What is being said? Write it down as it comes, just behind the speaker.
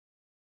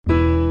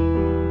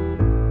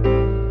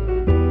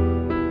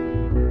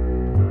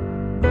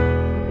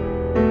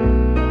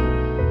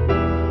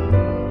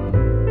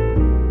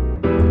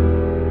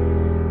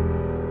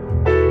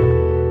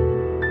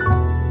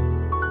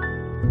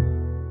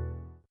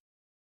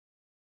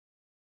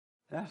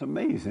That's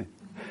amazing.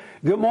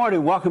 Good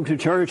morning. Welcome to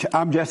church.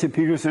 I'm Jesse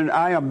Peterson.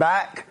 I am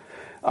back.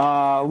 We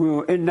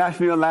were in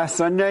Nashville last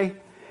Sunday.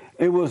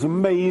 It was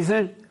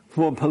amazing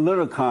for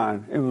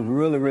Politicon. It was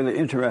really, really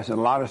interesting.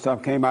 A lot of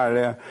stuff came out of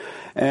there.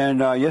 And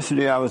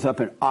yesterday I was up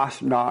in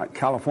Oxnard,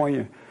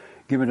 California,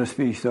 giving a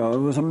speech. So it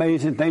was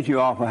amazing. Thank you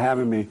all for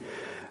having me.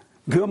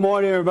 Good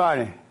morning,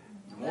 everybody.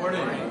 Good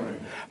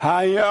morning.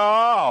 How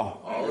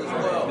y'all? All is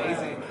well.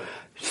 Amazing.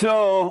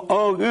 So,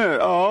 oh good.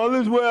 All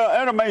is well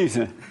and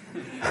amazing.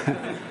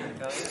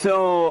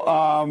 So,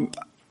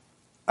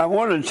 I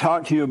wanted to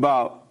talk to you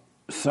about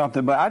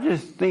something, but I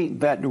just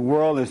think that the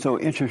world is so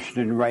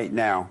interesting right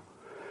now.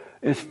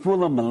 It's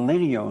full of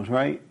millennials,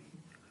 right?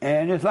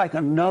 And it's like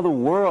another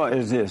world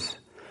is this.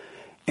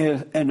 And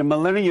the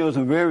millennials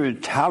are very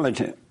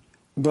talented,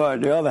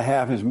 but the other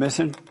half is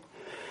missing.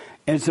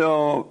 And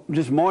so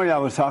this morning I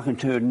was talking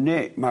to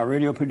Nick, my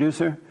radio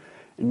producer.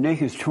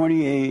 Nick is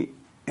 28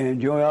 and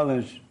Joel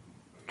is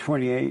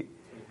 28.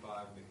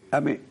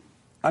 25,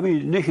 I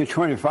mean, Nick is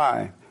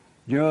 25,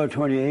 Joel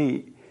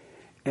 28,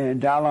 and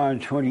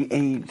Dallon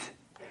 28,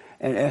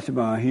 and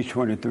Esteban, he's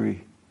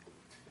 23.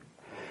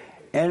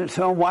 And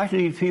so I'm watching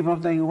these people,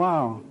 I'm thinking,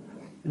 wow,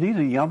 these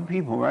are young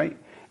people, right?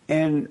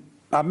 And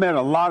I met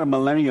a lot of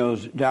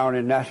millennials down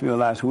in Nashville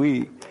last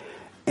week,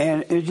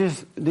 and they're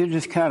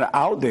just kind of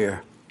out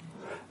there.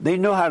 They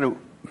know how to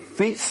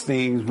fix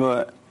things,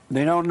 but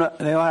they don't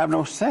have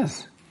no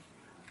sense.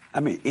 I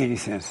mean, any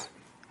sense.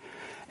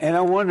 And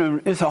I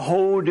wonder, it's a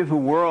whole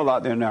different world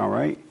out there now,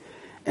 right?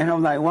 And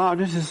I'm like, wow,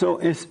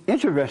 it's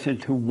interesting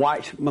to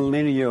watch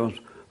millennials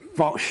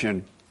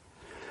function.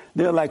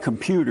 They're like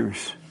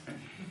computers.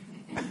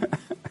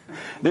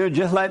 They're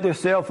just like their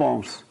cell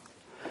phones.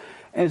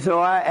 And so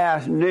I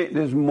asked Nick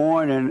this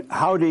morning,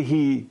 how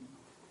did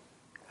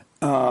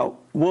what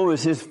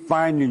was his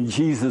finding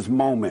Jesus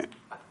moment?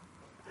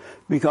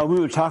 Because we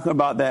were talking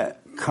about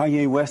that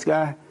Kanye West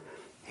guy.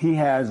 He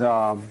has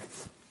a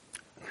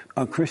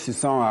Christian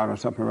song out or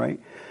something, right?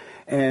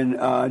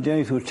 And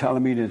James was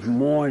telling me this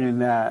morning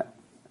that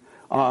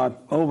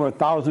over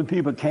 1,000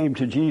 people came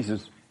to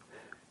Jesus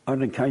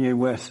under Kanye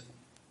West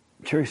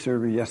church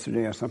service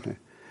yesterday or something.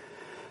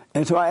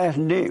 And so I asked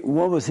Nick,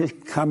 what was his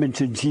coming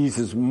to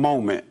Jesus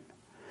moment?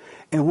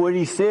 And what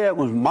he said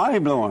was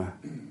mind-blowing.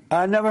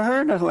 I never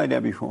heard nothing like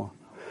that before.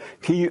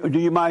 Do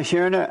you mind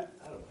sharing that?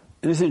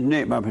 This is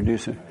Nick, my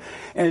producer.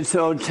 And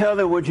so tell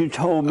them what you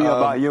told me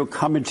about your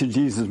coming to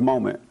Jesus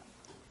moment.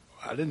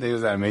 I didn't think it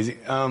was that amazing.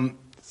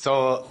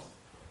 So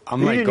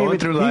I'm like going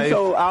through life. He's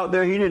so out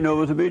there, he didn't know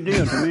it was a big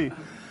deal to me.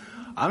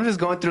 I'm just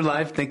going through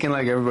life thinking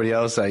like everybody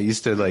else. I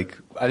didn't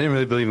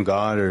really believe in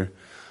God, or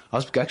I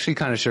was actually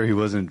kind of sure he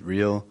wasn't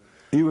real.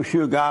 You were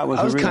sure God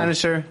wasn't real? I was kind of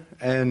sure.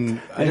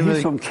 And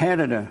he's from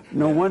Canada.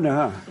 No wonder,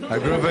 huh? I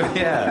grew up in,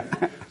 yeah.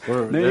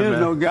 There is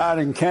no God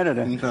in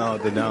Canada. No,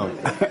 they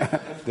don't.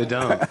 They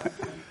don't.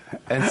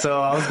 And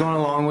so I was going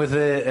along with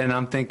it, and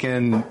I'm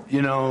thinking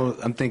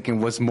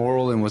what's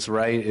moral and what's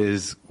right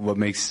is what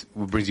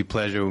brings you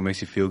pleasure, what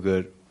makes you feel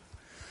good.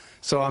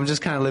 So I'm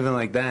just kind of living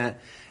like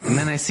that. And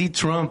then I see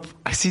Trump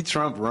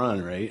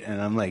run, right? And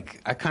I'm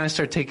like, I kind of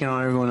start taking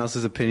on everyone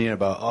else's opinion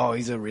about, oh,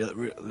 he's a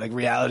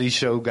reality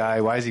show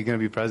guy. Why is he going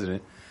to be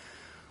president?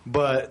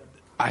 But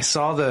I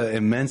saw the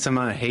immense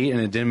amount of hate, and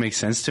it didn't make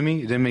sense to me.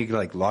 It didn't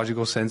make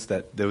logical sense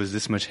that there was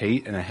this much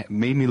hate, and it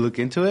made me look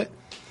into it.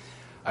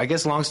 I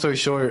guess long story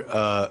short,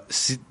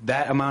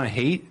 that amount of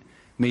hate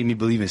made me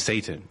believe in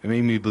Satan. It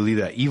made me believe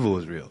that evil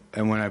was real.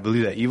 And when I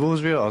believed that evil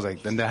was real, I was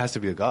like, then there has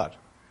to be a God.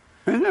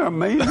 Isn't that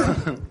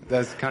amazing?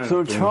 That's kind of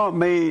so Trump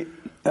made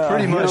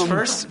pretty much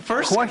first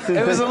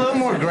it was a little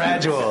more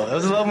gradual.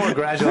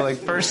 Like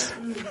first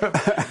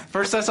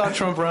I saw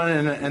Trump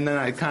run, and then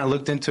I kind of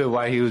looked into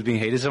why he was being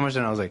hated so much,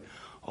 and I was like,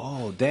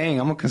 oh dang,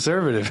 I'm a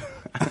conservative.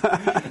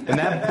 And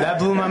that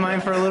blew my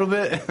mind for a little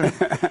bit.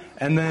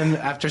 And then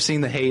after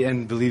seeing the hate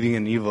and believing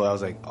in evil, I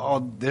was like,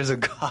 oh, there's a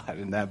God,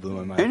 and that blew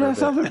my mind. Ain't that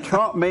something?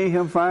 Trump made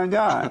him find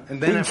God. And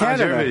then I found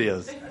your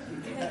videos.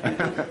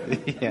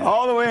 Yeah.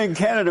 All the way in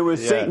Canada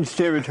was Satan's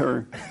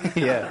territory.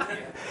 Yeah.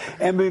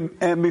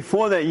 And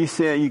before that, you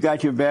said you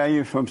got your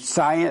value from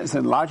science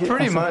and logic?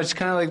 Pretty much,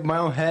 kind of like my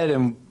own head,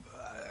 and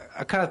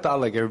I kind of thought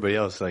like everybody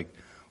else, like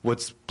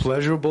what's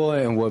pleasurable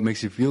and what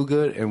makes you feel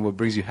good and what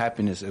brings you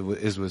happiness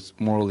is what's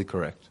morally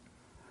correct.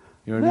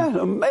 You know what I mean?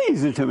 That's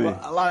amazing to me. Well,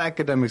 a lot of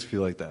academics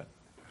feel like that.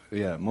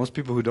 Yeah, most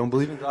people who don't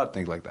believe in God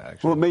think like that,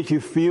 actually. What makes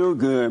you feel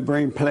good,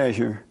 bring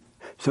pleasure.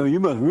 So you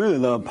must really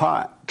love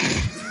pot.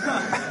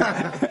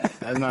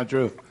 That's not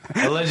true.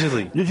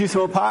 Allegedly. Did you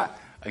smoke pot?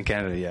 In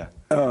Canada, yeah.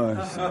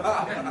 That's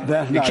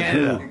not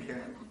true.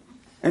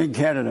 In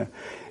Canada.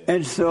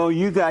 And so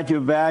you got your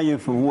value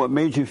from what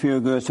made you feel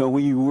good. So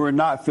when you were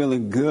not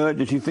feeling good,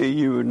 did you think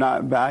you were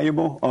not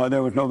valuable or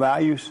there was no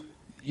values?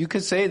 You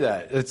could say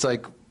that. It's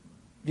like,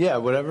 yeah,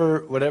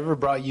 whatever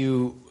brought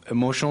you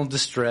emotional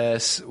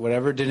distress,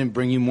 whatever didn't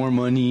bring you more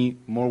money,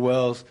 more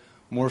wealth,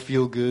 more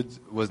feel good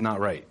was not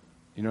right.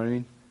 You know what I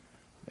mean?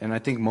 And I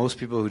think most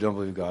people who don't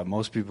believe in God,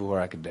 most people who are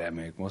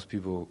academic, most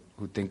people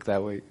who think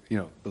that way,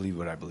 believe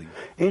what I believe.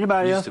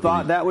 Anybody Used else to thought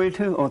believe. that way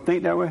too, or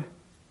think that way?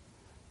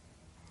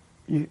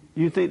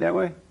 You think that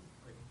way?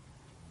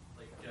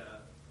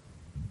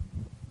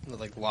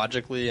 Like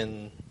logically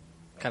and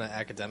kind of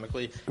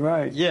academically.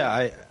 Right.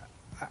 Yeah,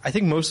 I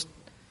think most.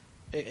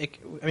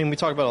 We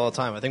talk about it all the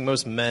time. I think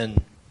most men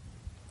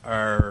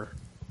are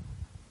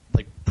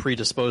like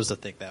predisposed to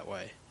think that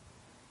way.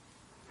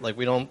 Like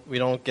we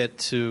don't get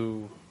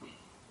to.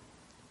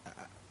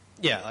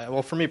 Yeah,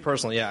 well, for me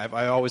personally, yeah,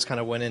 I always kind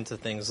of went into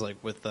things like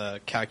with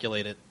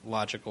calculated,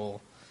 logical.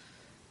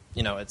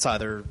 It's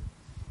either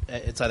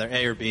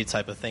A or B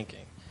type of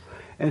thinking.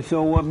 And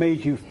so, what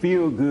made you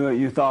feel good?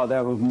 You thought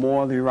that was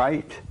morally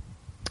right?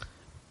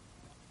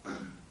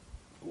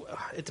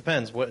 It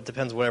depends. It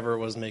depends whatever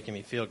was making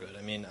me feel good.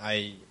 I mean,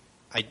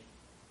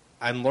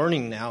 I'm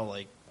learning now.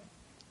 Like,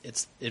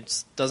 it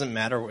doesn't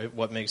matter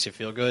what makes you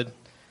feel good.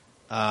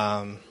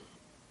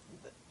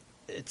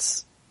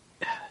 It's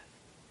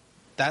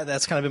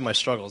that's kind of been my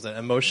struggles. That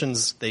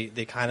emotions they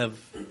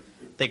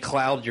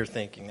cloud your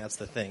thinking. That's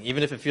the thing.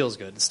 Even if it feels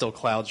good, it still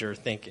clouds your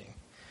thinking.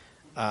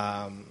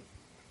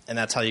 And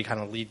that's how you kind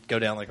of go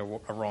down like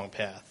a wrong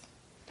path.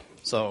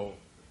 So,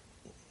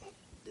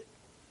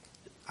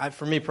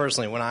 for me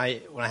personally, when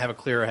I have a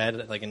clearer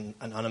head, like an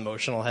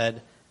unemotional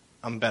head,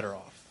 I'm better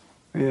off.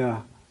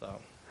 Yeah. So,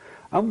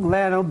 I'm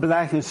glad I'm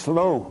black and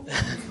slow.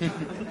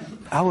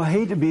 I would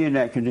hate to be in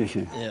that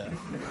condition. yeah,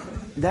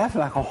 That's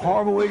like a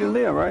horrible way to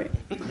live, right?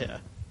 yeah.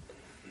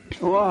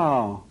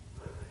 Wow.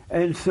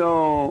 And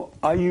so,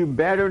 are you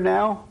better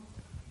now?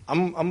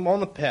 I'm on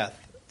the path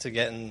to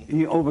getting.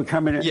 You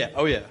overcoming it? Yeah.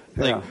 Oh yeah.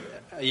 Like Yeah.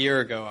 a year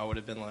ago, I would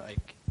have been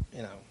like,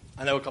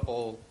 I know a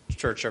couple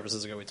church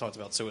services ago we talked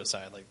about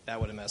suicide. Like that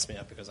would have messed me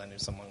up because I knew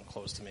someone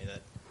close to me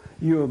that.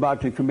 You were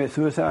about to commit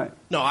suicide?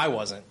 No, I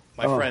wasn't.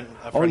 My friend.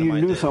 A friend Oh, of you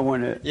mine knew did.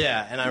 someone that.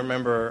 Yeah, and I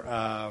remember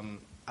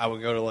I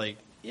would go to like,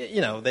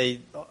 they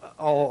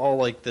all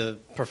like the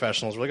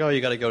professionals were like, oh,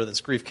 you got to go to this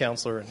grief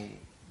counselor,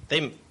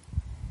 and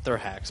they're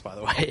hacks, by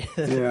the way.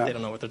 Yeah. They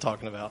don't know what they're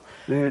talking about.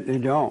 They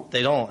don't.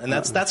 They don't, and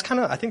that's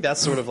kind of, I think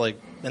that's sort of like,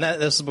 and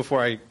this is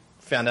before I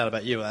found out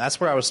about you. That's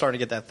where I was starting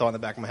to get that thought in the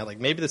back of my head, like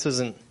maybe this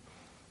isn't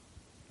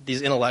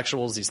these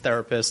intellectuals, these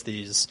therapists,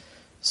 these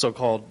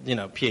so-called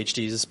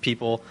PhDs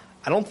people.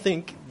 I don't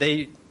think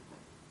they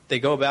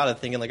go about it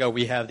thinking like, oh,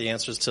 we have the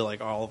answers to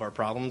like all of our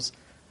problems.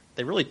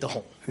 They really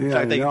don't. In Yeah,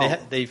 fact, they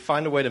don't. they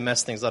find a way to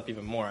mess things up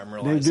even more. I'm They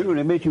realizing. do.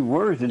 They make you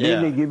worse, and Yeah.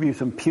 then they give you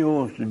some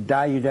pills to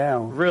die you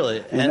down.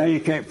 Really, And now you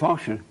can't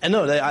function. And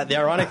no, the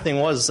ironic thing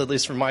was, at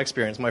least from my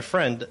experience, my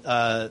friend,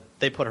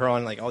 they put her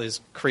on like all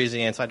these crazy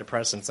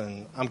antidepressants,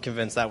 and I'm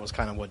convinced that was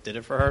kind of what did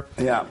it for her.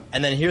 Yeah.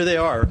 And then here they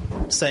are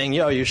saying,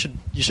 "Yo, you should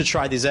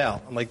try these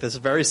out." I'm like, this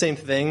very same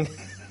thing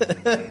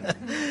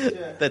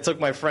that took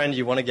my friend.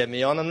 You want to get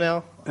me on them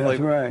now? That's like,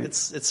 right.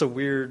 It's a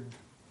weird.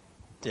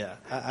 Yeah,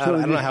 I So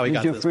don't know how he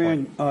got to Did this your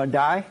point. friend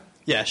die?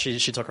 Yeah, she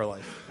took her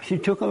life. She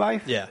took a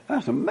life? Yeah.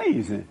 That's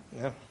amazing.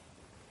 Yeah.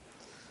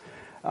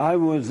 I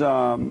was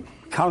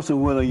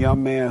counseling with a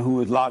young man who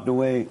was locked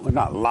away. Well,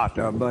 not locked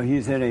up, but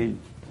he's in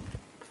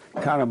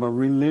a kind of a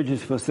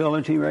religious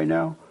facility right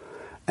now.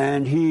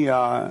 And he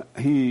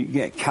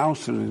get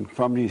counseling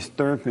from this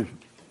therapist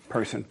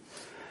person.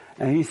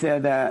 And he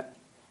said that,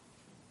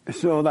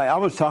 so like I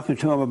was talking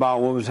to him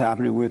about what was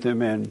happening with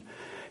him, and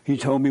he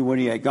told me what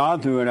he had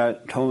gone through, and I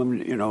told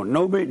him,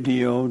 no big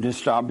deal, just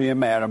stop being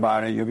mad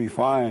about it, you'll be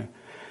fine.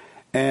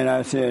 And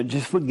I said,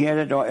 just forget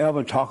it, don't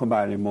ever talk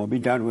about it anymore, be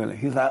done with it.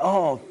 He's like,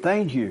 oh,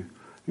 thank you.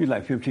 He's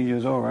like 15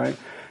 years old, right?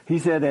 He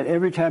said that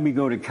every time he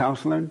go to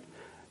counseling,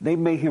 they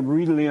make him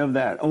relive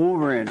that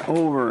over and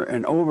over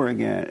and over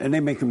again, and they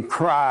make him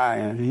cry,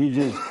 and he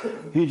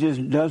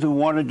just doesn't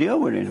want to deal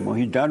with it anymore.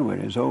 He's done with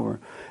it, it's over.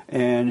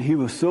 And he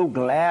was so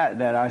glad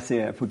that I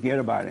said, forget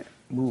about it,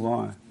 move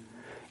on.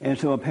 And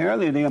so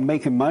apparently they are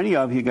making money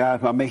off you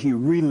guys by making you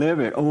relive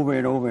it over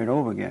and over and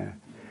over again.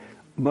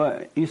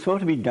 But you're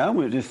supposed to be done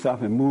with this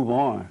stuff and move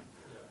on.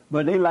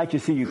 But they like to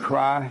see you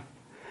cry.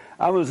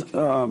 I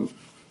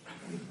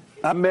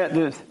met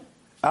this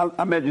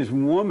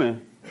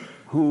woman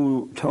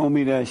who told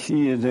me that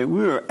we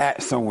were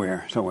at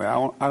somewhere. I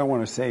don't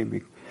want to say,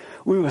 we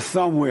were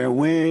somewhere,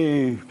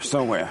 way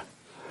somewhere.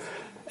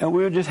 And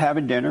we were just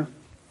having dinner.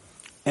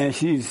 And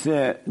she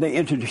said,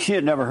 she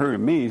had never heard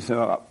of me,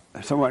 so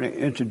somebody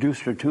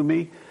introduced her to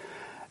me.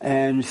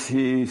 And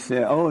she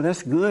said, oh,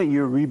 that's good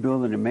you're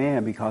rebuilding the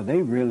man because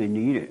they really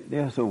need it.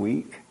 They're so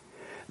weak.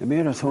 The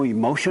men are so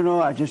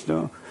emotional, I just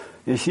don't.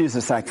 And she's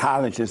a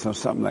psychologist or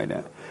something like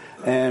that.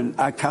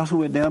 And I counsel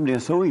with them, they're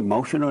so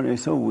emotional, they're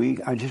so weak,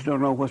 I just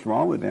don't know what's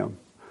wrong with them.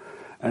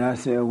 And I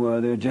said,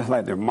 well, they're just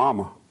like their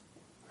mama.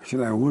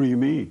 She's like, what do you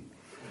mean?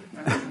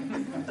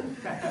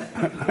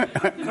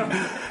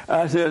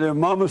 I said, their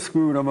mama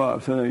screwed them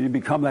up, so you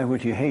become like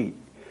what you hate.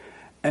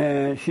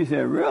 And she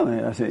said, really?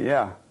 I said,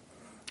 yeah.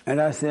 And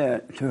I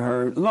said to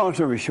her, long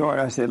story short,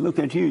 I said, look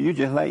at you, you're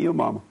just like your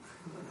mama.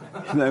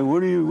 She's like,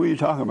 what are you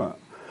talking about?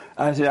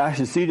 I said, I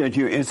should see that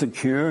you're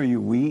insecure, you're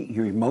weak,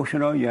 you're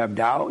emotional, you have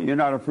doubt, you're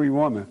not a free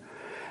woman.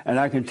 And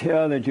I can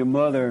tell that your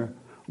mother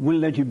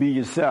wouldn't let you be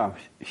yourself.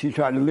 She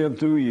tried to live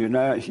through you.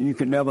 Now you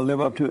could never live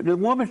up to it. The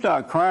woman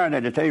started crying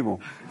at the table.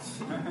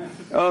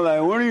 I was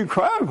like, what are you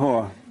crying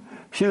for?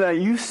 She's like,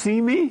 you see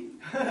me?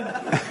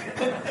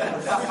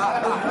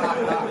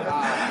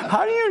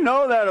 How do you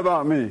know that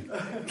about me?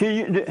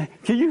 Can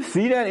you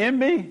see that in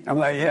me? I'm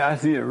like, yeah, I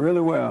see it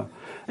really well.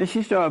 And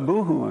she started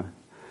boo-hooing.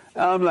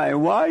 I'm like,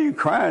 why are you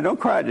crying? Don't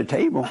cry at the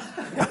table.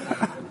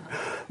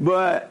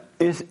 But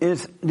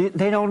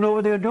they don't know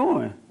what they're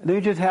doing. They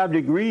just have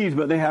degrees,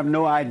 but they have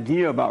no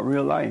idea about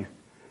real life.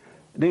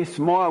 They're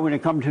smart when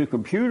it comes to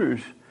computers,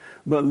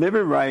 but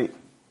living right,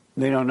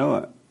 they don't know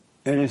it.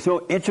 And it's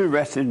so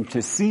interesting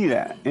to see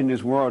that in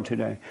this world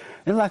today.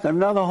 It's like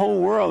another whole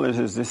world is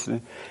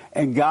existing,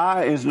 and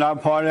God is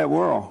not part of that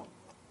world.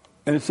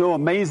 And it's so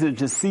amazing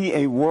to see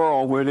a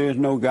world where there's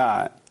no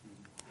God.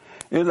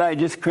 It's like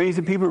just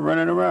crazy people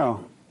running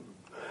around.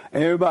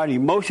 Everybody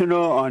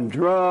emotional, on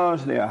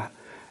drugs, they're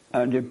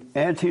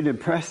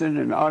antidepressant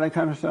and all that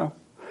kind of stuff.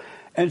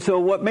 And so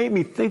what made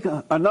me think,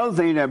 another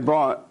thing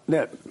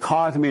that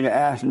caused me to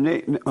ask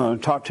Nick,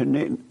 talk to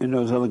Nick and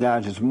those other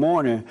guys this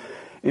morning,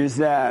 is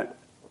that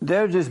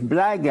there's this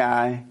black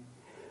guy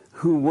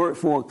who worked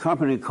for a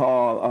company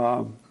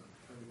called,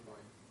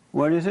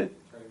 what is it?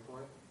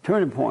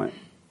 Turning Point.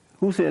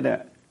 Who said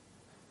that?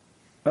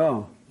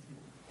 Oh,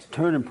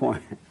 Turning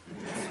Point.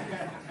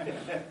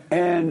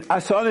 And I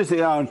saw this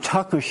on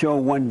Tucker show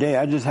one day.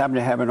 I just happened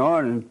to have it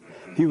on, and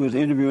he was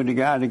interviewing the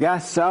guy. The guy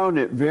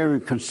sounded very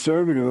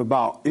conservative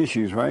about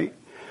issues, right?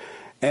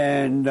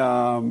 And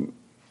one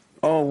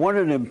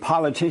of the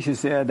politicians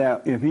said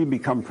that if he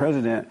become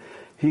president,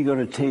 he's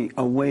going to take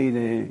away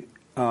the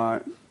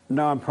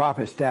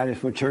nonprofit status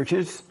for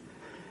churches,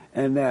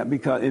 and that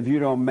because if you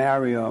don't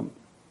marry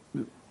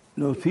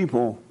those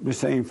people, the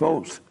same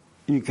folks,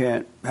 you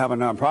can't have a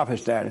nonprofit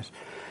status.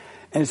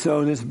 And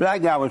so this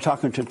black guy was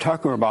talking to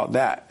Tucker about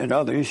that and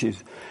other issues.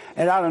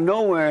 And out of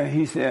nowhere,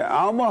 he said,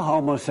 I'm a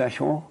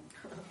homosexual.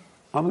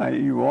 I'm like,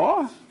 you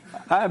are?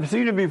 I haven't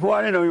seen him before.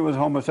 I didn't know he was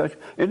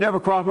homosexual. It never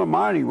crossed my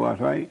mind he was,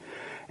 right?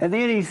 And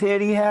then he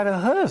said he had a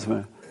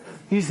husband.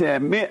 He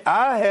said, man,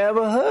 I have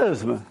a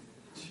husband.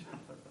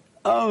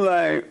 I'm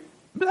like,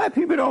 black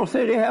people don't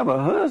say they have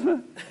a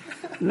husband.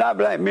 Not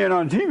black men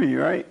on TV,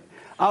 right?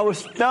 I was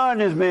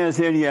stunned this man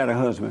said he had a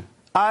husband.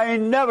 I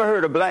ain't never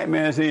heard a black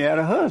man say he had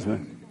a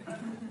husband.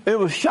 It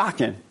was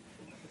shocking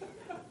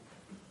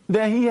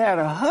that he had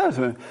a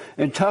husband.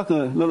 And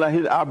Tucker looked like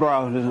his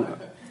eyebrows.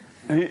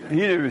 He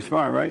didn't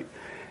respond, right?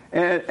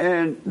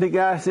 And the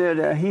guy said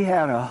that he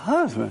had a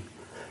husband.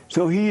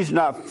 So he's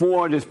not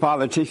for this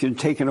politician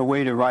taking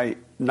away the right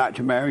not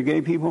to marry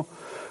gay people,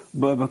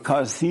 but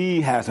because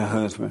he has a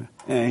husband,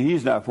 and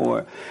he's not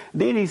for it.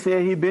 Then he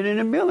said he'd been in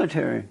the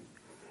military.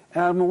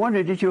 And I'm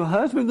wondering, did your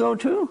husband go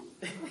too?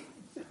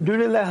 Do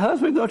they let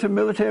husbands go to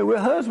military with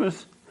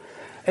husbands?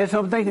 And so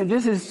I'm thinking,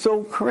 this is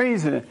so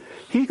crazy.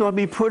 He's going to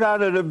be put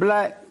out of the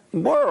black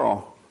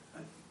world.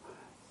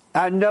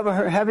 I never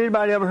heard, have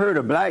anybody ever heard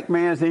a black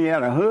man say he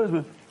had a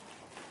husband?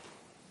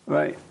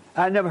 Right?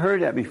 I never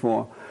heard that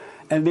before.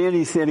 And then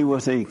he said he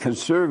was a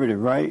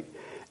conservative, right?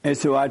 And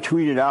so I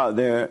tweeted out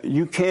there,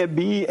 you can't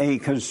be a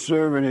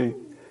conservative,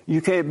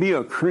 you can't be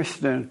a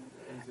Christian.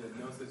 He said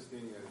no such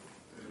thing as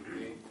a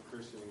gay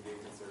Christian and gay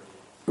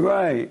conservative.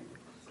 Right.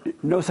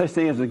 No such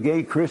thing as a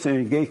gay Christian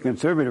and gay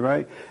conservative,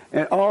 right?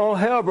 And all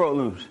hell broke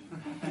loose.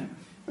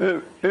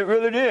 It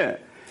really did.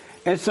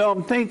 And so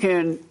I'm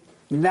thinking,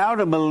 now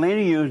the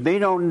millennials, they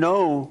don't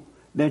know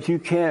that you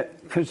can't,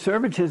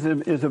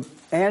 conservatism is an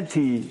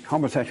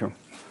anti-homosexual.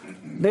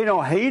 They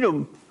don't hate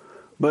them,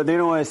 but they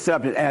don't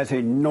accept it as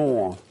a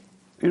norm.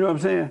 You know what I'm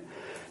saying?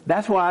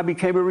 That's why I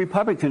became a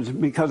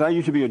Republican, because I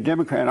used to be a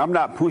Democrat. I'm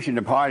not pushing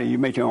the party, you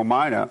make your own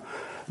mind up.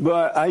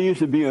 But I used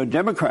to be a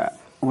Democrat.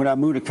 When I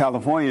moved to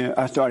California,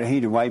 I started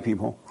hating white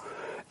people.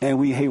 And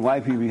we hate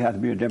white people, you have to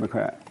be a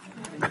Democrat.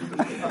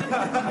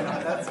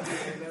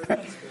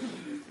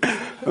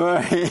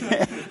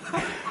 Right.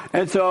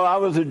 And so I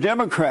was a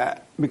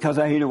Democrat because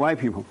I hated white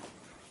people.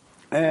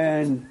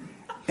 And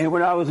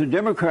when I was a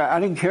Democrat, I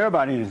didn't care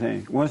about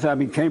anything. Once I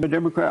became a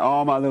Democrat,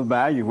 all my little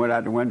values went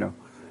out the window.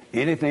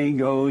 Anything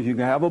goes. You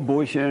can have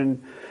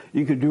abortion.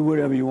 You can do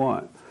whatever you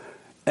want.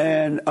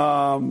 And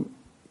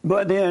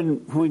but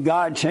then when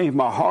God changed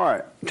my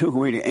heart, took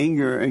away the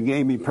anger and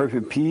gave me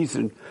perfect peace,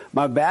 and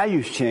my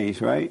values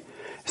changed, right?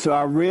 So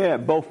I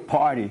read both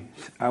parties.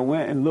 I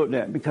went and looked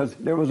at, because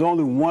there was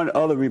only one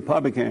other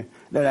Republican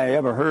that I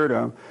ever heard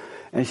of,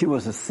 and she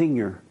was a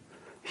singer.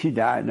 She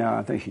died now,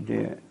 I think she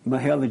did.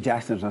 Mahalia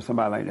Jackson or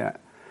somebody like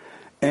that.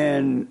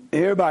 And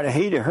everybody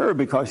hated her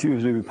because she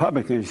was a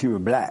Republican and she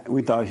was black.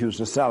 We thought she was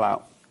a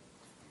sellout.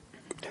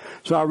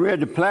 So I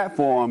read the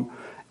platform,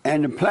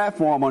 and the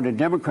platform on the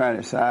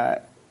Democratic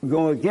side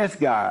go against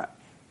God.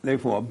 They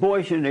for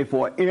abortion, they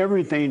for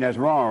everything that's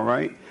wrong,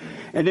 right?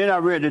 And then I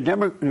read the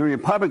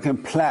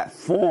Republican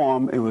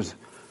platform. It was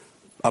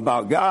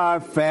about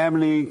God,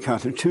 family,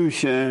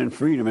 Constitution,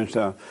 freedom and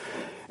stuff.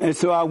 And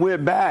so I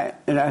went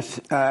back and I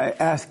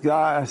asked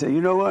God, I said,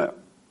 you know what?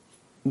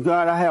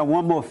 God, I have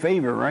one more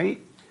favor,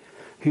 right?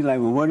 He's like,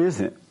 well, what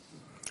is it?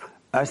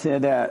 I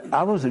said that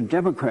I was a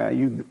Democrat.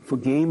 You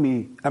forgave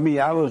me. I mean,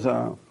 I was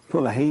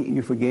full of hate.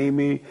 You forgave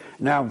me.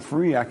 Now I'm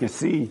free. I can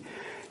see.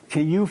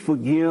 Can you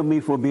forgive me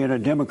for being a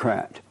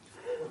Democrat?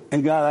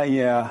 And God, like,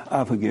 yeah,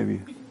 I forgive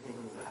you.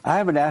 I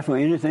haven't asked for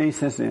anything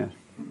since then.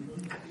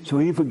 So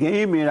he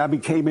forgave me, and I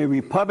became a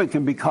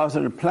Republican because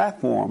of the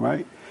platform,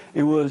 right?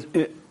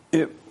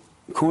 It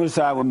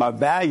coincided with my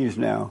values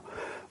now.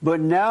 But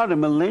now the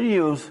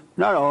millennials,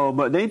 not all,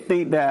 but they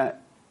think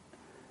that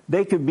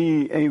they could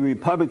be a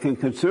Republican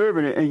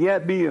conservative and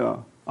yet be a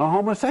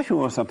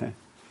homosexual or something.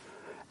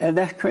 And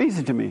that's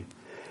crazy to me.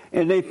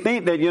 And they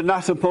think that you're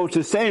not supposed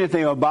to say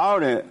anything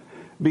about it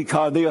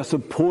because they are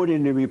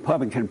supporting the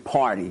Republican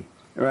Party,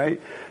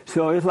 right?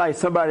 So it's like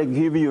somebody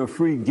give you a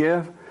free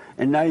gift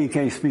and now you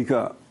can't speak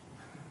up.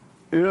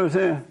 You know what I'm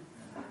saying?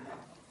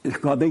 It's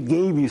because they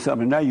gave you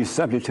something, now you're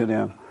subject to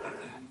them.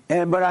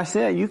 But I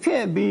said, you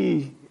can't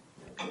be,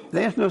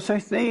 there's no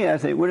such thing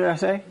as it. What did I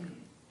say?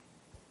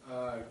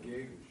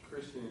 Gay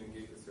Christian and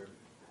gay conservative.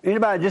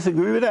 Anybody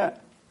disagree with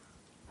that?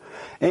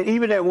 And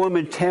even that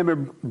woman,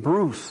 Tammy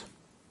Bruce,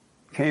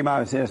 came out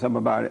and said something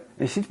about it.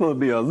 And she's supposed to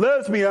be a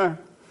lesbian.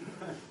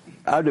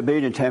 I've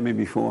debated Tammy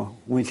before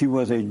when she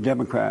was a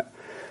Democrat.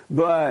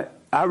 But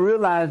I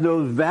realized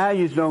those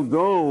values don't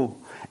go,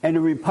 and the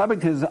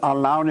Republicans are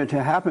allowing it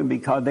to happen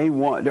because they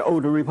want, the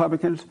older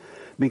Republicans,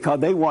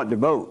 because they want the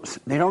votes.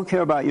 They don't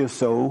care about your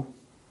soul.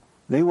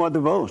 They want the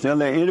votes. They'll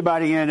let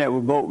anybody in that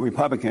will vote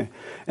Republican.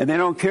 And they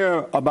don't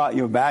care about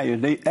your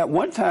values. At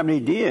one time they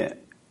did.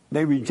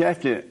 They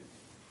rejected,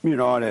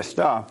 all that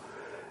stuff.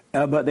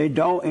 But they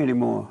don't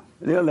anymore.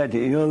 They'll let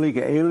the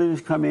illegal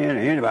aliens come in or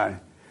anybody.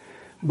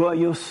 But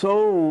your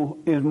soul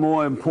is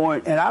more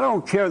important. And I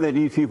don't care that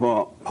these people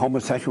are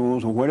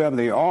homosexuals or whatever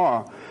they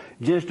are.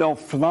 Just don't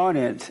flaunt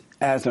it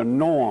as a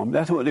norm.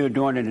 That's what they're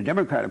doing in the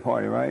Democratic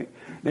Party, right?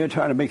 They're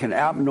trying to make an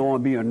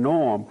abnorm be a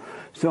norm.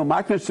 So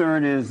my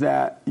concern is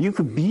that you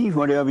can be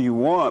whatever you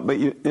want, but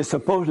it's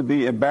supposed to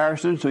be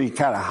embarrassing, so you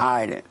kind of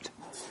hide it.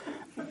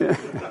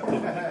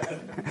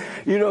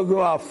 You don't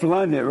go out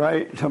flaunting it,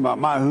 right? Talking about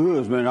my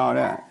husband and all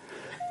that.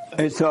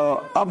 And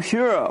so I'm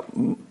sure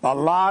a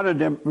lot of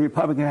them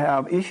Republicans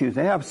have issues.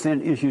 They have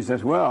sin issues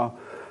as well,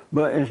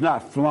 but it's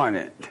not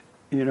flaunted.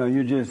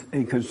 You're just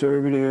a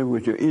conservative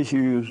with your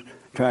issues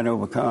trying to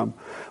overcome.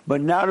 But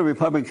now the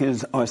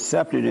Republicans are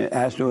accepting it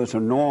as though it's a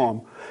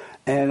norm.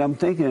 And I'm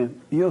thinking,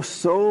 your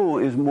soul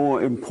is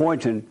more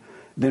important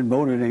than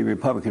voting a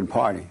Republican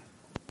Party.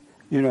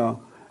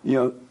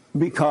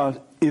 Because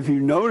if you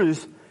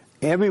notice,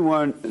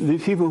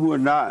 these people who are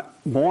not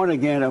born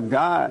again of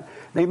God,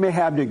 they may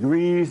have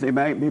degrees, they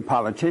might be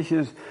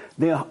politicians,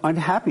 they're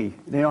unhappy,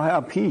 they don't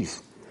have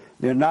peace.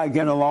 They're not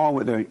getting along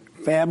with their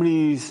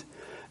families,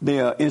 they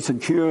are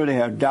insecure, they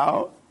have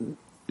doubt,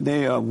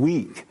 they are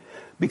weak.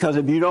 Because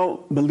if you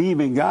don't believe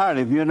in God,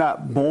 if you're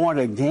not born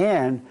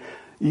again,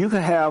 you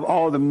can have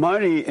all the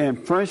money and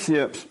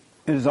friendships,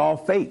 and it's all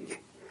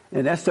fake.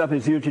 And that stuff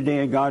is here today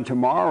and gone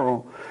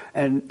tomorrow.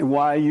 And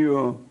while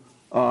you're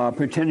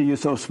pretending you're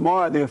so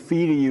smart, they're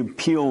feeding you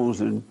pills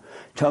and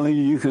telling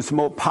you can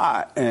smoke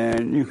pot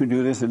and you can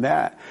do this and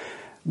that.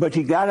 But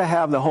you got to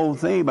have the whole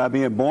thing by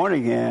being born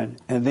again,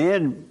 and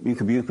then you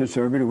can be a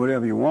conservative,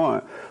 whatever you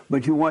want.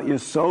 But you want your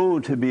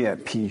soul to be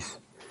at peace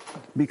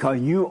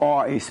because you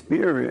are a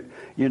spirit.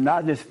 You're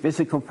not this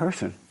physical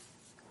person.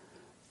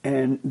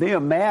 And they are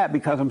mad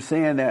because I'm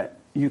saying that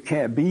you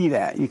can't be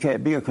that. You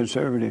can't be a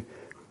conservative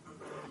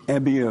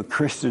and be a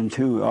Christian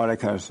too, all that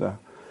kind of stuff.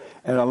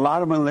 And a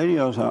lot of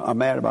millennials are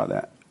mad about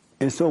that.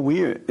 It's so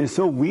weird. It's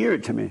so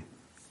weird to me,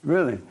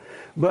 really.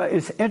 But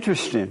it's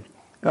interesting,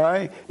 all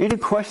right? Any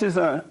questions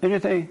or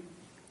anything?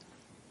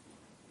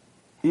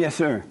 Yes,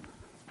 sir.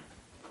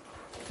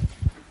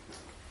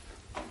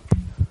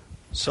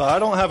 So I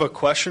don't have a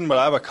question, but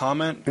I have a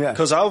comment. Yeah.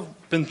 Because I've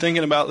been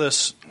thinking about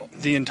this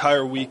the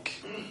entire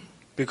week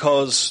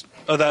because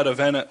of that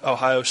event at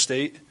Ohio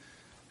State.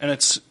 And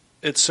it's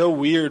so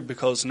weird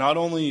because not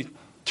only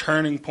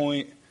Turning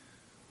Point,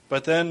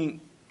 but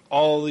then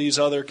all these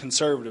other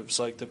conservatives,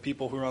 like the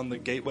people who are on the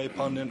Gateway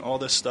Pundit, all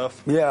this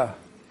stuff. Yeah.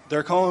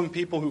 They're calling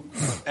people who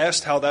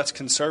asked how that's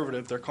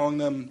conservative, they're calling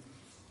them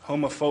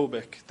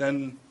homophobic.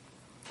 Then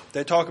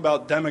they talk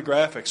about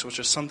demographics, which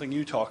is something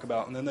you talk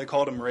about, and then they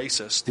called them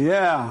racist.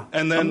 Yeah.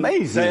 And then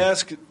amazing. They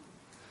ask,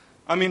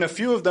 a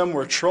few of them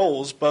were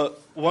trolls, but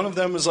one of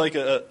them was like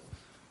a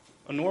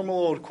normal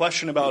old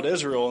question about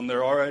Israel, and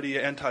they're already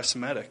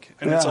anti-Semitic.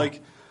 And It's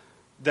like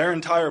their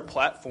entire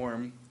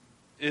platform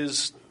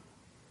is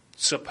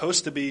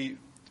supposed to be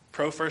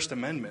pro-First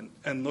Amendment,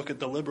 and look at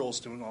the liberals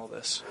doing all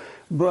this.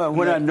 But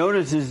what I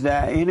notice is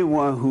that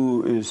anyone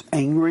who is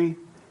angry,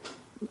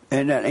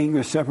 and that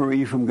anger separates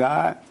you from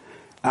God,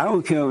 I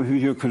don't care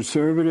if you're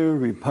conservative,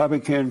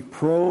 Republican,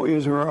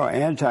 pro-Israel, or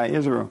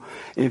anti-Israel.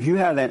 If you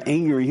have that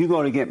anger, you're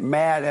going to get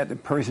mad at the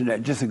person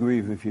that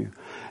disagrees with you.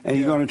 And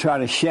you're going to try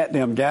to shut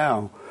them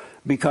down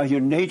because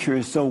your nature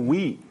is so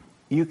weak.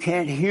 You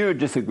can't hear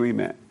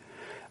disagreement.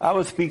 I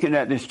was speaking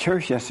at this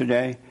church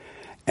yesterday,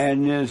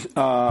 and this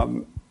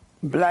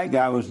black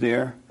guy was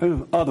there. There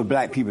were other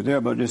black people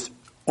there, but this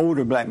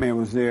older black man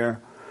was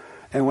there.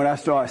 And when I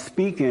started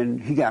speaking,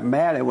 he got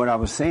mad at what I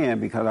was saying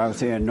because I was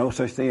saying no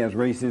such thing as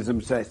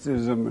racism,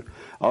 sexism,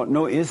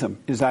 no ism.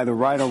 It's either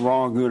right or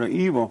wrong, good or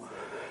evil.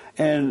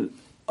 And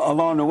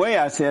along the way,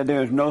 I said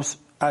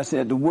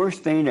the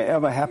worst thing that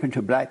ever happened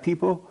to black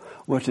people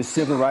was the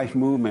civil rights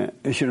movement.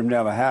 It should have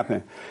never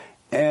happened.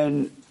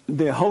 And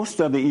the host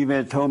of the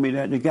event told me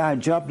that the guy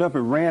jumped up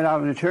and ran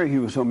out of the church. He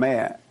was so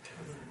mad.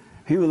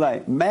 He was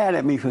like mad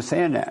at me for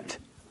saying that.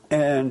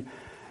 And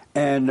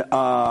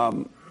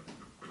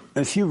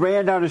she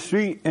ran down the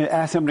street and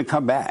asked him to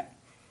come back.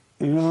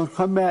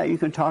 Come back. You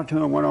can talk to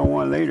him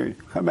one-on-one later.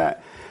 Come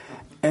back.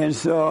 And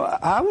so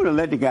I would have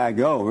let the guy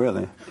go,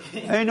 really.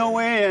 Ain't no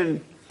way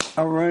in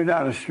I run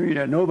down the street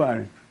at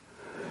nobody.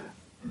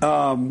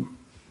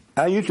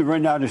 I used to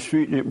run down the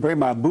street and bring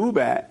my boo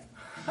back.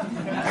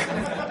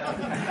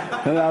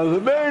 Because I was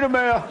a beta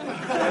male.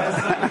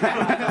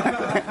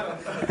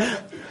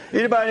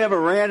 Anybody ever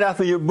ran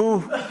after your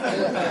boo?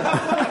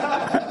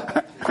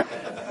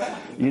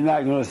 You're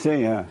not going to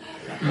say, huh?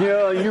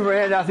 You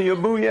ran after your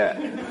boo yet?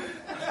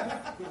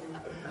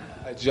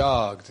 I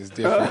jogged. It's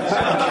different.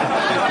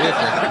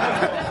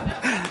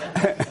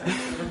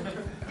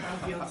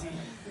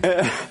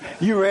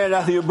 You ran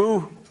after your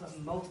boo?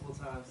 Multiple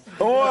times.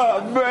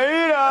 Oh,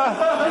 beta!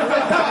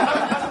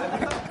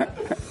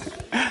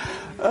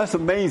 That's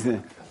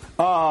amazing.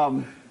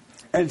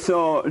 And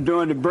so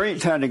during the break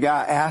time, the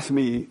guy asked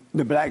me,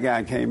 the black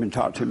guy came and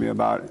talked to me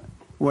about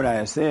what I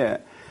had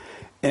said.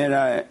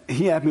 And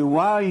he asked me,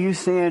 why are you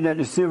saying that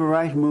the civil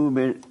rights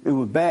movement, it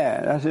was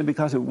bad? I said,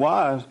 because it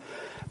was.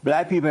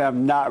 Black people have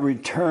not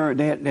returned.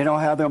 They don't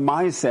have their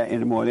mindset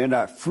anymore. They're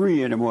not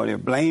free anymore. They're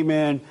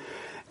blaming.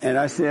 And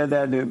I said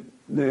that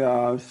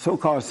the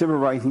so-called civil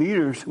rights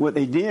leaders, what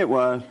they did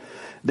was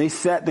they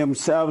set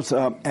themselves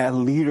up as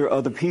leader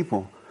of the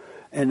people.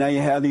 And now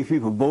you have these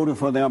people voting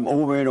for them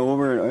over and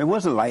over. It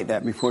wasn't like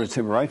that before the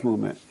civil rights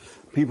movement.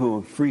 People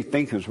were free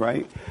thinkers,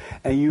 right?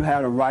 And you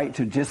had a right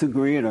to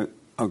disagree and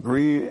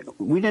agree.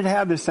 We didn't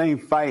have the same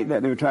fight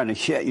that they were trying to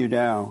shut you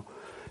down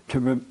to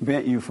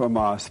prevent you from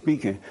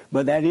speaking.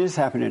 But that is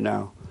happening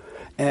now.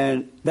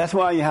 And that's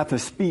why you have to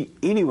speak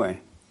anyway.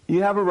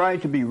 You have a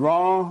right to be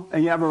wrong,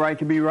 and you have a right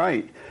to be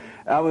right.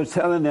 I was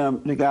telling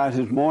the guys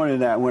this morning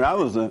that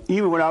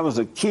even when I was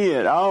a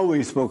kid, I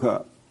always spoke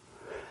up.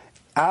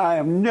 I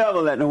have never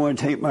let no one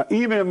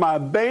even in my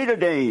beta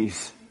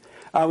days,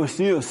 I would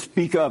still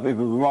speak up if it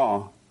was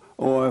wrong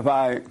or if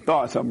I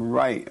thought something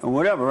right or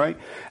whatever, right?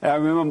 And I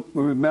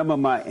remember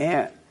my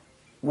aunt,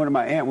 one of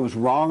my aunt was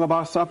wrong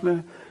about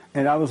something,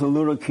 and I was a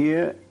little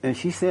kid, and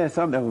she said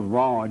something that was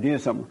wrong or did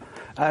something.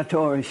 I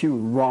told her she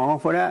was wrong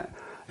for that.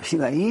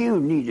 She's like, you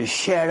need to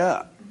shut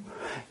up.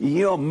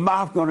 Your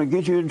mouth going to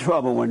get you in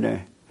trouble one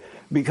day.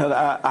 Because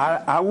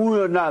I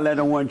will not let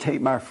no one take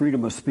my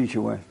freedom of speech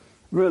away.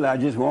 Really, I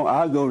just won't.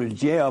 I'll go to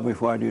jail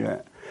before I do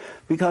that.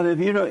 Because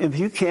if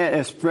you can't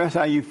express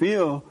how you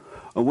feel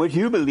or what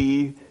you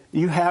believe,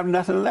 you have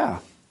nothing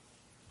left.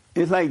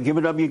 It's like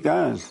giving up your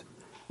guns.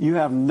 You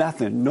have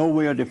nothing, no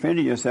way of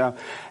defending yourself.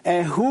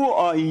 And who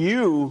are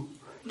you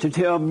to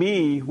tell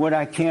me what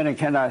I can and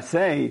cannot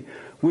say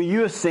when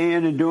you're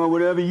saying and doing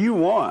whatever you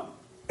want?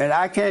 And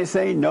I can't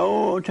say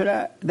no to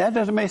that. That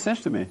doesn't make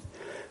sense to me.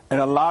 And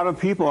a lot of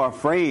people are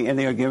afraid and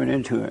they are giving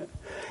into it.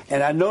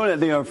 And I know that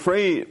they're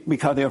afraid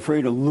because they're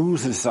afraid of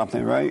losing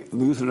something, right?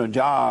 Losing a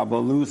job or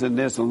losing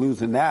this or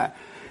losing that.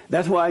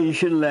 That's why you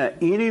shouldn't let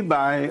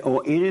anybody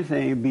or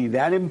anything be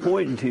that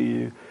important to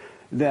you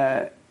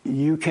that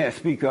you can't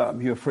speak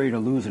up. You're afraid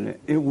of losing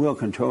it. It will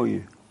control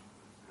you.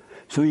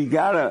 So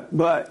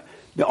but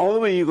the only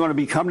way you're going to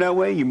become that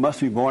way, you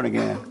must be born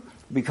again.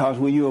 Because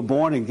when you are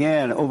born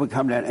again,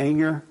 overcome that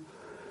anger.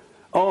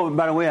 Oh, and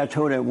by the way, I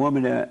told that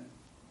woman that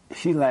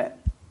she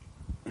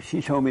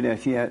told me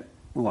that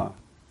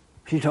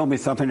she told me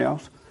something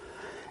else.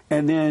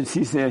 And then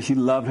she said she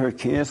loved her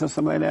kids or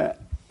something like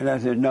that. And I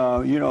said,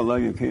 no, you don't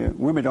love your kids.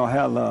 Women don't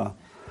have love.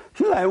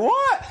 She's like,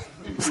 what?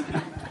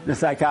 The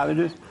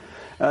psychologist.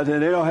 I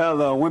said, they don't have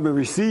love. Women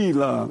receive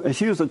love. And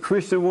she was a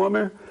Christian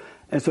woman,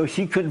 and so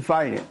she couldn't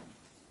fight it.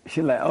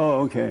 She's like,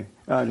 oh, okay.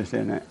 I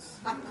understand that.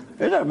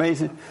 Isn't that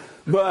amazing?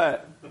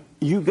 But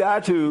you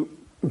got to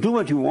do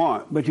what you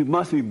want, but you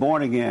must be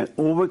born again,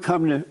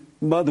 overcome the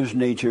mother's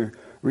nature,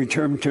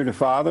 return to the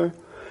Father,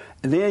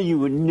 and then you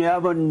would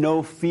never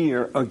know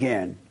fear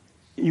again.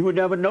 You would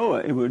never know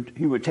it.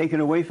 He would take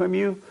it away from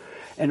you,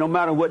 and no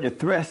matter what the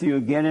threats you're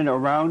getting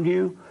around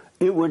you,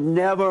 it would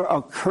never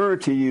occur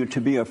to you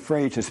to be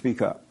afraid to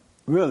speak up.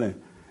 Really.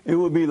 It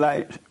would be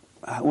like,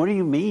 what do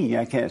you mean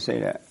I can't say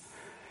that?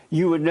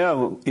 You would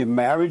never, in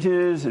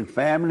marriages and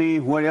family,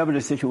 whatever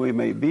the situation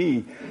may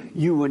be,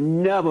 you would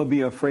never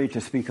be afraid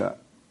to speak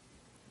up.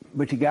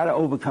 But you got to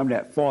overcome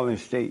that fallen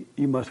state.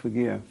 You must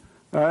forgive.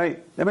 All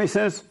right? That makes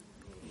sense?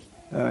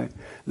 All right.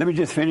 Let me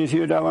just finish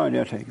here,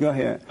 Dalton. Go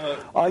ahead.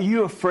 Are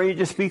you afraid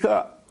to speak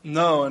up?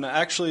 No, and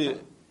actually,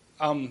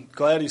 I'm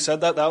glad you said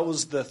that. That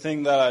was the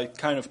thing that I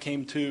kind of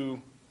came to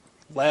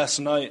last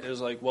night is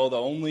like, well, the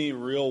only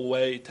real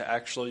way to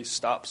actually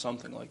stop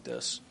something like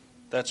this,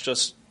 that's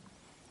just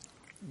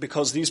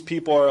because these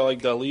people are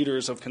like the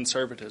leaders of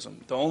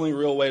conservatism. The only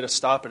real way to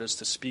stop it is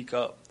to speak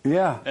up.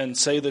 Yeah. And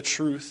say the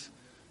truth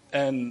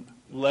and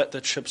let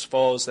the chips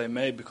fall as they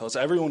may, because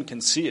everyone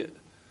can see it.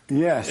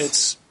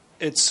 Yes.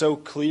 It's so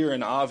clear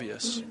and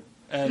obvious.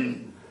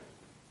 And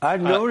I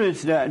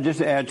noticed that, just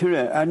to add to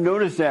that, I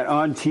noticed that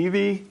on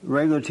TV,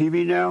 regular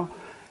TV now,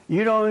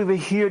 you don't even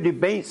hear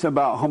debates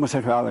about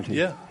homosexuality.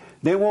 Yeah.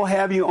 They won't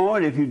have you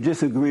on if you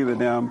disagree with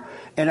them.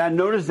 And I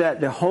noticed that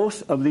the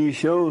hosts of these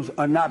shows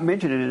are not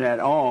mentioning it at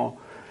all.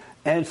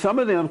 And some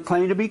of them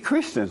claim to be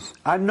Christians.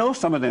 I know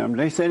some of them.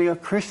 They say they are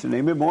Christian.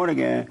 They've been born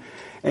again.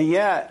 And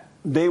yet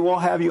they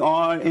won't have you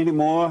on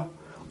anymore,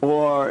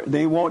 or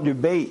they won't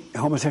debate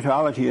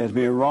homosexuality as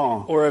being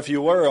wrong. Or if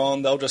you were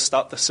on, they'll just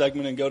stop the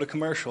segment and go to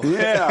commercial.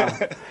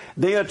 Yeah.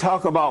 They'll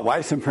talk about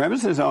white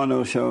supremacists on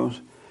those shows.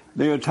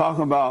 They'll talk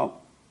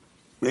about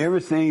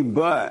everything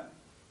but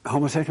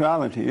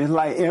homosexuality. It's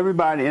like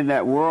everybody in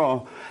that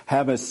world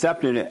have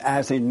accepted it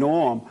as a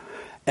norm.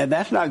 And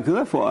that's not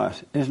good for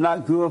us. It's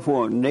not good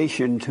for a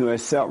nation to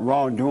accept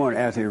wrongdoing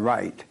as a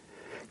right.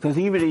 Because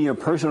even in your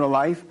personal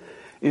life,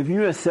 if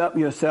you accept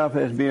yourself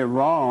as being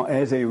wrong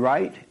as a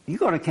right, you're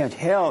going to catch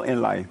hell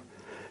in life.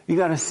 You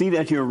got to see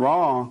that you're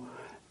wrong.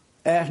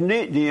 As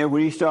Nick did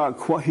when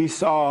he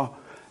saw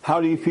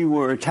how these people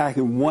were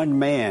attacking one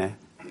man,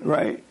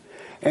 right?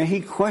 And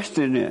he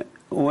questioned it.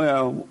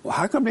 Well,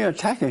 how come they're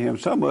attacking him?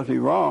 Something must be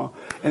wrong.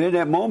 And in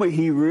that moment,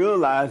 he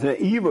realized that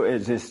evil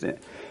existed.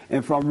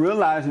 And from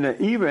realizing that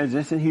evil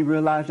existed, he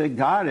realized that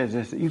God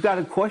existed. You got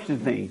to question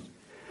things.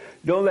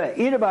 Don't let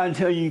anybody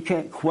tell you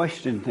can't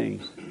question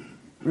things.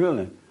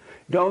 Really.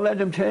 Don't let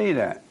them tell you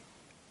that.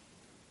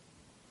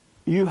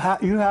 You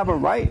have a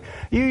right.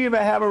 You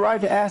even have a right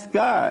to ask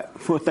God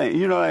for things.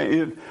 You know,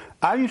 like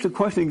I used to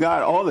question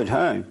God all the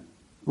time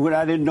when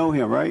I didn't know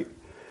him, right?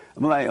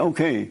 I'm like,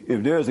 okay,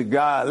 if there's a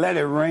God, let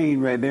it rain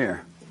right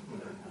there.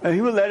 And he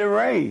would let it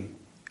rain.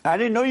 I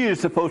didn't know you were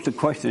supposed to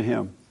question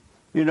him.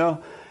 You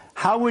know,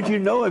 how would you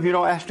know if you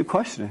don't ask the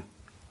question?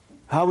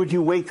 How would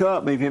you wake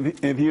up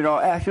if you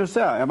don't ask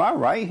yourself, am I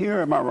right here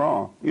or am I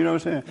wrong? You know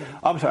what I'm saying?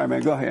 I'm sorry,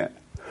 man. Go ahead.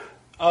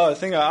 I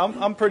think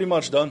I'm pretty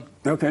much done.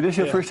 Okay, this is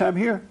your first time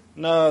here?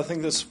 No, I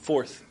think this is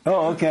fourth.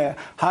 Oh, okay.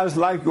 How's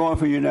life going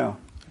for you now?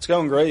 It's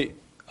going great.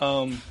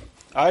 I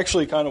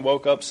actually kind of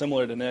woke up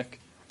similar to Nick.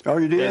 Oh,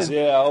 you did?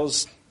 Yeah,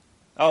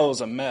 I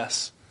was a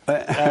mess.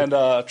 And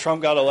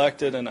Trump got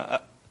elected, and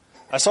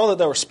I saw that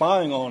they were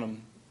spying on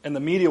him, and the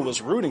media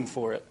was rooting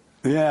for it.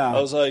 Yeah. I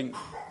was like,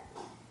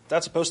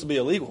 that's supposed to be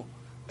illegal.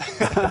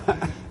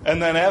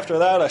 And then after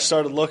that, I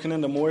started looking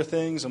into more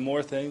things,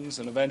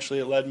 and eventually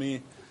it led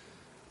me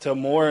to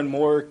more and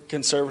more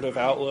conservative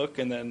outlook,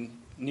 and then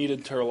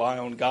needed to rely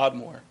on God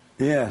more.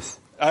 Yes.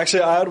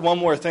 Actually, I had one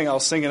more thing I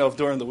was thinking of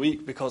during the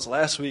week, because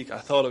last week I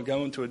thought of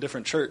going to a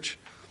different church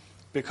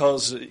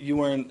because you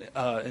weren't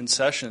in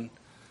session.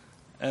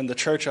 And the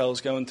church I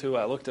was going to,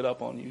 I looked it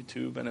up on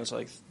YouTube, and it was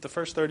like the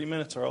first 30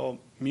 minutes are all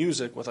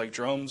music with like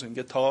drums and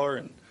guitar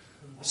and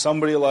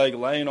somebody like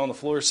laying on the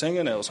floor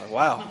singing. It was like,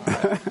 wow,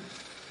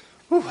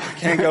 I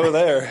can't go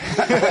there.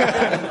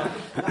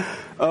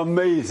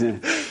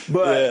 Amazing.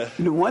 But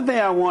the one thing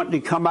I want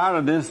to come out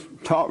of this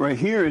talk right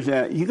here is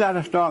that you got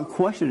to start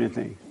questioning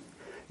things.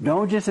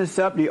 Don't just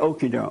accept the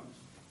okie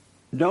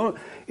doke.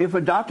 If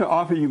a doctor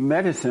offers you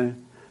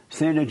medicine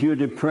saying that you're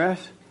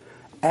depressed,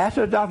 ask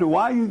the doctor,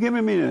 why are you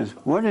giving me this?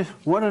 What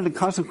are the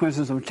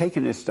consequences of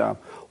taking this stuff?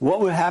 What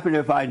would happen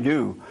if I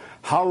do?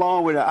 How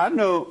long would I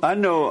know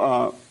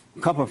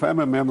a couple of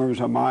family members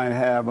of mine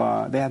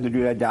they have to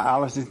do that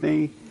dialysis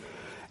thing.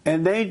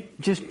 And they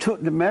just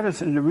took the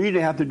medicine. The reason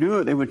they have to do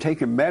it, they were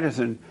taking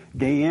medicine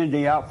day in,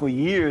 day out for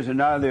years, and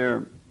now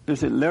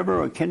is it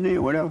liver or kidney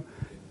or whatever,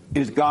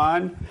 is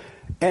gone.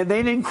 And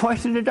they didn't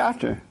question the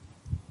doctor.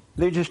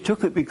 They just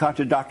took it because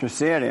the doctor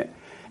said it,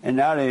 and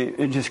now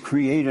it just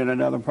created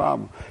another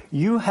problem.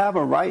 You have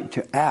a right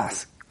to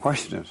ask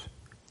questions.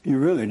 You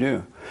really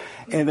do.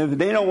 And if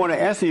they don't want to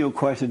answer your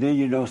question, then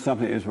you know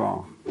something is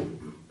wrong.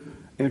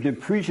 If the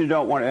preacher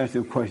don't want to answer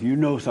your question, you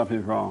know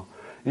something's wrong.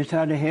 It's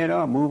time to head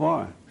on, move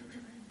on.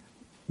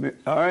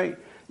 All right?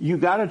 You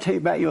got to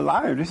take back your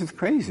life. This is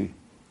crazy.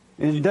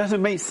 It doesn't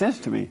make sense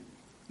to me.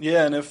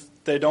 Yeah, and if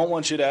they don't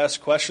want you to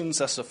ask questions,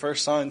 that's the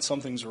first sign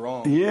something's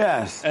wrong.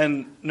 Yes.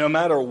 And no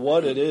matter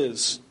what it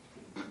is,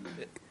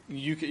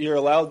 you're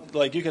allowed,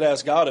 like you could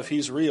ask God if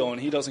he's real and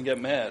he doesn't get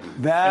mad.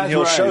 That's and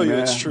he'll right, show you man.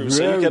 it's true. Very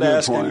So you could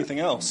ask point. anything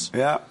else.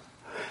 Yeah.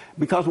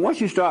 Because once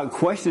you start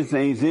questioning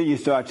things, then you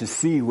start to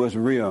see what's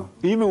real.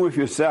 Even with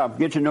yourself,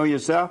 get to know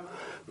yourself,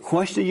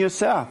 question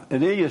yourself,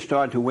 and then you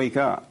start to wake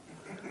up.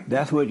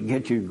 That's what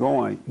gets you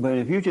going. But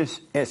if you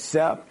just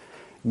accept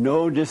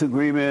no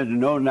disagreement,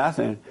 no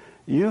nothing,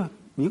 you're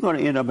going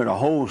to end up in a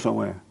hole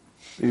somewhere.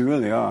 You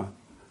really are.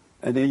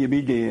 And then you'll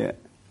be dead.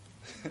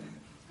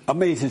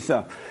 Amazing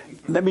stuff.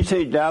 Let me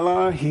take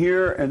Dallon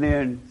here, and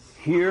then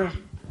here,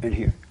 and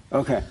here.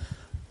 Okay.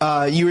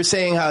 You were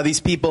saying how these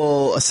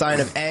people, a sign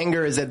of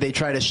anger is that they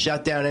try to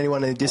shut down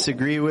anyone they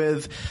disagree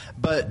with,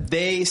 but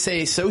they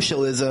say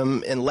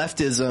socialism and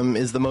leftism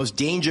is the most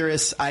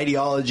dangerous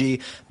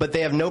ideology, but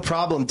they have no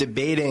problem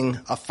debating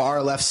a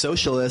far-left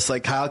socialist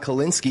like Kyle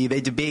Kulinski.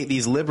 They debate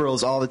these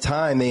liberals all the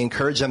time. They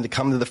encourage them to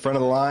come to the front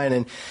of the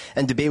line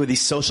and debate with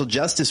these social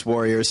justice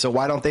warriors, so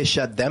why don't they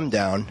shut them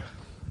down?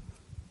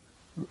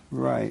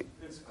 Right.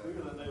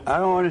 I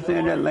don't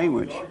understand that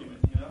language.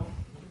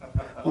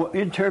 Well,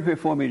 interpret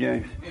for me,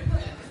 James.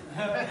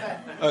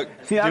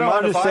 See, I don't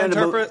mind if I understand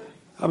interpret?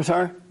 I'm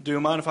sorry? Do you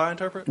mind if I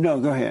interpret? No,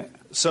 go ahead.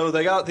 So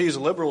they got these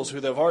liberals who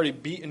they've already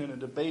beaten in a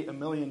debate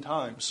 1,000,000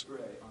 times.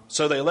 Right.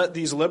 So they let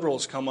these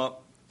liberals come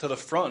up to the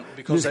front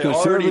because they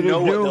already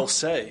know what they'll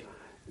say.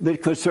 The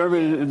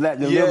conservatives let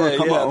the liberals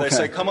come up? They Okay.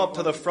 say come up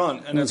to the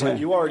front, and it's like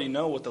you already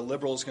know what the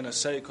liberals going to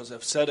say because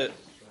they've said it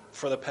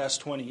for the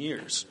past 20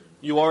 years.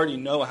 You already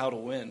know how to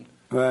win.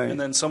 Right. And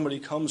then somebody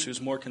comes who's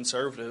more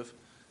conservative,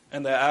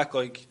 and they act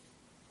like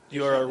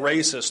you're a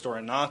racist or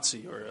a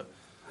Nazi or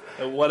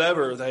a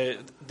whatever.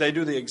 They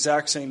do the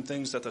exact same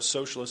things that the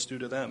socialists do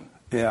to them.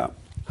 Yeah.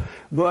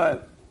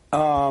 But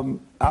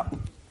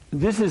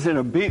this is in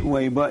a big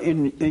way, but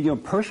in your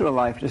personal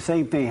life, the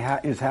same thing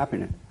is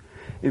happening.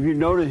 If you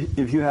notice,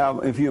 if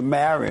you're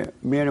married,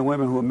 men and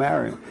women who are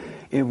married,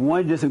 if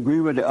one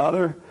disagrees with the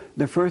other,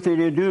 the first thing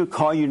they do is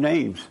call you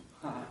names.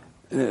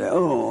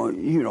 Oh,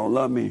 you don't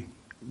love me.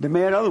 The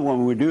man or the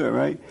woman would do it,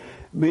 right?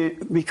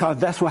 Because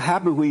that's what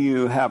happens when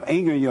you have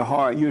anger in your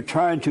heart. You're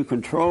trying to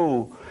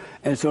control,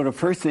 and so the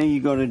first thing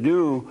you're going to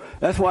do,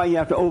 that's why you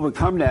have to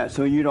overcome that,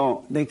 so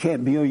they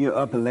can't build you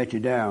up and let you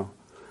down.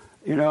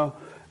 You know,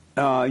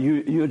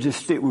 you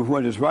just stick with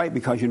what is right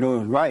because you know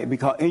it's right.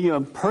 Because in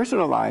your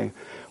personal life,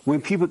 when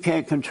people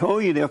can't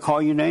control you, they'll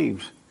call you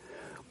names,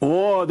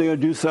 or they'll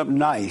do something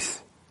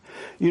nice.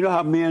 You know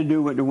how men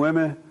do with the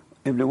women?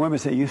 If the women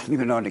say, "You're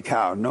sleeping on the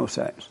couch, no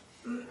sex."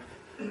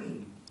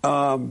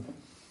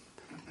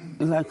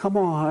 It's like, "Come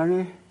on,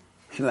 honey."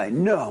 She's like,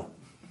 "No."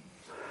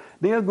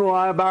 They'll go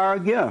out and buy her a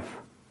gift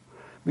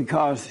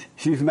because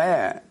she's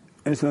mad.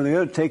 And so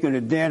they'll take her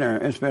to dinner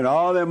and spend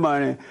all their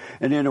money.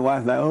 And then the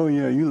wife's like, "Oh,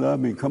 yeah, you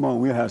love me. Come on,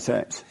 we'll have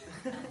sex."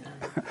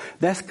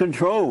 That's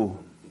control.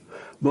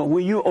 But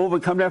when you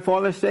overcome that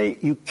fallen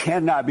state, you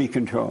cannot be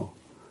controlled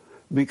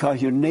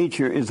because your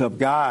nature is of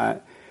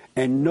God,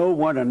 and no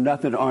one or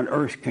nothing on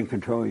earth can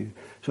control you.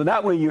 So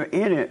that way you're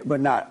in it, but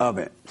not of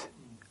it.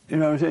 You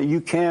know what I'm saying?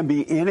 You can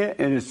be in it,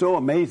 and it's so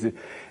amazing.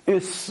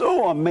 It's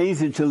so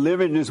amazing to live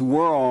in this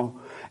world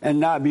and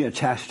not be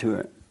attached to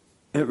it.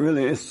 It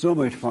really is so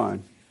much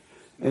fun.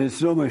 It's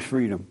so much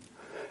freedom.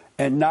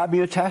 And not be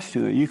attached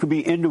to it. You can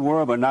be in the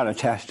world, but not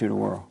attached to the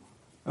world.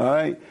 All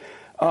right?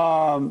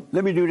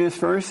 Let me do this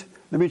first.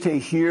 Let me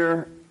take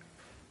here,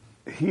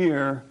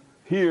 there,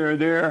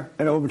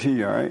 and over to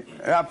you, all right?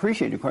 I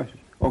appreciate the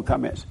questions or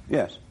comments.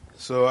 Yes.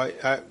 So,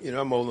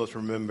 I'm old enough to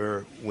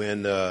remember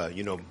when,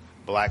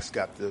 blacks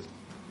got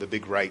the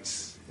big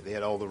rights. They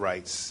had all the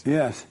rights.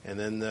 Yes. And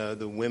then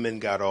the women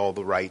got all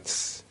the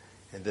rights.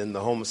 And then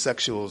the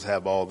homosexuals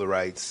have all the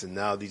rights. And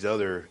now these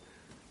other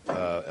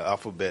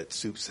alphabet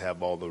soups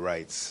have all the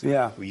rights.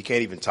 Yeah. Well, you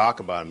can't even talk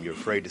about them. You're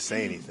afraid to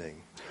say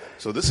anything.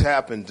 So this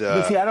happened.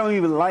 But see, I don't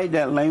even like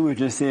that language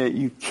that said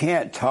you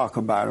can't talk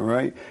about it,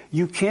 right?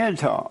 You can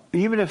talk.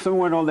 Even if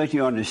someone don't let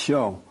you on the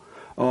show.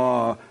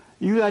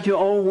 You got your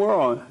own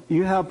world.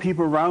 You have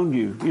people around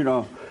you. You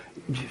know,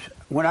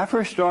 when I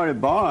first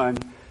started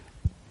Bond,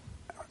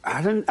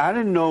 I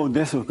didn't know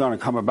this was going to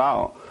come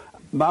about.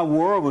 My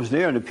world was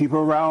there, the people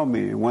around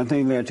me. One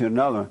thing led to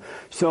another.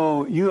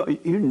 So you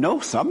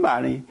know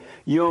somebody.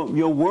 Your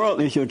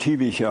world is your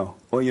TV show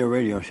or your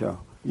radio show,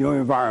 your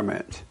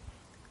environment.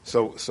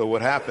 So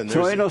what happened?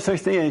 So ain't no such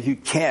thing as you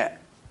can't.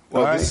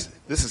 Well, right?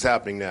 this is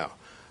happening now.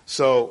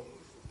 So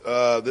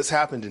this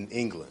happened in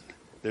England.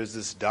 There's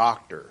this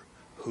doctor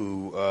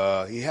who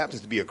he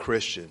happens to be a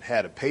Christian,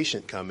 had a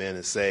patient come in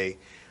and say,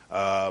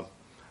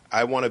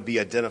 I want to be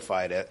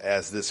identified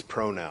as this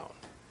pronoun,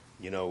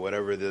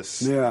 whatever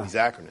these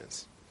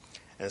acronyms.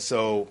 And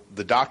so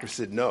the doctor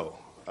said, no,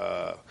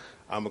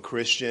 I'm a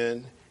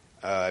Christian.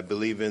 I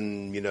believe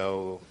in,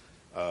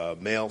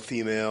 male,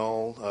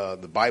 female,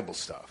 the Bible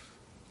stuff.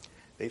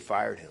 They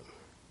fired him.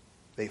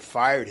 They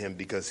fired him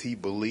because he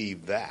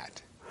believed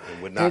that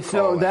and would not and so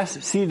call that.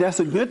 That's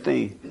a good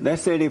thing.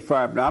 Let's say they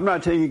fired him. Now, I'm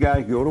not telling you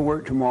guys go to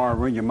work tomorrow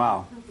and run your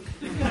mouth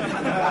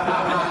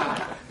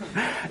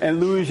and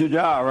lose your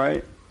job,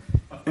 right?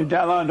 And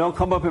don't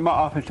come up in my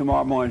office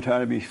tomorrow morning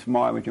trying to be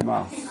smart with your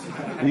mouth.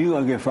 You're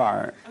going to get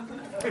fired.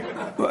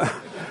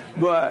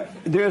 But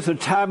there's a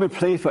time and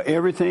place for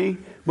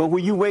everything. But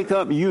when you wake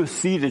up, you'll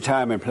see the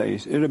time and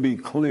place. It'll be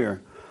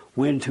clear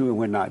when to and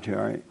when not to,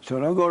 all right? So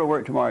don't go to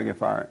work tomorrow and get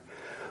fired.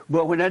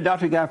 But when that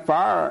doctor got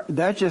fired,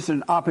 that's just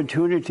an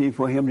opportunity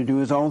for him to do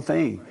his own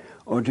thing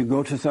or to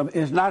go to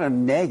something. It's not a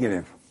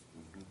negative.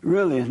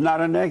 Really, it's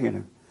not a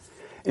negative.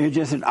 It's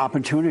just an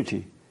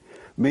opportunity.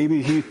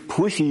 Maybe he's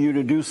pushing you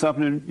to do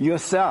something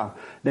yourself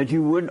that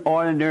you wouldn't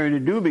ordinarily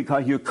do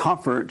because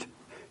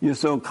you're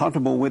so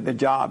comfortable with the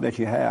job that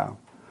you have.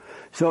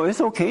 So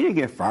it's okay to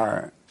get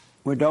fired.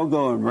 Well, don't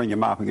go and run your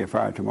mouth and get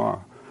fired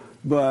tomorrow.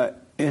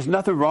 But there's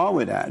nothing wrong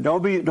with that.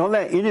 Don't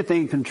let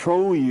anything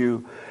control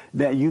you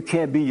that you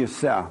can't be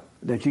yourself,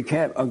 that you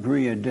can't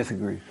agree and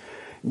disagree.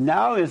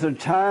 Now is a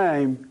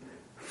time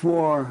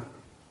for,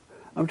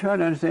 I'm trying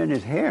to understand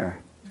his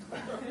hair.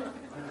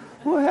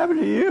 What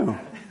happened to you?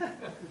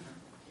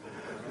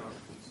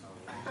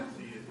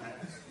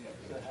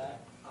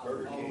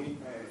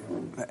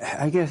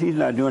 I guess he's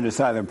not doing the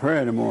silent prayer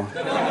anymore.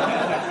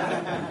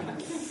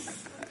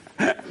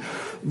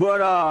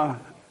 But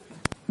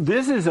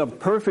this is a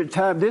perfect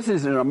time. This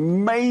is an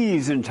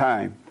amazing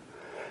time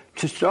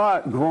to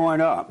start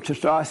growing up, to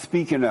start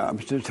speaking up,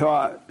 to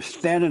start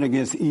standing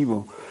against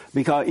evil.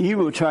 Because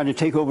evil is trying to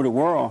take over the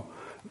world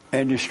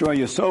and destroy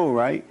your soul,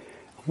 right?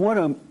 What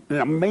an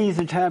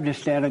amazing time to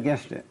stand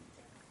against it.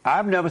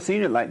 I've never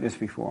seen it like this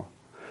before.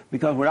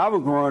 Because when I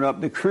was growing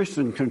up, the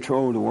Christians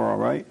controlled the world,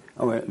 right?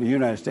 The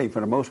United States for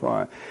the most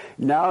part.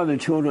 Now the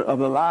children of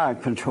the lie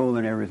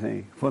controlling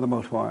everything for the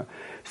most part.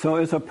 So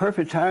it's a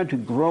perfect time to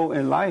grow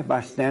in life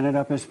by standing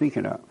up and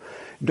speaking up.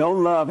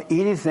 Don't love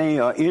anything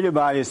or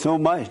anybody so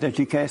much that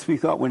you can't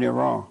speak up when they're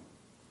wrong.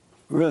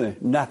 Really,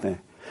 nothing.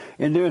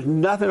 And there's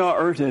nothing on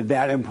earth that's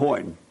that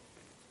important.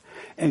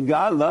 And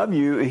God loves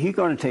you, and He's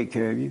going to take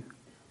care of you.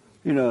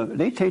 You know,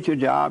 they take your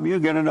job, you'll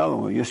get another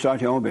one. You'll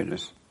start your own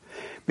business.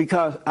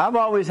 Because I've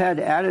always had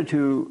the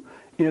attitude,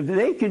 if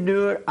they can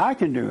do it, I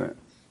can do it.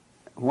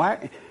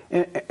 Why?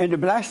 And the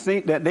blacks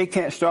think that they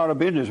can't start a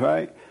business,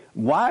 right?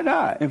 Why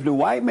not? If the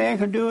white man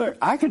can do it,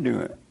 I can do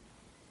it.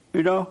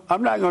 You know,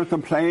 I'm not going to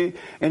complain.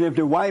 And if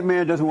the white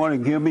man doesn't want to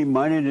give me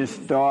money to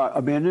start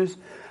a business,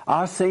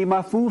 I'll save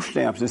my food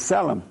stamps and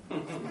sell them.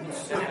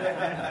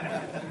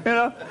 You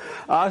know,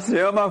 I'll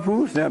sell my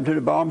food stamps to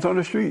the bums on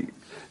the street.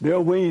 There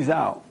are ways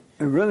out.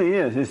 It really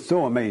is. It's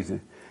so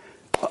amazing.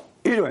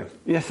 Anyway,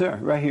 yes, sir,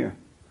 right here.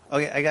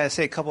 Okay, I got to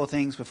say a couple of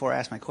things before I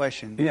ask my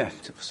question. Yes.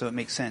 So it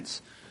makes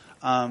sense.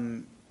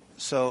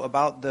 So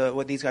about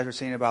what these guys were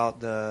saying about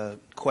the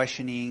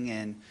questioning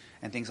and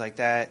things like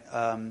that,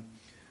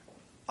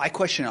 I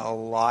question a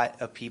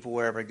lot of people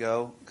wherever I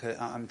go. 'Cause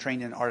I'm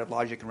trained in art of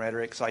logic and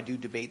rhetoric, so I do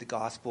debate the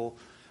gospel.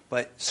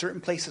 But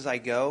certain places I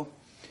go,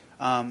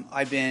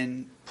 I've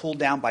been pulled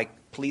down by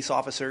police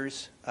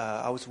officers.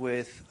 I was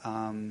with,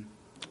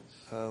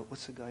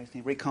 what's the guy's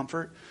name? Ray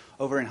Comfort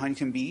over in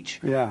Huntington Beach.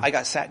 Yeah. I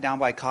got sat down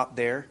by a cop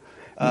there.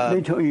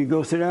 They told you to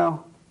go sit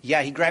down?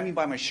 Yeah, he grabbed me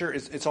by my shirt.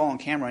 It's all on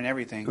camera and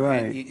everything.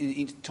 Right. And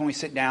he told me to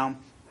sit down.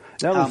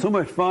 That was so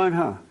much fun,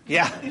 huh?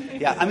 Yeah,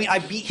 yeah. I mean, I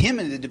beat him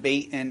in the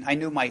debate, and I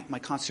knew my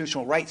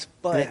constitutional rights.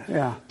 But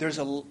Yeah.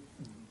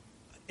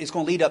 it's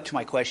going to lead up to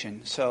my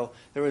question. So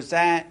there was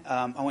that.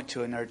 I went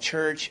to another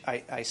church.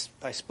 I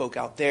spoke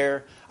out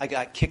there. I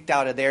got kicked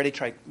out of there. They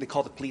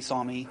called the police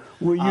on me.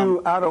 Were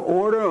you out of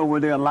order, or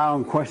were they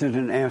allowing questions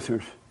and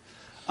answers?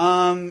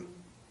 That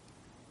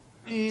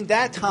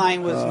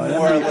time was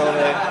more a little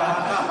bit.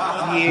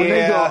 When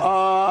they go,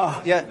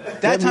 yeah.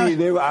 That time means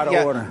they were out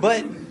of order.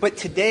 But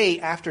today,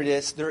 after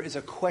this, there is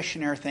a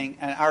questionnaire thing,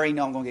 and I already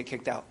know I'm going to get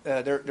kicked out.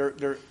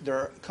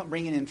 They're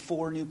bringing in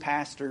 4 new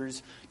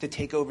pastors to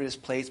take over this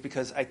place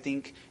because I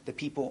think the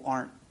people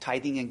aren't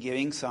tithing and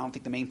giving, so I don't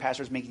think the main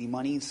pastor is making any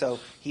money. So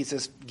he's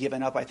just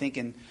given up, I think.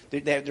 And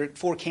there are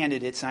 4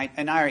 candidates,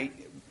 and I already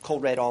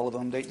cold read all of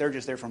them. They're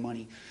just there for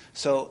money.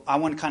 So I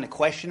want to kind of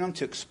question them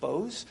to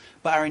expose,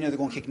 but I already know they're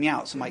going to kick me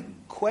out. So my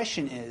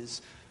question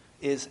is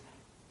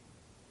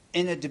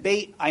in a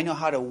debate, I know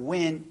how to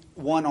win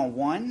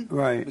one-on-one,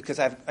 right? Because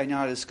I know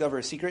how to discover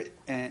a secret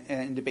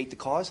and debate the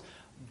cause.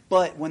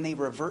 But when they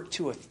revert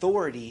to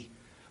authority,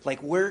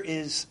 like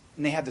and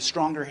they have the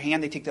stronger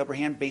hand, they take the upper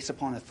hand based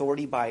upon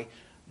authority by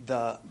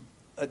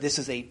this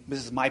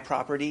is my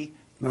property,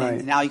 right.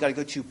 And now you got to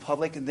go to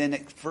public, and then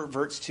it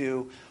reverts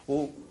to,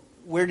 well,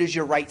 where does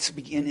your rights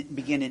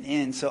begin and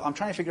end? So I'm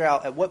trying to figure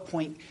out at what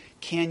point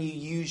can you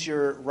use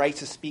your right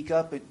to speak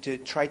up to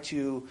try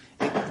to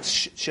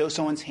show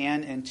someone's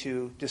hand and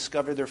to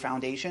discover their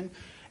foundation,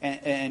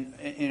 and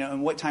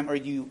and what time are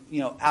you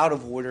out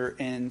of order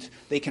and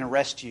they can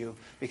arrest you?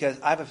 Because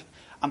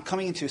I'm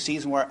coming into a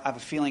season where I have a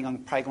feeling I'm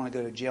probably going to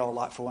go to jail a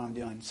lot for what I'm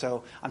doing.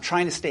 So I'm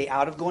trying to stay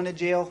out of going to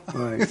jail.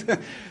 Right.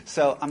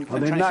 So I'm trying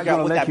to they're not figure out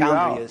gonna what let that you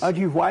boundary out. is. Are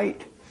you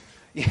white?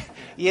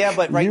 Yeah,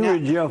 but right You're now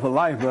in jail for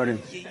life,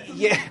 buddy.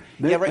 Yeah,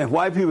 right. And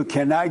white people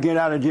cannot get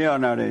out of jail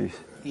nowadays.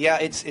 Yeah,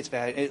 it's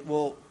bad.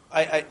 Listen,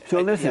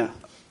 yeah.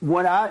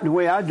 the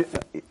way I do,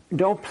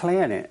 don't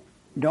plan it.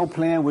 Don't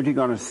plan what you're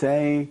going to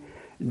say.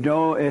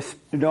 Don't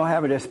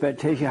have an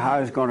expectation how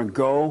it's going to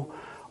go.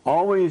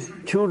 Always,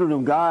 children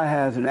of God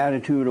has an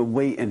attitude of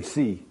wait and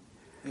see.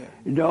 Yeah.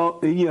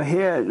 In your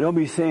head, don't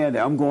be saying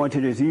that I'm going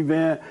to this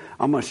event,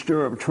 I'm going to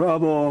stir up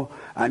trouble.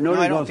 I know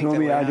they're going to throw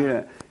me out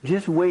there.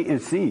 Just wait and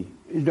see.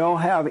 You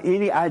don't have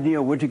any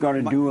idea what you're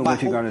going to do and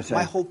what you're going to say.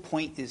 My whole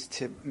point is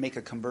to make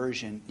a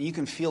conversion. You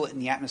can feel it in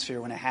the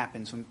atmosphere when it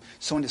happens. When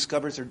someone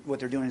discovers what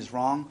they're doing is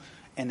wrong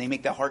and they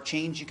make that heart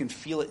change, you can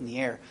feel it in the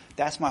air.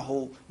 That's my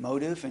whole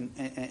motive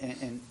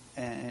and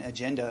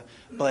agenda.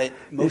 But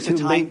most of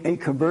the time... A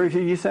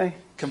conversion, you say?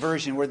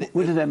 Conversion. Where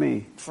What does that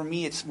mean? For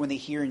me, it's when they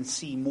hear and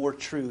see more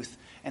truth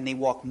and they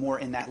walk more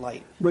in that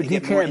light. But They you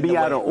get more can't in be the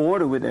out way. of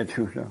order with that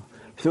truth, though.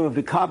 So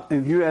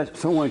if you're at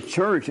someone's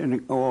church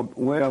or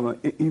wherever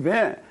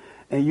event,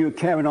 and you're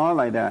carrying on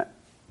like that,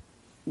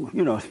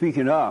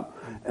 speaking up,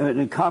 and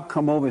the cop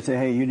come over and say,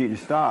 "Hey, you need to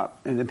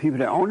stop," and the people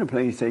that own the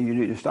place say, "You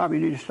need to stop. You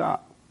need to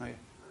stop." Okay.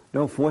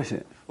 Don't force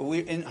it. Well,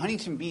 in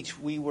Huntington Beach,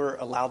 we were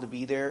allowed to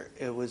be there.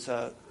 It was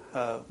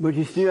But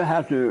you still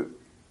have to.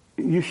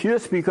 You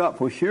should speak up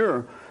for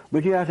sure,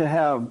 but you have to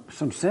have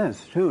some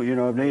sense too.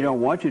 If they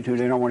don't want you to,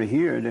 they don't want to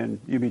hear it,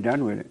 then you'll be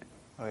done with it.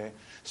 okay.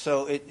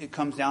 So it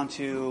comes down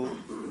to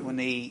when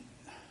they.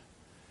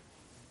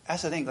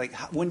 That's the thing. Like,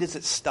 when does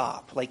it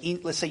stop? Like,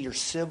 let's say you're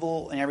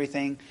civil and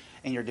everything,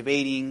 and you're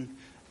debating,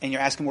 and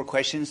you're asking more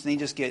questions, and they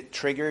just get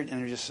triggered,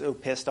 and they're just so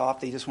pissed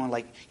off. They just want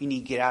you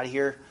need to get out of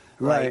here.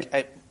 Right.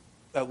 Like,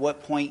 at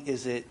what point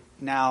is it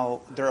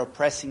now they're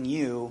oppressing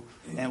you,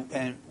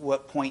 and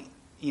what point,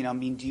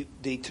 do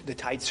the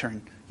tides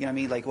turn? You know what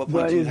I mean? Like, what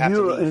point But do you have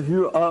to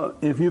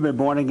leave? if you've been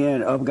born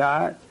again of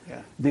God,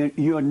 Yeah. then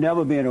you'll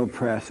never be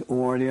oppressed,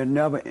 or they'll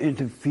never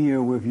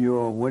interfere with you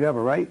or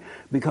whatever, right?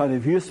 Because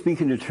if you're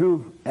speaking the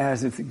truth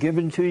as it's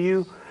given to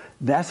you,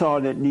 that's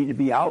all that need to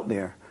be out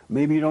there.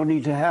 Maybe you don't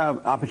need to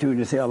have opportunity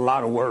to say a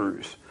lot of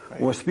words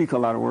or speak a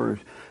lot of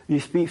words. You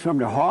speak from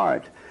the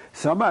heart.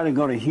 Somebody's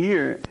going to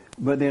hear it,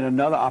 but then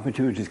another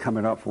opportunity is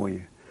coming up for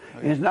you.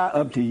 Okay. It's not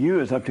up to you;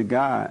 it's up to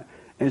God.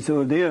 And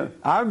so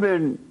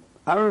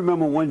I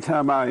remember one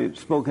time I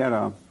spoke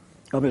up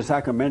in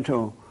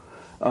Sacramento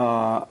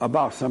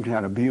about some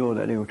kind of bill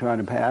that they were trying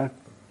to pass,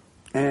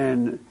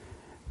 and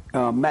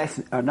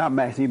not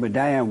Maxine, but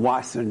Diane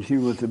Watson, she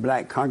was the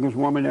black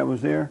congresswoman that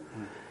was there,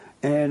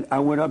 and I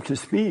went up to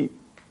speak,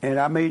 and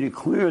I made it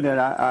clear that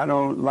I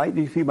don't like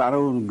these people. I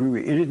don't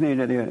agree with anything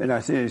that and I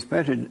said,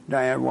 especially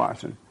Diane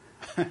Watson,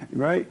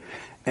 right?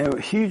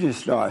 And she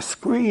just started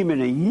screaming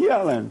and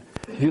yelling.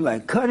 She's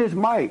like, cut his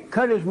mic.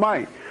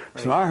 Right.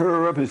 So I heard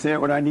her up and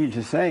said what I needed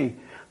to say.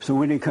 So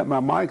when they cut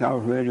my mic, I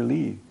was ready to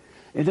leave.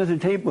 It doesn't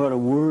take but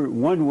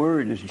one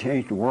word to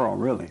change the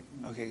world, really.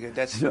 Okay, good.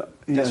 That's what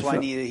I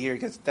needed to hear,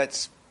 because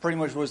that's pretty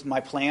much was my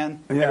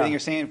plan, everything you're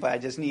saying, but I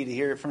just need to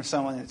hear it from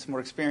someone that's more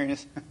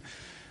experienced.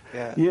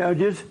 Yeah,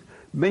 just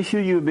make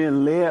sure you're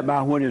being led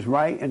by what is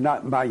right and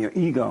not by your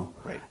ego.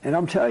 Right. And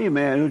I'm telling you,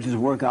 man, it'll just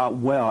work out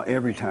well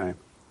every time.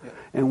 Yeah.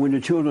 And when the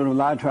children of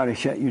light try to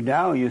shut you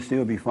down, you'll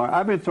still be fine.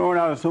 I've been thrown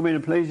out of so many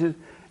places,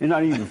 it's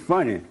not even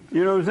funny.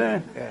 You know what I'm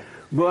saying? Yeah.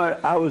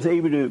 But I was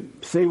able to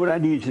say what I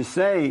needed to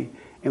say,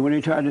 and when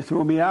they tried to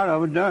throw me out, I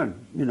was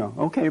done.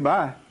 Okay,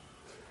 bye.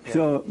 Yeah.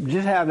 So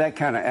just have that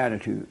kind of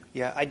attitude.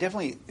 Yeah, I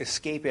definitely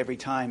escape every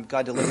time.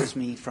 God delivers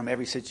me from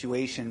every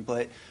situation,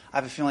 but I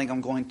have a feeling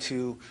I'm going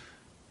to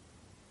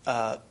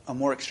a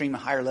more extreme, a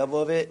higher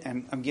level of it,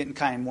 and I'm getting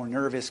kind of more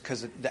nervous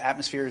because the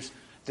atmospheres,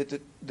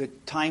 the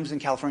times in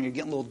California are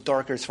getting a little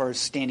darker as far as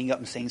standing up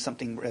and saying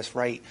something that's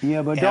right.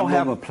 Yeah, but don't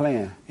have a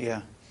plan.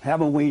 Yeah.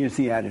 Have a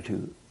wait-and-see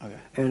attitude. Okay.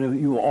 And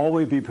you will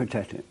always be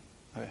protected.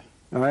 Okay.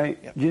 All right?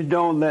 Yep. Just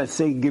don't let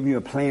Satan give you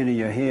a plan in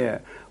your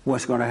head,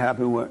 what's going to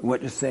happen,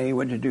 what to say,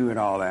 what to do, and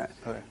all that.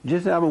 Okay.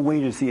 Just have a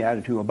wait-and-see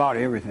attitude about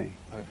everything.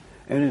 Okay.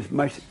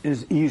 And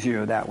it's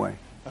easier that way.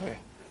 Okay.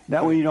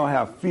 That way you don't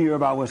have fear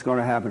about what's going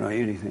to happen or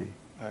anything.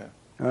 Okay.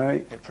 All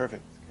right? Okay,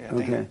 perfect. Yeah,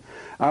 Okay.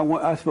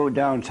 I spoke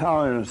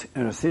downtown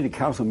in a city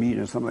council meeting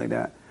or something like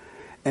that.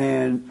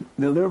 And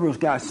the liberals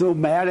got so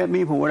mad at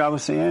me for what I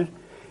was saying,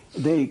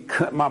 they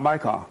cut my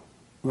mic off,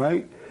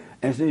 right?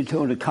 And so they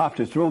told the cop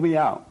to throw me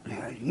out.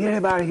 Get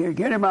him out of here,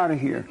 get him out of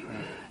here.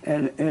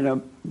 And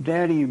not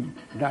Danny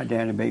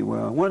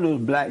Batewell, one of those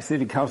black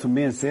city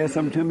councilmen said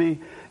something to me,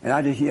 and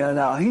I just yelled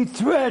out, he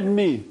threatened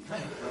me.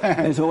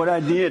 And so what I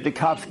did, the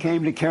cops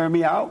came to carry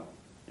me out,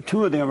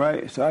 2 of them,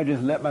 right? So I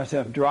just let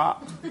myself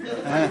drop.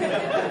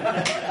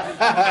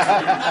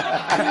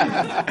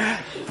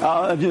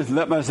 I just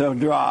let myself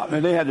drop.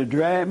 And they had to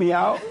drag me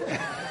out.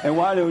 And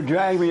while they were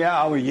dragging me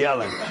out, I was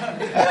yelling.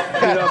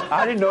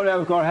 I didn't know that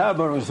was going to happen,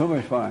 but it was so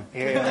much fun.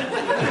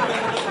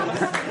 Yeah.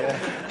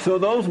 So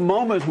those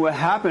moments will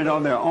happen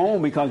on their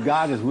own because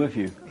God is with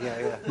you.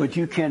 Yeah. But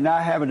you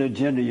cannot have an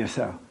agenda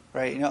yourself.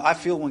 Right. I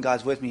feel when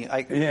God's with me.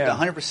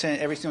 100%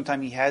 every single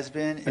time He has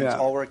been, and it's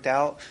all worked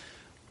out.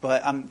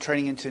 But I'm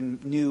treading into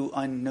new,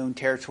 unknown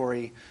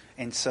territory,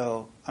 and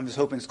so I'm just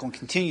hoping it's going to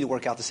continue to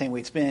work out the same way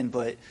it's been.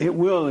 But it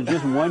will,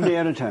 just one day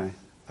at a time.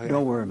 Okay.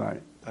 Don't worry about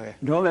it. Okay.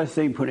 Don't let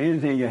Satan put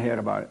anything in your head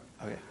about it.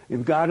 Okay.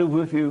 If God is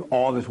with you,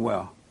 all is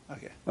well.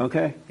 Okay.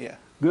 Okay? Yeah.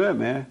 Good,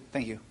 man.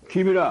 Thank you.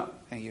 Keep it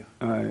up. Thank you.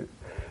 All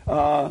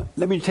right.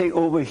 Let me take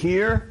over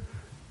here.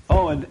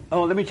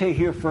 Let me take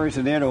here first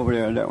and then over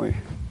there that way.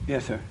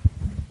 Yes, sir.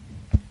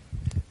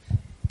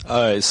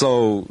 All right.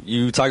 So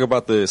you talk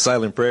about the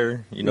silent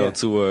prayer,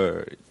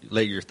 to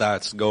let your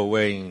thoughts go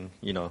away and,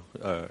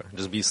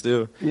 just be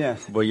still.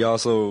 Yes. But you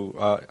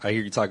also, I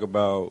hear you talk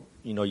about,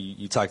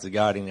 you talk to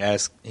God and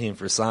ask Him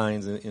for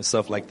signs and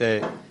stuff like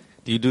that.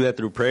 Do you do that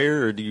through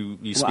prayer, or do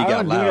you speak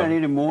out loud? I don't do that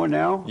anymore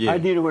now. Yeah. I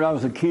did it when I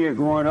was a kid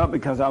growing up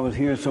because I was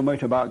hearing so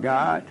much about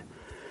God.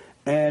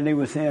 and they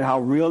were saying how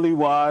real he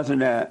was,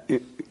 and that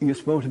you're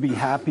supposed to be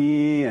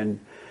happy, and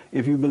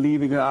if you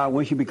believe in God,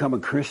 once you become a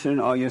Christian,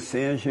 all your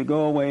sins should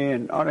go away,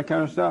 and all that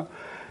kind of stuff.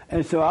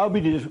 And so I'll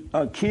be just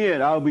a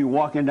kid. I'll be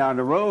walking down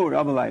the road.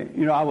 I'll be like,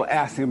 I will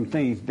ask him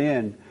things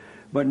then,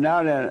 but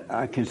now that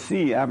I can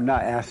see, I've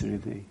not asked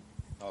anything.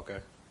 Okay.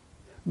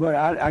 But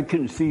I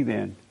couldn't see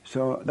then,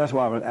 so that's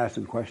why I was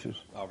asking questions.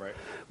 All right.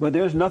 But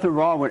there's nothing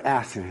wrong with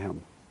asking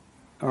him.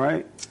 All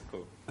right?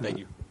 Cool. Thank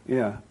you.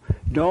 Yeah.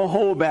 Don't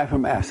hold back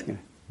from asking.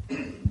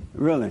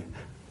 Really.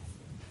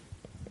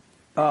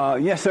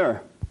 Yes,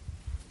 sir.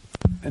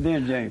 And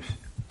then James.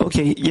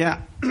 Okay,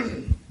 yeah.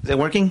 Is it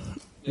working?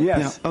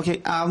 Yes. Yeah.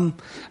 Okay.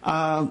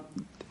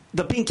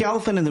 The pink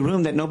elephant in the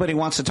room that nobody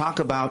wants to talk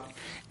about,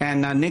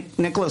 and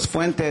Nicholas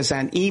Fuentes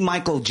and E.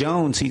 Michael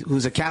Jones,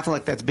 who's a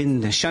Catholic that's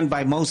been shunned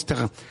by most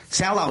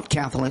sellout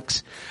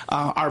Catholics,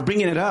 are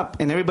bringing it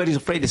up, and everybody's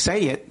afraid to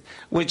say it,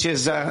 which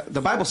is,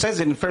 the Bible says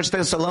it in 1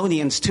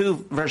 Thessalonians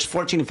 2, verse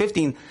 14 and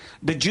 15,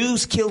 the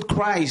Jews killed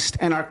Christ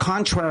and are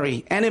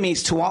contrary,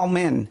 enemies to all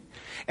men.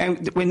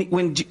 And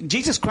when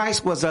Jesus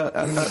Christ was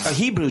a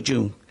Hebrew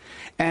Jew,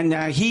 and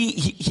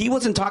he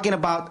wasn't talking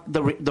about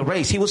the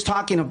race, he was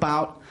talking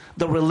about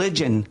the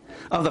religion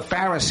of the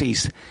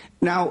Pharisees.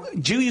 Now,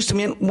 Jew used to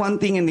mean one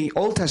thing in the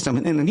Old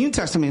Testament. In the New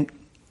Testament,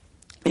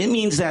 it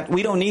means that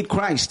we don't need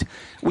Christ.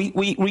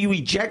 We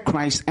reject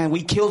Christ, and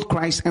we killed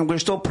Christ, and we're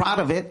still proud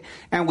of it,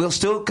 and we'll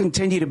still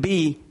continue to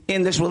be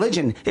in this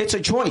religion. It's a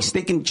choice.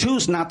 They can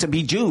choose not to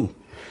be Jew.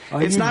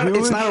 It's not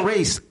a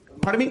race.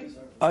 Pardon me?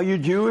 Are you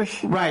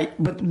Jewish? Right,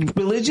 but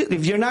religion.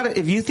 If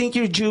you think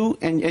you're Jew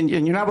and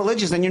you're not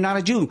religious, then you're not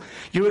a Jew.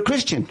 You're a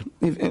Christian,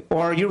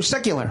 or you're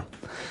secular.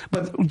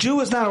 But Jew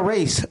is not a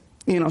race.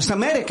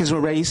 Semitic is a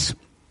race.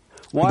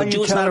 Why but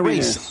Jew is not a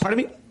race. Pardon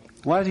me?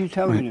 Why are you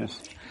telling me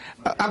this?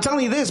 I'm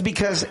telling you this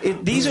because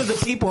these are the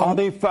people.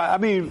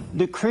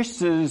 The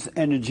Christians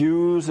and the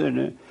Jews,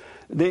 and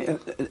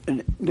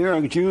there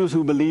are Jews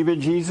who believe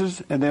in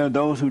Jesus, and there are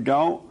those who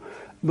don't.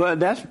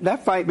 But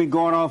that fight been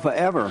going on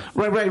forever.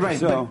 Right.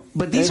 So,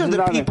 but these are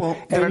the people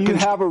that and you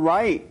have a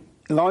right,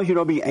 as long as you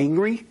don't be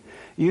angry,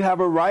 you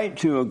have a right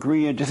to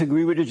agree and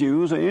disagree with the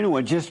Jews or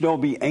anyone. Just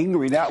don't be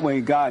angry. That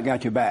way God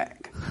got your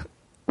back.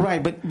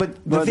 Right, but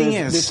the thing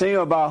is... The thing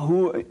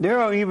about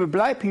there are even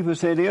black people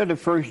say they're the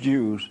first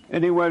Jews,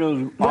 and they wear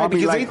those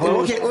army-like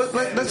clothes. Okay,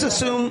 let's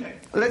assume...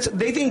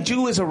 They think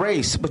Jew is a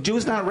race, but Jew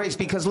is not a race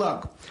because,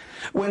 look,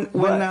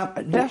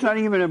 that's not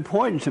even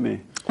important to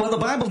me. Well, the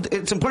Bible,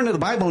 it's important to the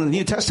Bible in the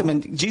New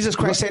Testament. Jesus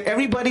Christ said,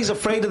 everybody's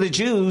afraid of the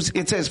Jews.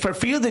 It says, for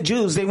fear of the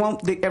Jews,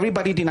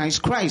 everybody denies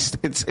Christ.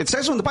 It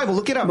says so in the Bible.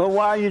 Look it up. But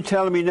why are you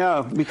telling me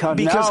now? Because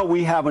now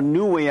we have a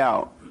new way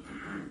out.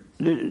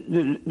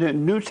 The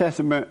New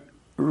Testament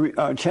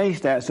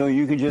changed that so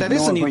you can just... That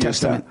is the New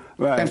Testament.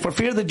 Right. And for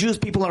fear of the Jews,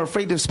 people are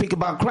afraid to speak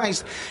about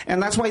Christ.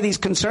 And that's why these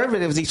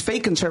conservatives, these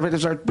fake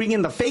conservatives, are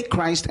bringing the fake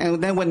Christ.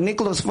 And then when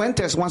Nicholas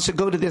Fuentes wants to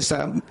go to this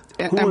and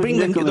bring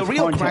the real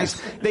Fuentes?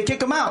 Christ, they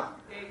kick him out.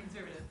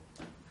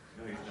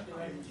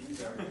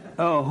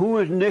 Oh, who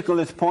is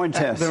Nicholas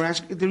Fuentes?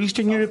 They're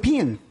Eastern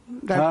European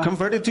that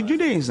converted to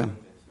Judaism.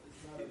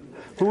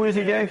 Who is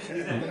he, James?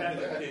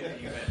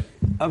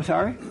 I'm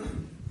sorry?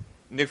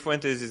 Nick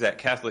Fuentes is that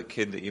Catholic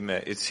kid that you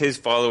met. It's his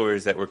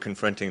followers that were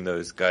confronting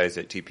those guys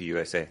at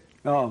TPUSA.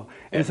 Oh,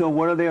 and so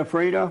what are they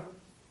afraid of?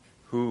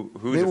 Who's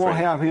They won't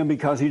have him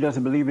because he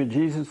doesn't believe in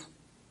Jesus?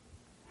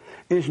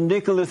 Is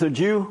Nicholas a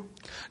Jew?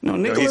 No,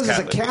 Nicholas is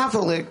a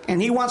Catholic,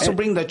 and he wants to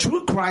bring the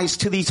true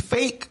Christ to these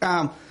fake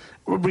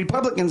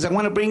Republicans that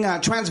want to bring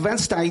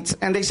transvestites,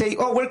 and they say,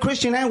 oh, we're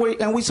Christian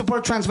and we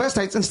support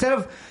transvestites. Instead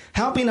of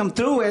helping them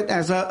through it,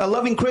 as a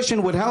loving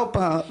Christian would help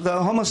the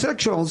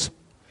homosexuals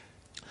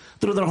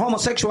through their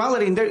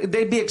homosexuality, and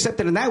they'd be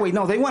accepted in that way.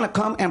 No, they want to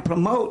come and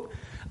promote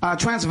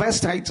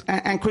transvestites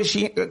and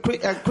Christian but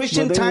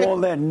they type.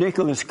 won't let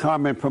Nicholas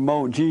come and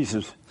promote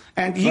Jesus.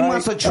 And he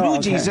wants a true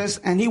Jesus,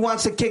 and he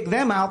wants to kick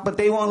them out, but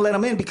they won't let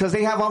them in because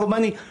they have all the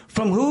money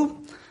from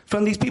who?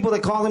 From these people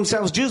that call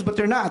themselves Jews, but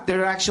they're not.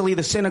 They're actually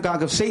the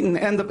synagogue of Satan,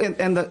 and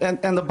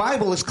the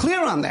Bible is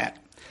clear on that.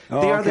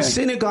 They are the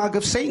synagogue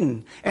of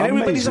Satan, and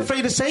everybody's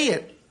afraid to say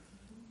it.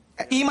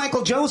 E.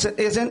 Michael Jones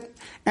isn't,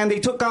 and they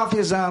took off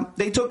his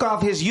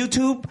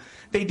YouTube.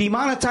 They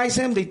demonetized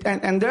him,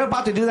 and they're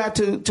about to do that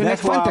to Nick Fuentes.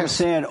 That's why I'm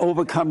saying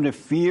overcome the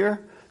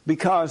fear,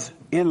 because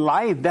in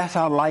life, that's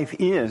how life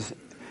is.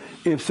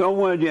 If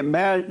someone get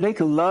mad, they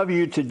can love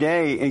you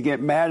today and get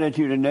mad at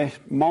you the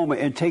next moment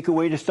and take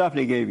away the stuff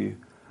they gave you.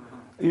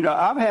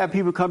 I've had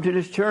people come to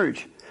this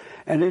church,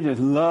 and they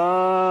just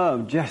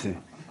love Jesse.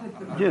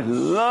 Just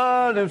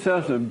love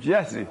themselves some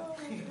Jesse.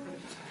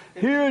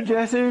 Here,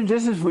 Jesse,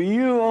 this is for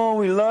you. Oh,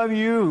 we love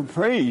you.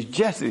 Praise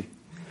Jesse.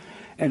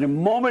 And the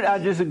moment I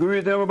disagree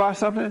with them about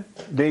something,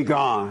 they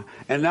gone.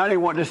 And now they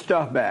want the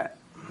stuff back.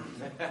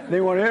 They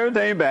want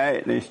everything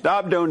back. They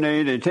stop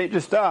donating. They take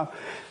the stuff.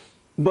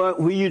 But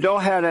when you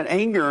don't have that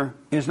anger,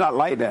 it's not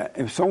like that.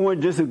 If someone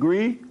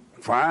disagrees,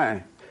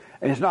 fine.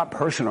 It's not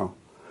personal.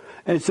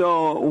 And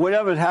so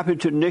whatever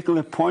happened to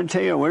Nicholas Ponte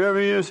or whatever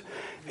it is,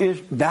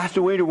 that's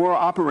the way the world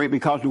operates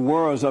because the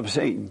world is of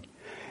Satan.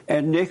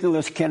 And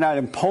Nicholas cannot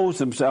impose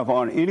himself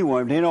on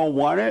anyone. If they don't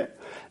want it,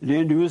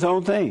 then do his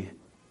own thing.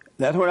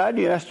 That's what I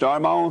did. I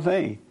started my own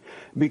thing.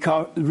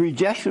 Because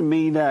rejection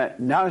means that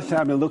now it's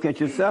time to look at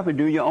yourself and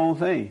do your own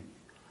thing.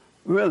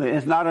 Really,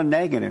 it's not a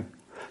negative.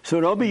 So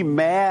don't be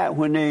mad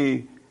when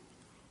they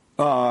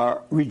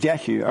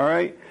reject you, all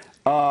right?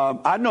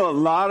 I know a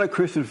lot of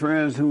Christian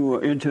friends who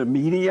are into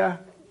media,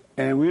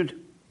 and we're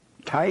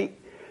tight,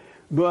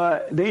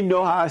 but they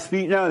know how I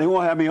speak now. They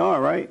won't have me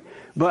on, right?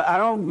 But I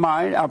don't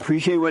mind. I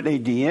appreciate what they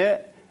did.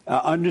 I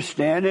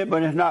understand it,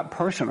 but it's not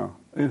personal.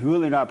 It's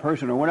really not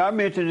personal. When I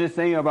mentioned this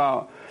thing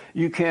about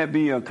you can't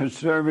be a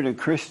conservative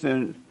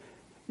Christian,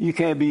 you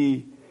can't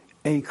be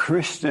a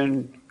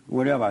Christian,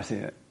 whatever I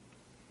said.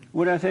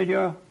 What did I say,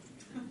 Joe?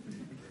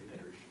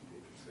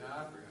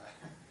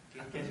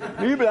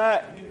 You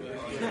black.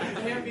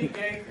 Can't be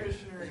gay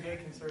Christian or gay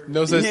conservative.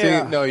 No such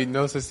thing.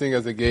 No such thing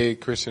as a gay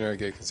Christian or a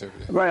gay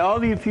conservative. Right. All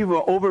these people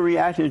are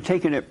overreacting and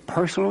taking it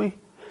personally.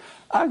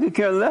 I could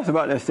care less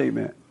about that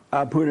statement.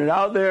 I put it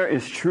out there.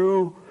 It's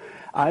true.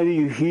 Either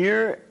you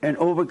hear and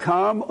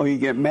overcome, or you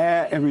get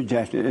mad and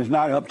reject it. It's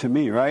not up to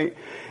me, right?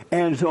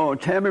 And so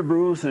Tammy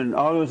Bruce and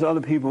all those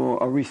other people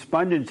are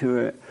responding to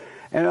it.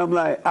 And I'm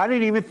like, I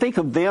didn't even think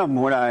of them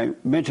when I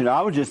mentioned it.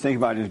 I was just thinking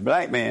about this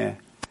black man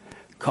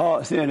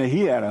saying that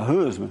he had a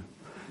husband.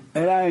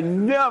 And I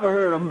never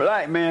heard a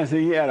black man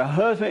say he had a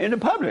husband in the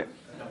public.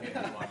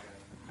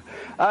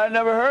 I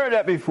never heard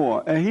that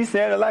before. And he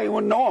said it like it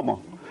was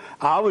normal.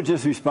 I was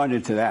just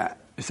responding to that.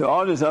 So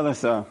all this other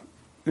stuff,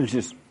 it's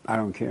just, I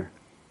don't care.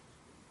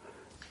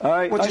 All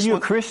right, are you a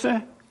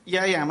Christian?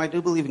 Yeah, I am. I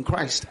do believe in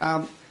Christ.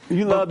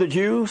 You love the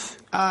Jews?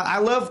 I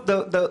love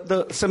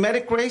the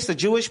Semitic race, the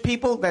Jewish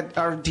people that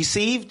are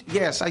deceived.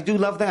 Yes, I do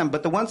love them.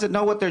 But the ones that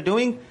know what they're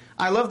doing,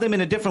 I love them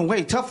in a different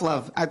way. Tough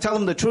love. I tell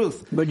them the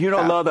truth. But you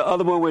don't love the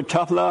other one with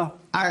tough love?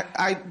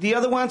 The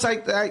other ones,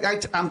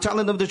 I'm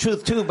telling them the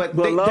truth too, but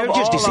they're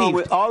just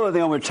deceived. All of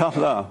them with tough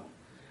love.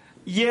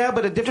 Yeah,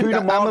 but a different... Treat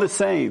them all the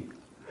same.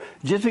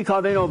 Just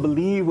because they don't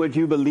believe what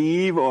you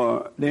believe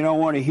or they don't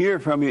want to hear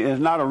from you is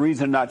not a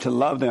reason not to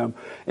love them.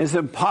 It's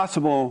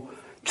impossible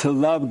to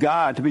love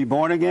God, to be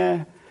born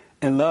again,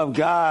 and love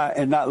God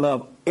and not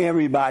love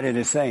everybody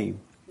the same.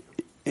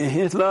 And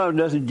his love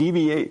doesn't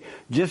deviate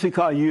just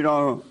because you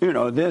don't,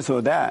 this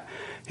or that.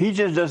 He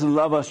just doesn't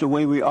love us the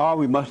way we are.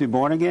 We must be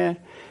born again.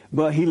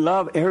 But he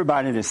loved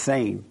everybody the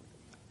same.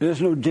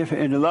 There's no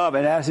difference in the love.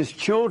 And as his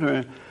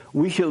children,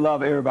 we should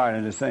love everybody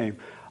the same.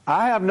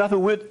 I have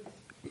nothing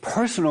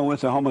personal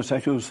with the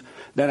homosexuals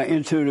that are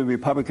into the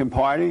Republican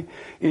Party.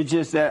 It's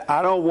just that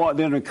I don't want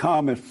them to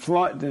come and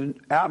flaunt the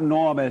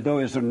abnormal as though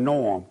it's a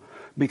norm,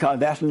 because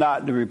that's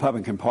not the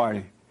Republican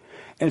Party.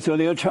 And so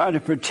they're trying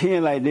to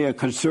pretend like they're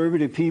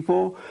conservative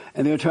people,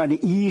 and they're trying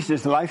to ease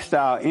this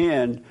lifestyle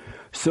in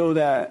so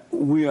that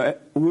we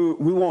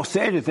won't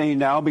say anything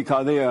now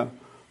because they are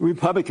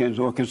Republicans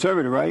or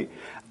conservative, right?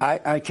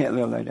 I can't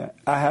live like that.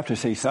 I have to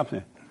say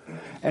something.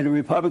 And the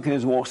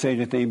Republicans won't say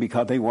anything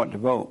because they want to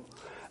vote.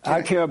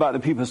 I care about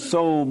the people's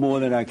soul more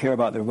than I care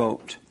about their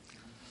vote.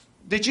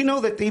 Did you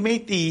know that they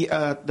made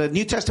the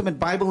New Testament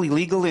Bible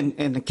illegal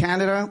in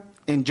Canada,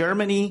 in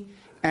Germany,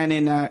 and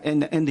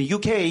in the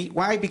UK?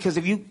 Why? Because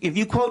if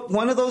you quote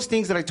one of those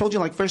things that I told you,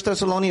 like 1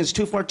 Thessalonians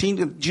 2:14,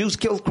 the Jews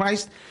killed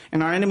Christ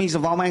and are enemies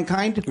of all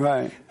mankind.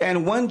 Right.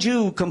 And one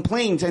Jew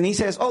complains and he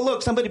says, "Oh,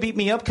 look, somebody beat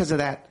me up because of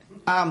that."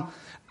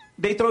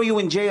 They throw you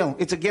in jail.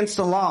 It's against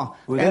the law.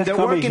 Well, and that's they're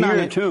coming working here on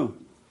it too.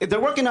 They're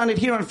working on it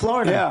here in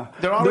Florida. Yeah.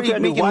 They're already Look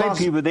at making the white laws.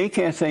 people. They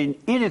can't say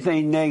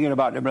anything negative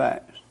about the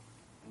blacks.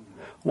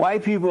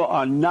 White people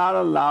are not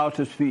allowed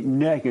to speak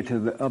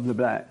negative of the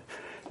blacks.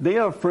 They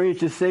are afraid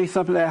to say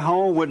something at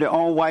home with their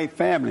own white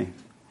family,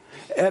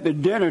 at the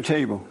dinner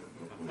table,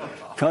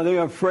 because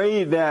they're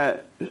afraid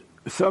that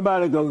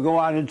somebody will go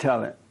out and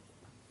tell it.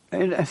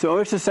 And so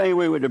it's the same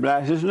way with the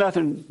blacks. There's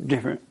nothing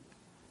different.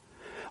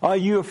 Are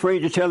you afraid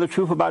to tell the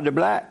truth about the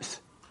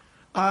blacks?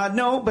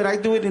 No, but I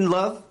do it in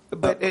love.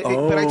 But I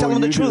tell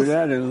them the you truth. Do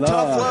that in love.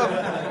 Tough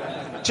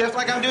love. Just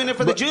like I'm doing it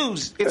for the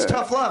Jews. It's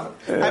tough love.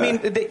 I mean,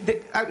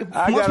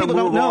 most people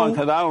don't know.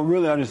 Because I don't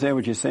really understand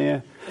what you're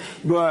saying.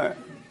 But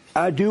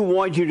I do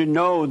want you to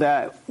know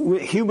that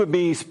human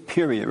beings,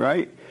 period,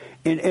 right?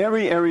 In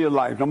every area of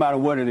life, no matter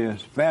what it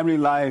is, family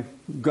life,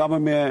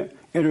 government,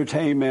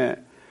 entertainment,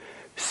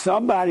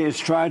 somebody is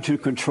trying to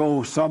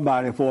control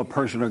somebody for a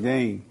personal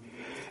gain.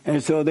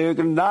 And so they're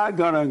not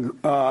going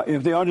to,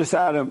 if they're on the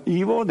side of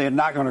evil, they're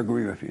not going to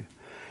agree with you.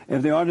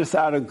 If they're on the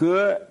side of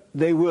good,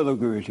 they will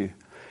agree with you.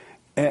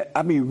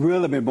 I mean,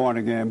 really been born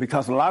again,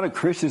 because a lot of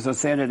Christians are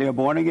saying that they're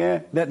born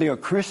again, that they are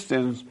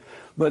Christians,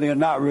 but they're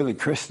not really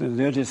Christians.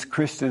 They're just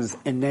Christians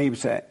in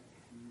namesake.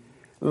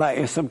 Like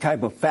it's some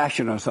type of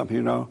fashion or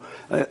something,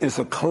 It's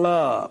a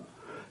club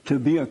to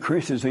be a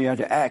Christian, so you have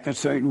to act a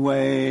certain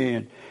way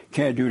and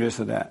can't do this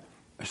or that.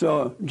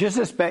 So just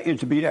expect it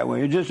to be that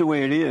way. It's just the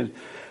way it is.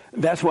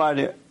 That's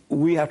why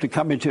we have to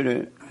come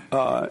into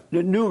the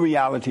new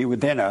reality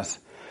within us.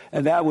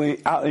 And that way,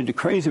 out in the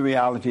crazy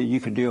reality, you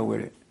can deal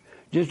with it.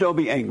 Just don't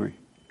be angry.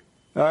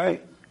 All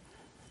right?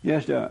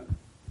 Yes, sir.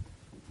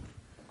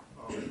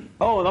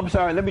 Oh, I'm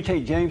sorry. Let me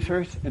take James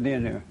first and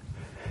then there.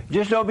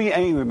 Just don't be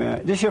angry,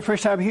 man. This your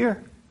first time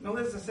here? No,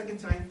 this is the second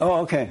time.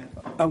 Oh, okay.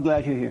 I'm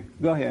glad you're here.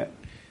 Go ahead.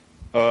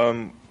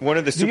 One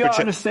of the Do super y'all chat.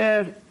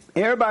 understand?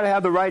 Everybody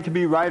have the right to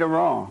be right or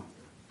wrong.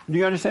 Do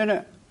you understand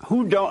that?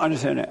 Who don't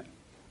understand that?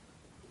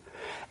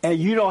 And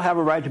you don't have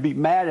a right to be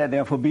mad at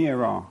them for being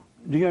wrong.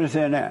 Do you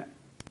understand that?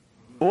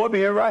 Or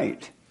being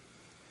right.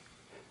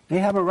 They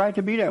have a right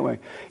to be that way.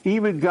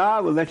 Even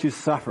God will let you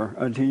suffer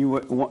until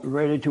you're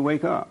ready to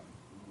wake up.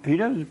 He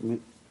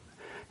doesn't.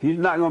 He's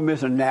not going to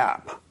miss a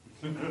nap.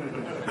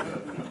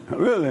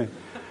 Really.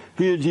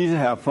 He and Jesus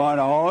have fun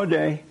all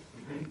day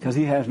because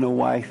he has no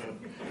wife.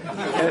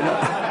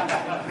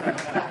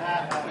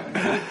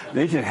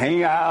 They just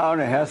hang out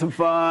and have some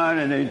fun,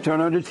 and they turn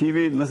on the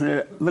TV and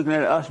looking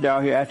at us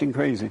down here acting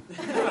crazy.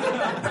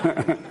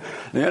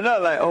 They're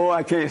not like, oh,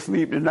 I can't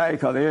sleep tonight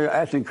because they're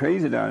acting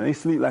crazy down there. They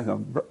sleep like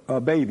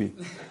a baby.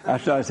 I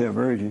started to say a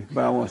virgin,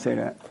 but I won't say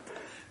that.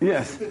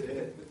 Yes.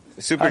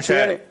 Super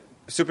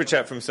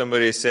chat from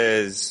somebody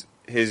says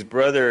his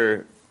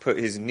brother put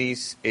his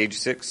niece, age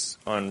 6,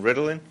 on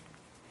Ritalin,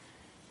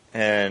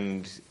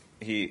 and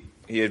he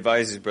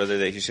advised his brother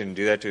that he shouldn't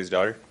do that to his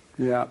daughter.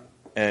 Yeah.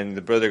 And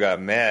the brother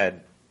got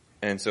mad,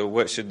 and so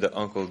what should the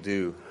uncle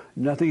do?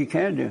 Nothing you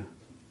can do.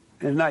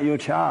 It's not your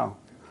child.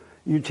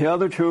 You tell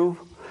the truth,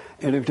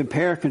 and if the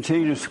parents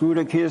continue to screw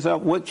their kids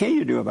up, what can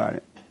you do about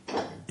it?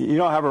 You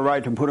don't have a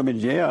right to put them in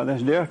jail.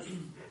 That's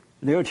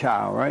their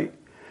child, right?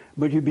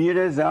 But you be an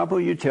example,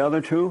 you tell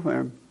the truth,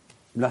 and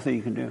nothing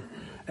you can do.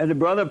 And the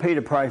brother paid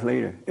the price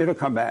later. It'll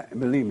come back,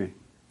 believe me,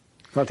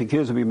 because the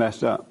kids will be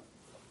messed up.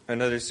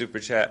 Another super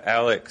chat.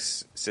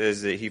 Alex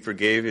says that he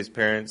forgave his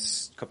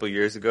parents a couple of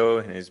years ago,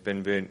 and he's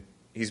been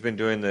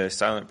doing the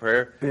silent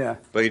prayer. Yeah.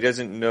 But he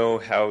doesn't know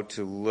how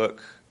to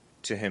look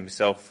to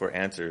himself for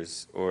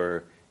answers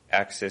or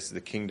access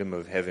the kingdom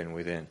of heaven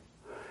within.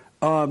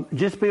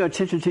 Just pay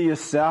attention to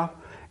yourself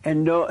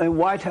and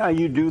watch how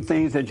you do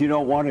things that you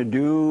don't want to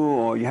do,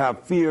 or you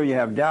have fear, you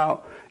have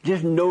doubt.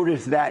 Just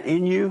notice that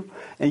in you,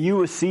 and you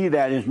will see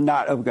that it's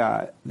not of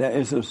God. That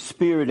it's a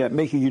spirit that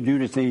making you do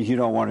the things you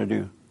don't want to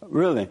do.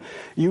 Really.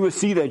 You will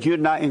see that you're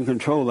not in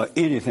control of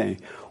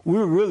anything.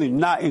 We're really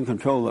not in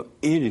control of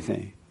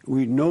anything.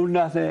 We know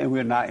nothing, and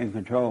we're not in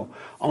control.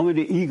 Only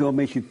the ego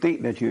makes you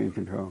think that you're in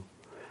control.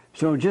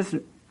 So just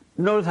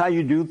notice how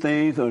you do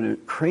things, or the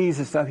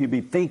crazy stuff you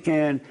be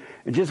thinking,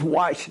 and just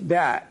watch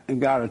that,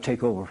 and God will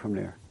take over from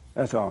there.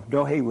 That's all.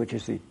 Don't hate what you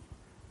see.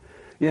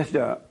 Yes,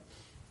 Doug.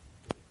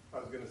 I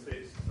was going to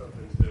say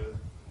something to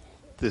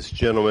this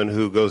gentleman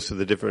who goes to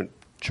the different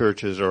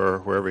churches or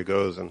wherever he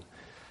goes,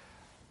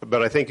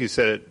 but I think you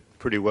said it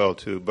pretty well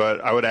too.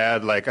 But I would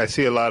add, like, I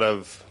see a lot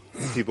of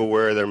people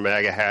wear their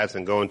MAGA hats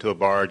and go into a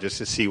bar just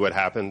to see what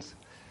happens.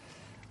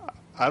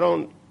 I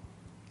don't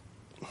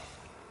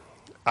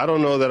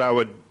know that I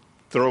would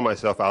throw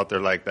myself out there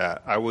like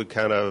that. I would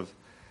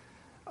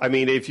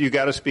if you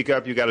got to speak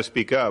up, you got to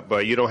speak up,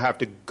 but you don't have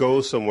to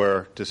go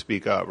somewhere to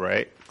speak up,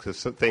 right?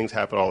 Because things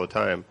happen all the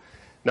time.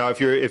 Now,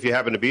 if you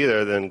happen to be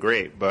there, then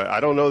great. But I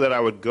don't know that I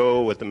would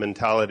go with the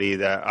mentality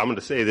that I'm going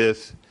to say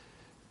this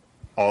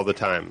all the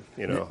time,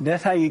 you know.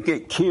 That's how you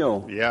get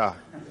killed. Yeah.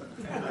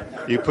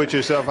 You put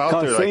yourself out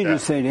there like that.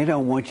 Because Satan say they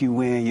don't want you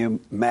wearing your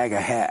MAGA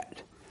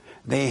hat.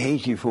 They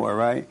hate you for it,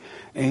 right?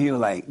 And he'll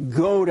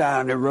go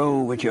down the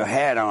road with your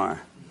hat on.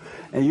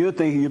 And you're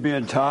thinking you're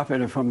being tough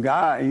and from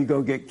God, and you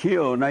go get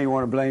killed. Now you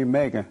want to blame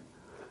MAGA.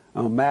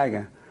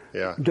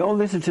 Yeah. Don't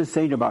listen to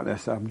Satan about that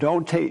stuff.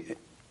 Don't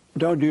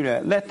do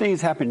that. Let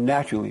things happen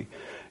naturally.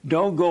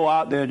 Don't go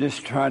out there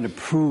just trying to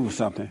prove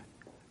something.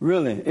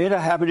 Really, it'll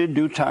happen in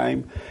due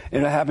time.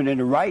 It'll happen in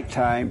the right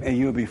time, and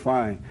you'll be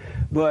fine.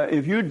 But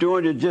if you're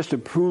doing it just to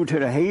prove to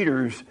the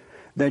haters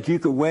that you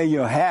could wear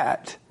your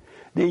hat,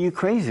 then you're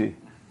crazy.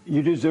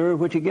 You deserve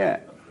what you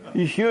get.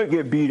 You should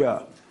get beat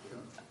up.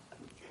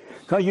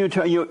 Because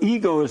your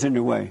ego is in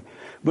the way.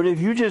 But if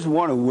you just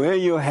want to wear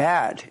your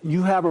hat,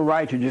 you have a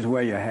right to just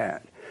wear your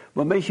hat.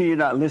 But make sure you're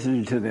not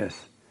listening to this.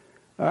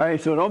 All right?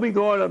 So don't be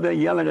going up there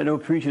yelling at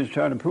those preachers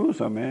trying to prove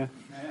something, man.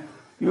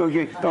 You're going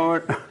to get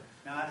thrown. No,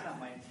 that's not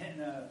my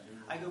intent.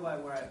 I go by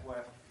where I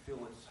feel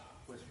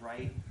what's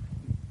right.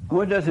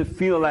 What does it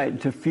feel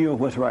like to feel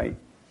what's right?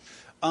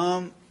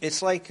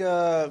 It's like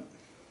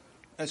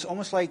it's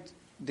almost like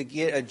to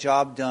get a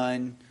job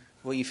done,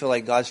 what you feel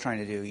like God's trying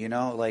to do. You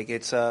know, like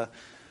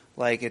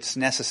it's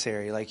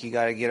necessary. Like you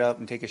got to get up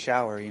and take a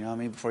shower. You know what I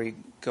mean? Before you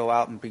go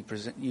out and be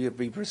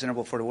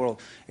presentable for the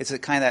world. It's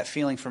kind of that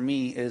feeling for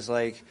me is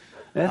like.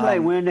 That's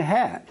like wearing the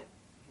hat.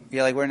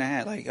 Yeah, like wearing a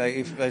hat. Like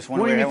if I just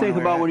want what to do you think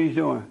about what he's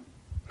doing?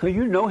 Because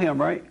you know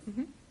him, right?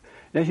 Mm-hmm.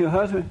 That's your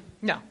husband?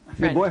 No.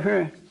 Your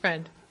boyfriend?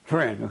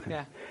 Friend, okay.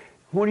 Yeah.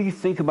 What do you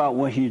think about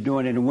what he's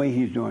doing and the way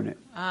he's doing it?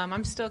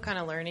 I'm still kind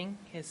of learning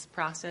his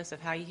process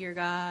of how you hear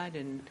God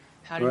and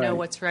how to know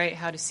what's right,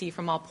 how to see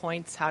from all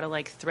points, how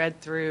to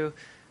thread through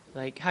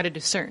like how to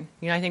discern.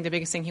 I think the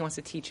biggest thing he wants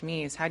to teach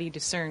me is how do you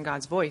discern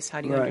God's voice?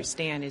 How do you Right.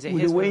 understand? Is it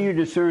Well, his the way will? you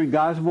discern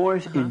God's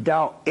voice is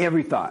doubt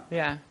every thought.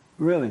 Yeah.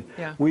 Really.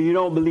 Yeah. When you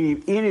don't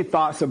believe any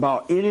thoughts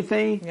about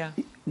anything, Yeah.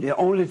 the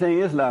only thing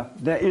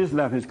that is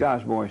left is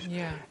God's voice.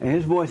 Yeah. And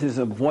his voice is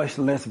a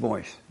voiceless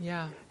voice.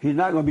 Yeah. He's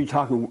not going to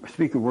be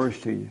speaking words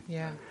to you.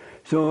 Yeah.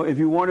 So if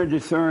you want to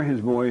discern his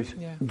voice,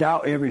 Yeah.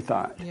 doubt every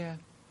thought. Yeah.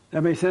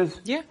 That makes sense?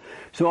 Yeah.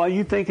 So are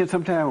you thinking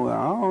sometimes, well,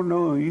 I don't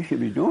know, you should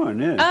be doing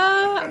this?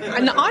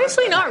 And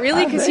honestly, not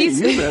really, because he's.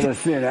 You better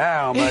sit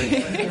down,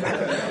 buddy.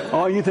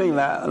 Oh, you think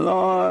like,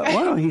 Lord,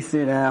 why don't he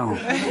sit down?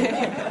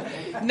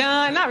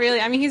 No, not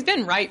really. I mean, he's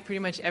been right pretty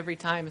much every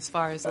time as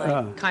far as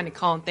like kind of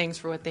calling things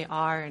for what they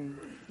are, and.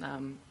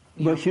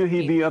 But should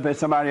he be up at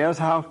somebody else's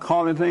house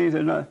calling things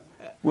and not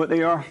what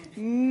they are?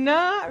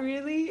 Not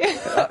really.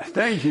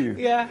 Thank you.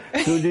 Yeah.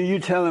 So do you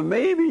tell him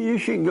maybe you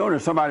shouldn't go to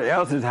somebody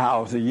else's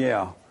house and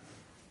yell?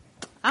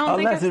 I don't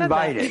think I've Unless said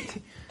invited.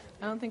 that.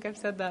 I don't think I've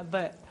said that,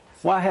 but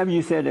Why haven't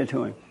you said that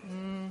to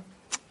him?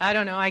 I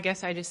don't know. I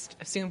guess I just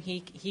assume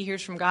he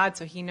hears from God,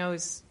 so he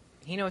knows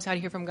how to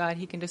hear from God.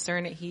 He can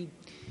discern it.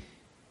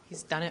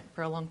 He's done it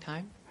for a long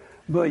time.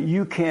 But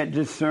you can't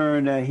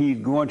discern that he's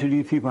going to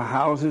these people's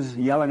houses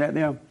yelling at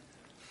them?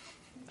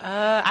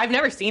 I've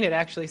never seen it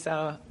actually,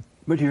 so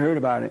But you heard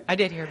about it. I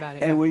did hear about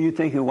it. And were you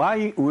thinking,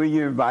 were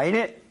you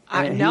invited?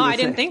 No, I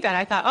didn't think that.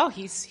 I thought,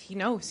 he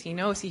knows.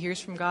 He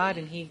hears from God,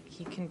 and he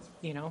can,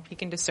 he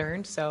can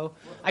discern. So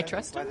I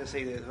trust him. I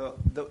say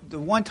the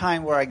one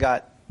time where I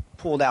got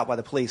pulled out by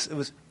the police,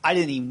 I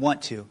didn't even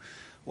want to.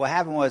 What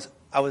happened was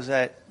I was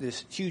at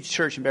this huge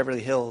church in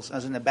Beverly Hills. I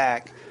was in the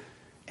back,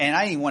 and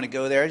I didn't even want to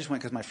go there. I just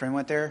went because my friend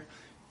went there.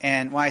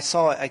 And when I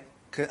saw it,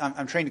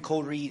 I'm trained to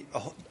cold read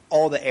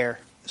all the air.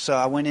 So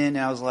I went in and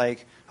I was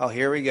like, oh,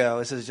 here we go.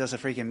 This is just a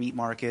freaking meat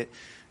market.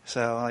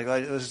 So I'm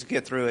like, let's just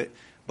get through it.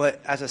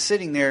 But as I was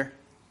sitting there,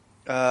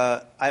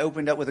 I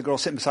opened up with a girl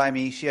sitting beside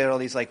me. She had all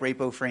these like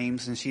rainbow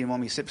frames, and she didn't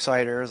want me to sit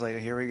beside her. I was like,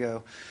 here we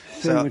go.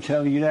 Satan would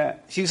tell you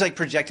that. She was like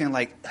projecting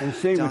like, And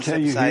Satan don't would tell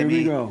sit you, beside here me.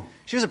 we go.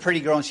 She was a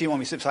pretty girl, and she didn't want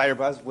me to sit beside her,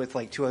 but I was with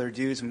like two other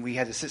dudes, and we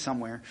had to sit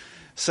somewhere.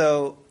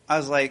 So I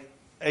was like,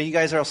 are you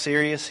guys all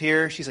serious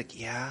here? She's like,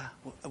 yeah,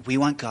 we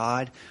want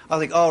God. I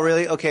was like, oh,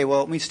 really? Okay, well,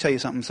 let me just tell you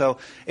something. So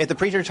if the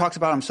preacher talks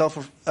about himself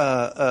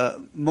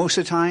most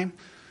of the time,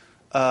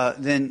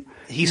 then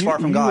he's far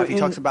from God. If he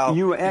talks about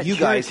you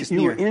guys, it's you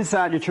near. were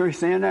inside the church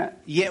saying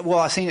that? Yeah, well,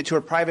 I was saying it to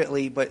her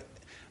privately, but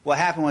what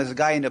happened was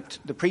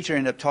the preacher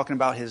ended up talking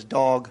about his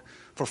dog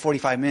for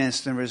 45 minutes.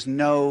 There was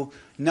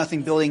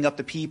nothing building up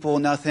the people,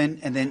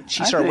 nothing. And then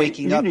she started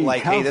waking up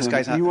like, hey, this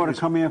guy's not. You want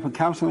to come in for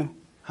counseling?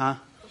 Huh?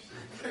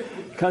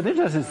 Because it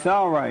doesn't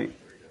sound right.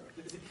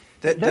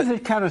 Does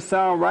it kind of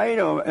sound right,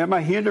 or am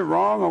I hearing it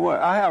wrong, or what?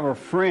 I have a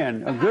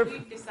friend, a good. How do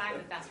you decide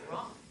that that's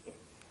wrong?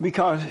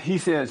 Because he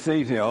said,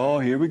 oh,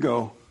 here we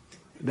go.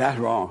 That's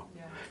wrong.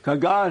 Because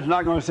God's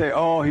not going to say,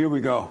 oh, here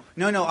we go.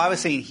 No, I was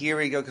saying here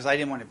we go because I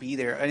didn't want to be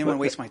there. I didn't want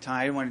to waste my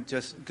time. I didn't want to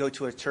just go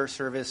to a church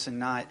service and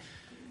not,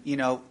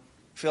 feel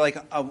like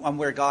I'm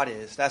where God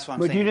is. That's what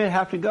I'm saying. But you didn't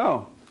have to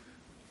go.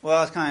 Well,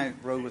 I was kind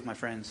of rode with my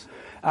friends.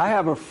 I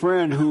have a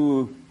friend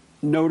who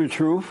know the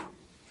truth,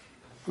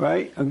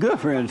 right? A good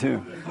friend,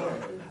 too.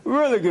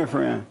 Really good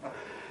friend.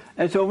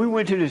 And so we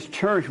went to this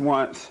church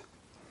once,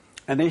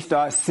 and they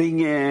start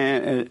singing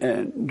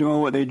and doing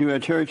what they do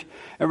at church.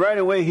 And right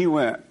away he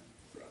went,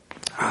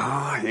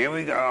 oh, here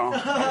we go.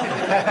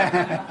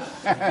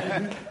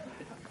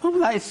 I'm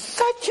like,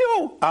 shut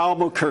your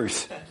alma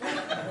curse.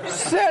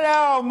 Sit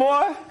down,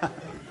 boy.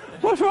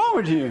 What's wrong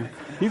with you?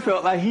 He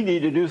felt like he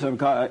needed to do something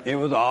because it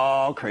was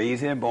all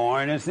crazy and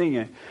boring and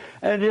singing.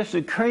 And just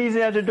as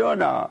crazy as a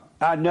doorknob.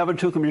 I never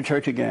took him to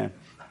church again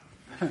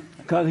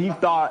because he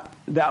thought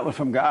that was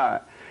from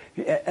God.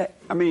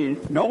 I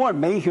mean, no one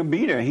made him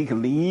be there. He could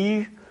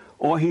leave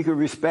or he could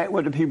respect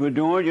what the people are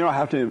doing. You don't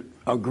have to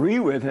agree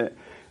with it.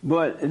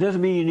 But it doesn't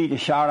mean you need to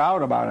shout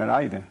out about it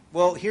either.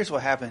 Well, here's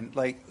what happened.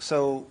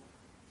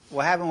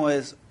 What happened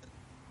was,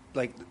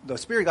 the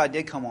Spirit of God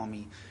did come on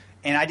me.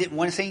 And I didn't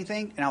want to say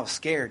anything, and I was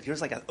scared. There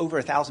was over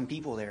 1,000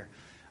 people there.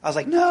 I was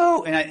like,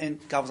 no! And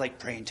God was like,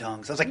 pray in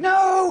tongues. I was like,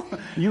 no!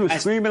 You were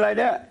screaming like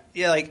that?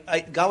 Yeah,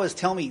 God was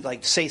telling me,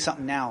 say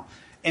something now.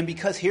 And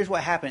because here's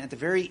what happened. At the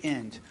very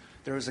end,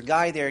 there was a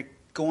guy there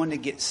going to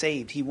get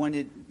saved. He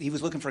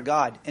was looking for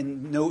God.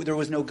 And there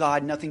was no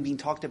God, nothing being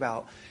talked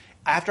about.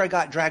 After I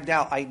got dragged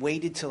out, I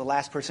waited till the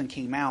last person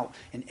came out,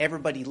 and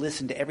everybody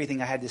listened to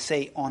everything I had to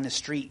say on the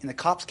street. And the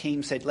cops came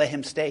and said, let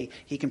him stay.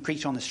 He can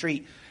preach on the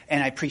street.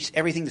 And I preached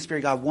everything the Spirit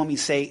of God wanted me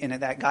to say, and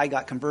that guy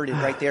got converted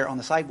right there on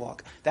the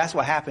sidewalk. That's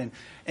what happened.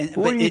 What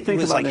but do you it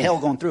think was about like this? hell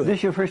going through it.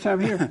 This your first time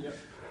here?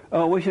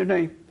 Yep. What's your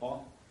name?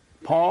 Paul.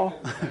 Paul?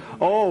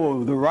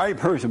 Oh, the right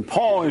person.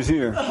 Paul is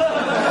here.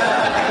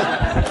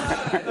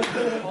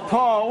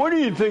 Paul, what do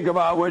you think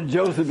about what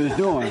Joseph is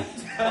doing?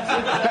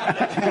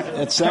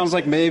 It sounds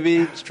like maybe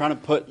it's trying to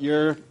put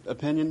your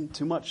opinion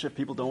too much. If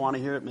people don't want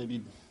to hear it,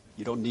 maybe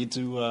you don't need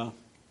to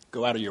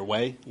go out of your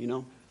way,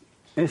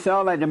 It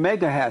sounds like the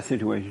mega hat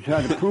situation,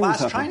 trying to prove I was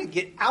something. trying to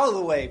get out of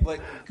the way, but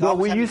Well, God was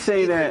when you having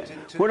say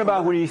that, to what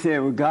about when you say,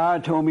 well,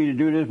 God told me to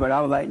do this, but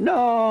I was like,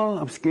 no,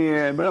 I'm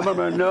scared, blah, blah,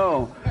 blah.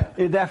 No.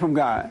 Is that from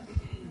God?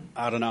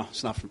 I don't know.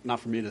 It's not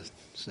for me to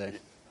say.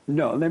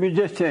 No, let me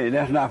just tell you,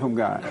 that's not from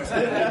God.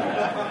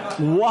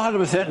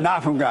 100%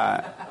 not from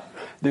God.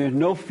 There's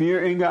no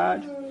fear in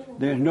God.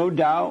 There's no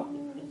doubt.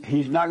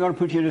 He's not going to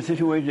put you in a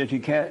situation that you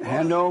can't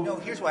handle. No,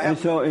 here's what and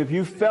happened. so if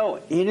you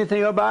felt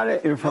anything about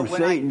it, it was from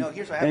Satan,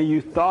 here's what happened. and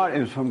you thought it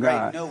was from Right,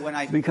 God. no, when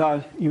I-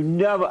 Because you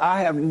never,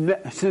 I have,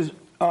 since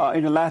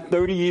in the last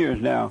 30 years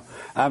now,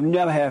 I've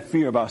never had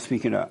fear about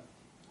speaking up.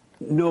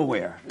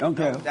 Nowhere.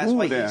 Okay. That's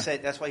why he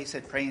said. That's why he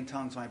said pray in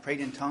tongues. When I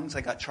prayed in tongues,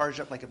 I got charged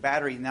up like a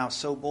battery. And now I was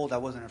so bold, I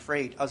wasn't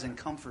afraid. I was in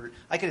comfort.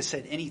 I could have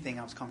said anything.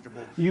 I was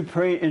comfortable. You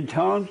prayed in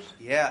tongues?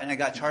 Yeah, and I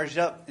got charged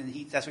up, and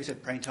that's why he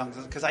said pray in tongues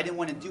because I didn't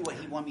want to do what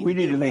he wanted me We to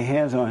need do. to lay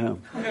hands on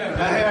him.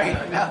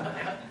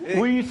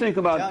 What do you think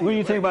about? What do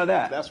you think about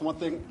that? That's one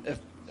thing.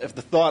 If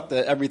the thought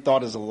that every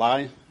thought is a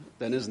lie,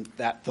 then isn't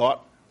that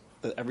thought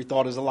that every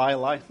thought is a lie a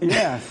lie?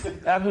 Yes,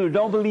 absolutely.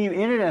 Don't believe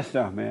any of that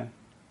stuff, man.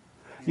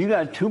 You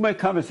got too much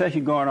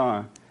conversation going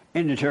on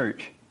in the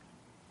church.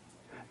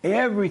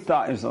 Every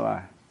thought is a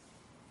lie.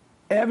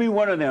 Every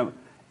one of them.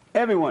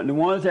 Everyone. The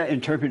ones that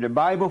interpret the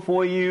Bible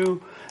for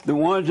you, the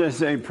ones that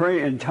say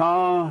pray in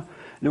tongues,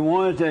 the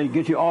ones that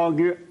get you all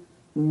geared,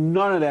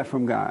 none of that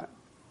from God.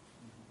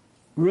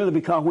 Really,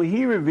 because when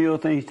He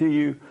reveals things to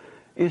you,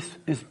 it's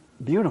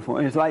beautiful.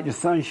 It's like the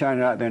sun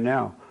shining out there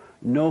now.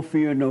 No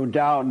fear, no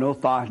doubt, no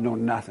thoughts, no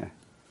nothing.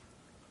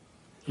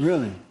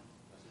 Really.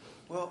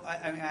 Well,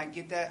 I mean, I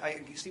get that.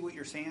 I see what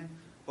you're saying.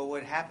 But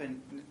what happened,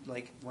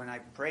 like when I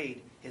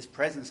prayed, His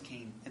presence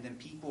came, and then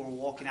people were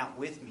walking out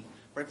with me.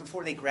 Right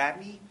before they grabbed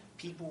me,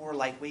 people were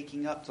like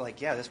waking up to like,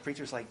 yeah, this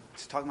preacher's like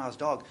talking about his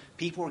dog.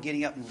 People were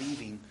getting up and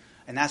leaving,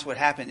 and that's what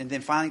happened. And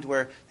then finally, to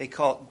where they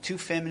called, 2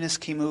 feminists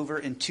came over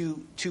and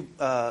two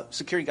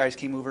security guys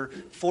came over.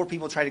 4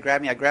 people tried to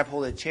grab me. I grabbed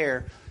hold of the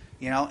chair.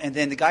 And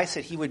then the guy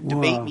said he would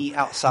debate me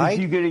outside.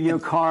 Did you get in your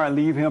car and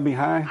leave him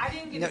behind? I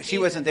didn't get she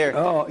wasn't there.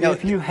 Oh, no,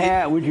 if you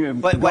had, would you have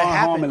but gone what home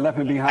happened, and left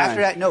him behind?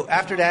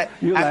 After that.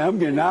 You're like, I'm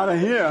getting out of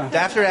here.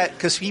 After that,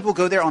 because people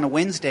go there on a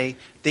Wednesday,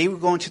 they were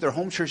going to their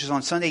home churches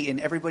on Sunday, and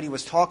everybody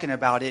was talking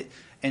about it.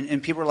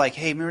 And people were like,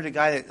 hey, remember the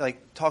guy that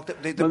like talked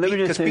up? Well, let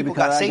me just say, people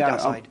because got I saved got,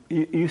 outside.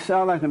 You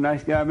sound like a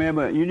nice guy, man,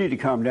 but you need to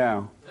calm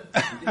down.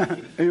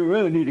 You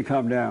really need to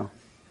calm down.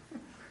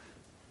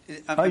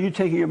 Are you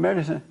taking your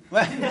medicine?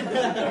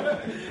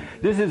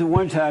 This is the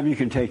one time you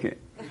can take it.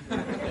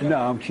 No,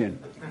 I'm kidding.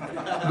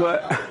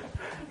 But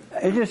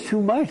it's just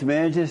too much,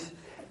 man. It just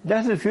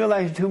doesn't feel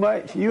like it's too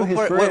much. You, his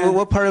friend.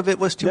 What part of it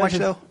was too much,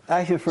 though?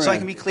 Ask your friend. So I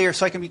can be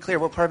clear.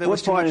 What part of it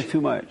was too much? What part is too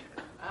much?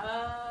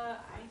 I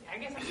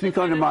guess I'm Speak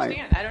still on the trying to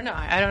mic. understand. I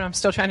don't know. I'm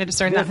still trying to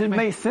discern Does that. it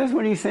make sense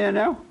what he's saying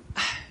now?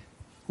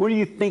 What are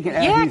you thinking?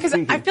 as Yeah, he's because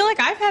speaking? I feel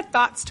like I've had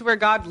thoughts to where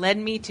God led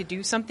me to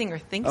do something or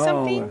think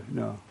something.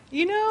 No.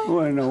 You know?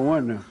 Well, no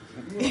wonder.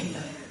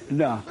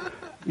 No.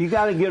 You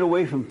got to get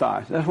away from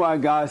thoughts. That's why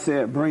God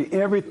said, bring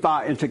every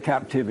thought into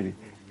captivity.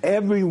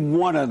 Every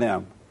one of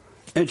them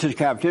into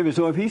captivity.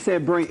 So if He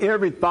said, bring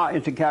every thought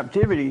into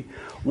captivity,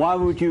 why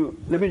would you,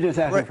 let me just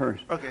ask you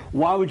first. Okay.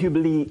 Why would you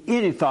believe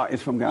any thought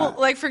is from God?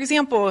 Well, like, for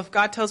example, if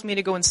God tells me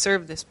to go and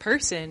serve this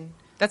person,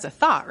 that's a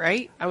thought,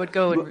 right? I would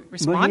go and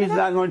respond But to He's that?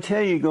 not going to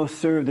tell you go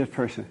serve this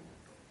person.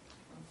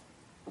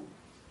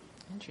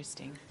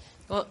 Interesting.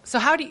 Well, so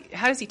how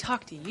does He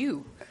talk to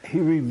you? He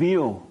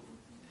revealed.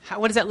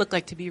 What does that look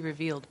like to be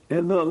revealed?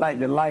 It looked like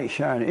the light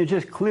shining. It's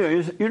just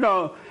clear.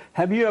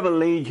 Have you ever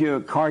laid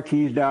your car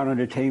keys down on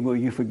the table,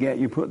 you forget,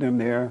 you put them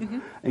there,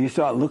 and you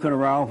start looking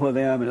around for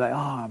them, and like,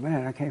 oh,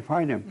 man, I can't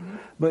find them.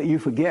 But you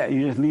forget.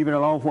 You just leave it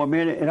alone for a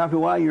minute, and after a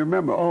while you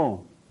remember,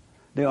 oh,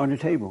 they're on the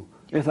table.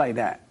 It's like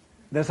that.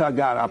 That's how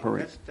God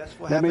operates. That's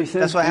what that happened. makes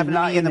sense? That's what happened It's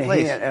to not me in the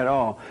place. head at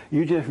all.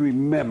 You just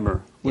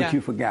remember what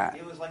you forgot.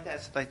 It was like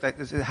that. Like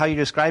this is how you're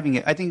describing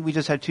it. I think we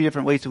just had 2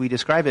 different ways that we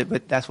describe it,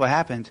 but that's what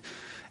happened.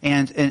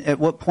 And at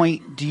what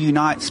point do you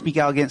not speak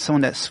out against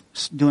someone that's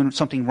doing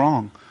something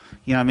wrong?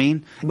 You know what I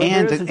mean? But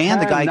And there's a the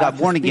time guy not got to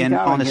born speak again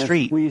out on the against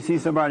street. When you see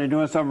somebody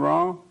doing something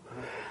wrong,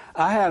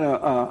 I had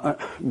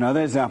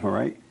another example,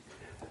 right?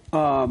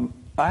 I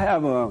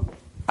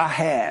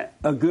had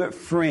a good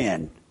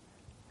friend.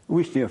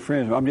 We still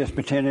friends. I'm just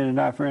pretending they're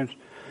not friends.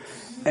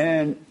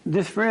 And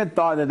this friend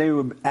thought that they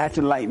were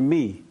acting like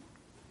me.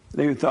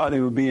 They thought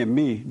they were being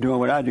me, doing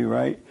what I do,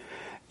 right?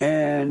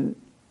 And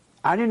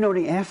I didn't know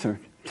the answer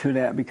to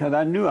that because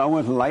I knew I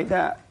wasn't like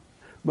that.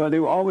 But they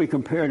were always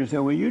compared and said,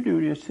 well, you do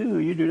this too,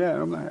 you do that.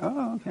 I'm like,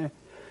 oh, okay.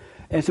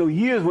 And so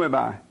years went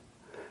by.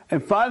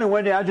 And finally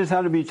one day I just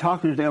happened to be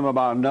talking to them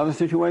about another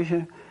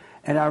situation.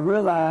 And I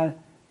realized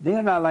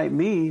they're not like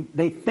me.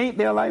 They think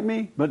they're like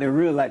me, but they're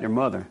really like their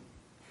mother.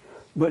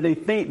 But they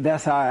think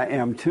that's how I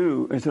am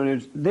too. And so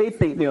they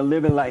think they're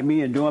living like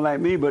me and doing like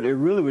me, but they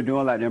really were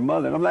doing like their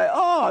mother. And I'm like,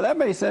 oh, that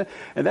makes sense.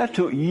 And that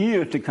took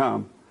years to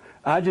come.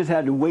 I just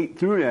had to wait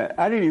through that.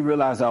 I didn't even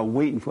realize I was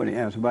waiting for the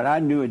answer, but I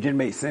knew it didn't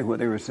make sense what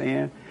they were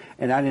saying.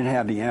 and I didn't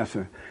have the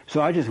answer. So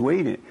I just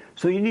waited.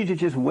 So you need to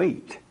just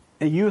wait,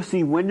 and you'll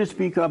see when to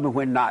speak up and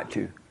when not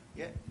to.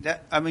 Yeah,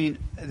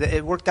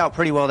 it worked out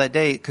pretty well that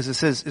day because it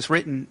says it's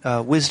written,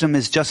 wisdom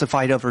is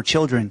justified of her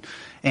children,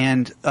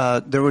 and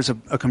there was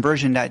a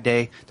conversion that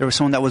day. There was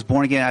someone that was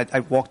born again. I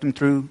walked them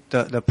through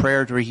the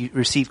prayer to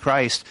receive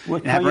Christ.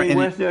 Was Kanye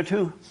West there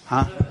too?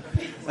 Huh?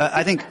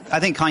 I think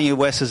Kanye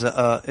West is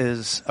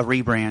a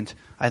rebrand.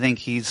 I think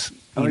he's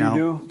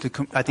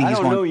I think he's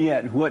don't know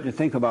yet what to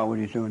think about what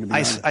he's doing. To be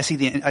honest. I see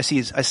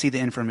the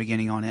end from the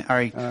beginning on it. All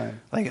right. I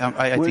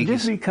well, think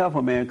just be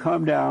careful, man.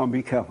 Calm down.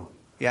 Be careful.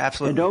 Yeah,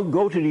 absolutely. And don't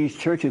go to these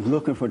churches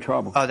looking for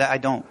trouble. Oh, that I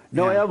don't.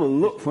 Don't ever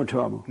look for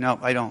trouble. No,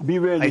 I don't. Be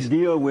ready to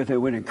deal with it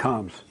when it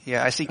comes.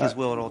 Yeah, I seek His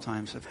will at all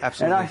times.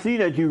 Absolutely. And I see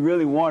that you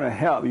really want to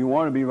help. You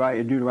want to be right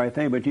and do the right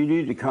thing, but you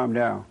need to calm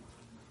down.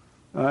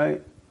 All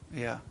right?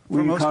 Yeah. Will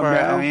For you most calm part,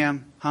 down? I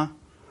am. Huh?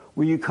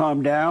 Will you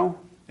calm down?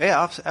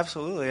 Yeah,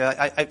 absolutely.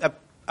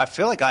 I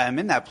feel like I am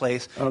in that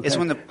place. Okay. It's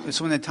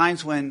when the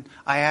times when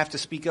I have to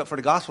speak up for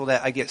the gospel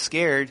that I get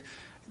scared,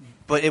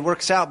 but it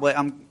works out. But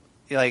I'm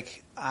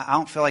like, I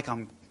don't feel like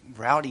I'm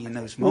rowdy in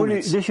those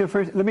moments. This your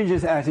first? Let me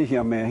just ask this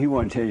young man. He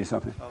want to tell you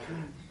something.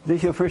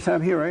 This your first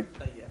time here, right?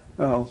 Yeah.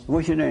 Oh,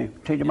 what's your name?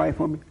 Take the mic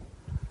for me.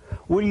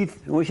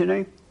 What's your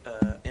name?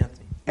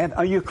 Anthony.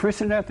 Are you a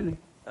Christian, Anthony?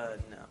 No.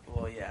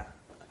 Well, yeah.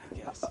 I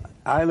guess.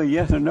 Either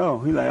yes or no.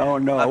 He's like, oh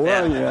no.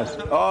 Well, yes.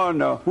 Oh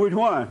no. Which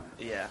one?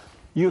 Yeah.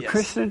 You a Yes.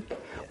 Christian? Yes.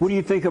 What do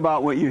you think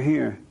about what you're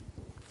hearing?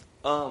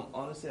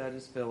 Honestly, I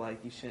just feel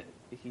like he's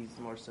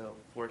more so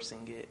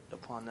forcing it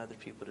upon other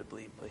people to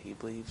believe what he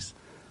believes.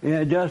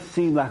 Yeah, it does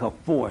seem like a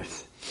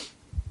force.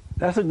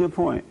 That's a good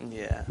point.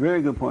 Yeah.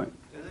 Very good point.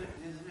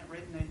 Isn't it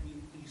written that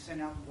you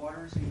send out the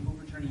water so you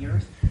overturn the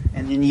earth?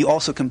 And then you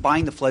also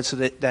combine the floods so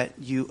that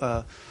you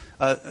bind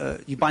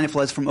the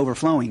floods from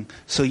overflowing.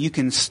 So you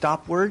can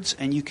stop words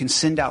and you can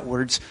send out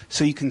words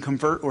so you can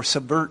convert or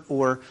subvert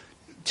or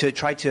to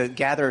try to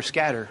gather or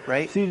scatter,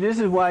 right? See, this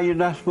is why you're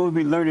not supposed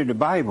to be learning the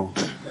Bible.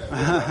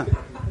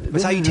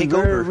 It's how you take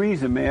over. That's the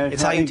reason, man.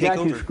 It's how you take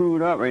got you over.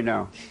 screwed up right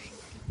now.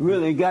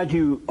 Really, it got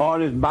you all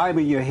this Bible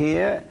in your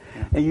head,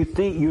 and you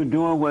think you're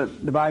doing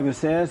what the Bible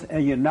says,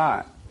 and you're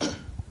not.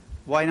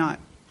 Why not?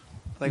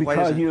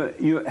 Because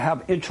you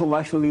have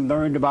intellectually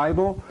learned the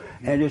Bible,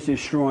 and it's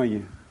destroying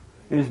you.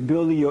 It's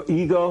building your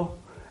ego,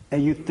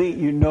 and you think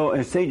you know,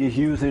 and Satan's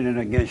using it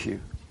against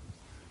you.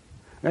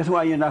 That's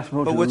why you're not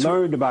supposed to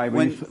learn the Bible.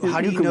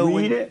 How do you can know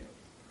read when? it.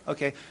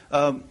 Okay.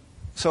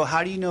 So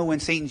how do you know when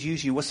Satan's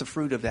using you? What's the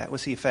fruit of that?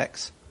 What's the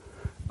effects?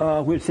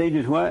 When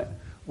Satan's what?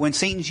 When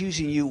Satan's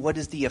using you, what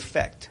is the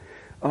effect?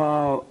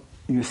 You're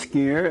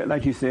scared,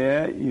 like you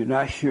said. You're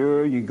not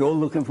sure. You go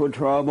looking for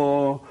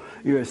trouble.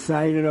 You're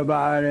excited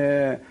about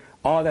it.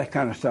 All that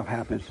kind of stuff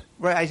happens.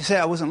 Right. I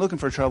said I wasn't looking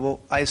for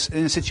trouble. I was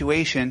in a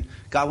situation.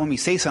 God wanted me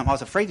to say something. I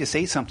was afraid to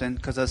say something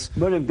because.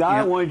 But if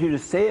God wanted you to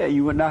say it,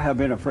 you would not have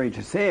been afraid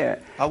to say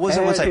it. I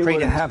wasn't once I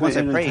prayed.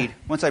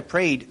 Once I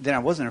prayed, then I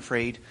wasn't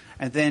afraid,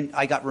 and then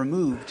I got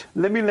removed.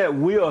 Let me let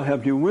Will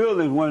help you. Will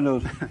is one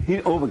of those.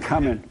 He's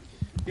overcoming.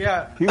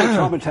 Yeah. He was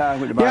traumatized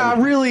with the Bible. Yeah,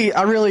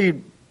 I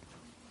really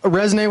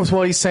resonate with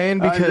what he's saying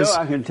because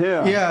I can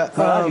tell. Yeah.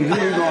 I can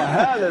hear you going,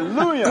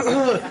 hallelujah.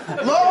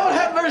 Lord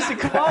have mercy,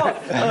 come on.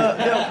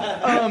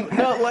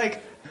 No,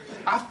 like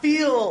I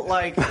feel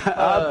like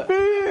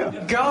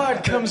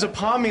God comes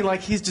upon me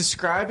like He's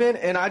describing,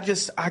 and I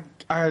tell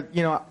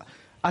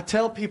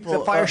people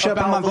it's a fire shut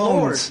up in my the bones.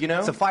 Lord, you know?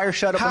 It's a fire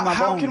shut up in my bones.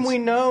 How can we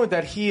know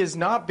that He is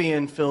not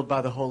being filled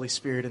by the Holy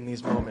Spirit in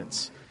these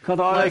moments? Because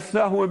all that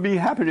stuff would be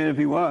happening if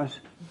He was.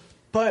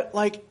 But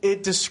like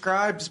it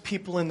describes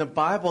people in the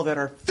Bible that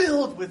are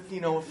filled with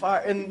fire,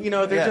 and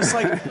they're just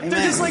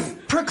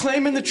like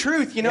proclaiming the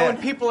truth,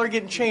 and people are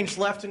getting changed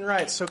left and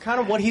right. So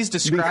kind of what he's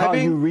describing.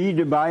 Because you read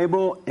the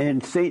Bible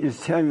and Satan is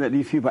telling you that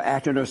these people are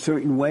acting a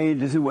certain way.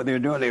 This is what they're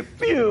doing. They're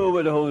filled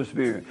with the Holy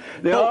Spirit.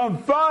 They're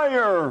on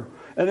fire.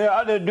 And they're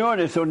out there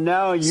doing it. So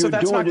now you're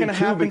that's doing not going to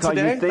happen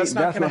today. That's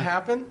not going to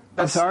happen.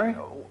 I'm sorry.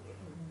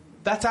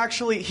 That's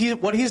actually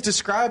what he's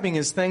describing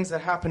is things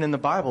that happen in the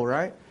Bible,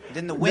 right?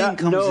 Then the wind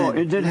comes in. No,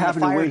 it didn't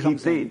happen the way he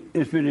thinks.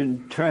 It's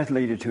been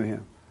translated to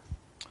him.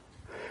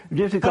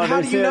 Just because how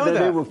they do you know said that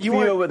they that? were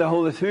filled with the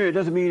Holy Spirit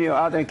doesn't mean they're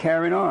out there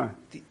carrying on.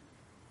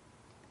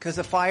 Because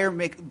the fire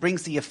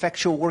brings the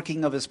effectual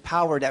working of His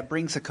power that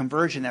brings a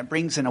conversion, that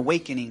brings an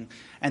awakening,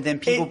 and then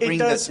people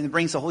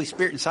brings the Holy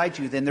Spirit inside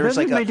you. Then there's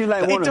like a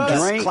cloud.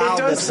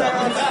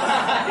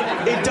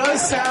 It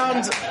does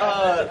sound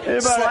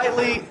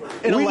slightly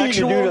intellectual. We need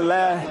to do the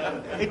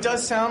last. It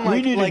does sound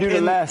like we need to do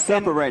the Last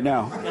Supper right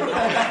now.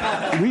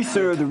 We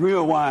serve the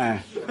real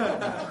wine.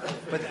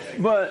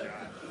 But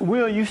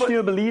Will, you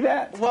still believe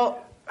that?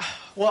 Well,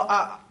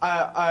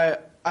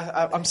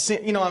 I'm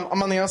seeing,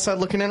 I'm on the outside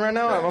looking in right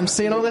now. I'm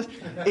seeing all this.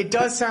 It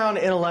does sound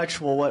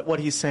intellectual what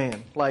he's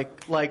saying.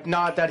 Like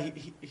not that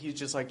he's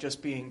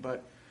just being,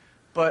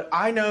 but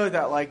I know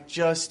that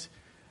just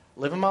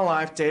living my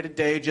life day to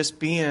day, just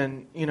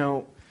being,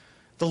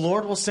 the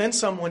Lord will send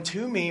someone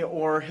to me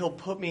or He'll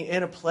put me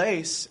in a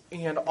place,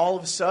 and all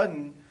of a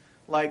sudden,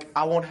 like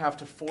I won't have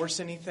to force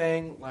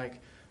anything. Like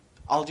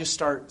I'll just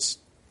start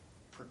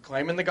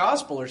proclaiming the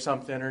gospel or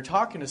something, or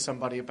talking to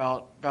somebody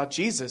about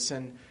Jesus,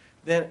 and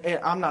then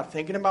I'm not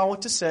thinking about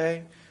what to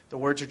say. The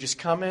words are just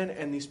coming,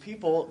 and these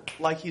people,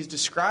 like he's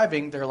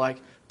describing, they're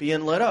like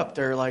being lit up.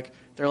 They're like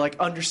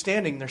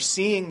understanding. They're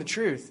seeing the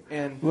truth.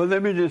 And well,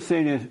 let me just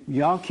say this: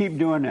 y'all keep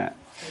doing that.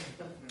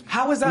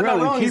 How is that really,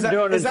 not wrong? Keep Is that,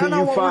 doing it is that until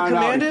not you what we're find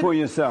out commanded? for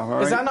yourself. All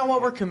right? Is that not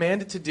what we're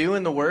commanded to do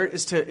in the Word?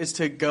 Is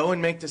to go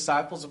and make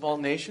disciples of all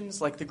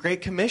nations, like the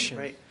Great Commission?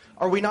 Right.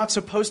 Are we not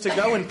supposed to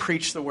go and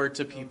preach the Word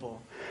to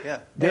people? Yeah.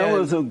 There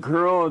was a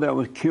girl that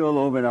was killed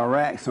over in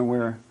Iraq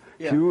somewhere.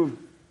 Yeah. She was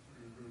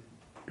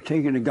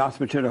taking the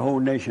gospel to the whole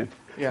nation.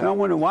 Yeah. And I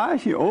wonder, why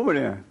is she over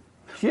there?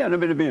 She hadn't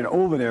been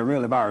over there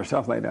really by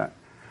herself like that.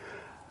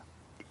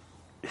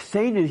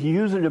 Satan is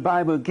using the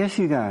Bible against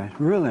you guys,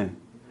 really.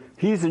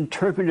 He's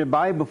interpreting the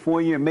Bible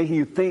for you and making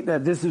you think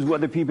that this is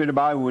what the people in the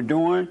Bible were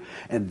doing,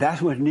 and that's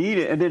what's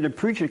needed. And then the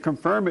preacher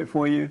confirm it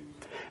for you,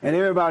 and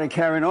everybody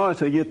carrying on,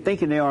 so you're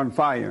thinking they're on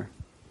fire.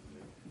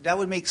 That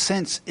would make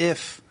sense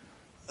if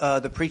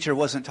the preacher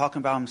wasn't talking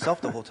about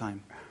himself the whole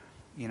time,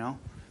 you know.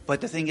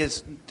 But the thing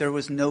is, there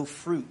was no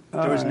fruit.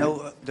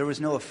 There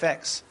was no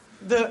effects.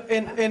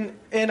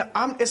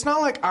 It's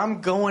not like I'm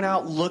going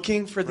out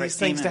looking for these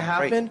things to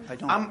happen.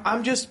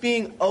 I'm just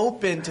being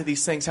open to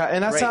these things,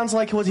 and that sounds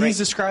like what he's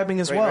describing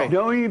as well.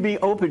 Don't even be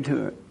open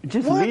to it.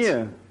 Just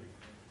live.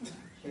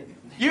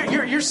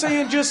 You're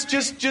saying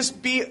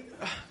just be.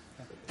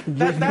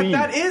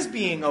 That is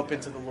being open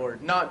to the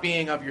Lord, not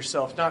being of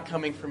yourself, not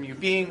coming from you.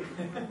 Being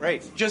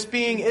just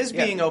being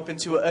being open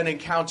to an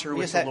encounter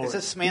with the Lord. It's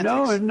a semantics.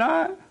 No, it's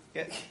not.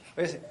 Yeah.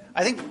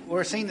 I think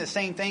we're saying the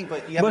same thing,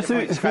 but you have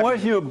to see,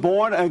 once you're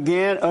born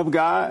again of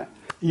God,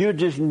 you're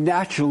just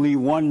naturally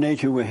one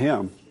nature with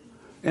Him.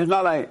 It's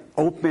not like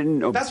open.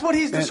 That's what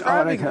he's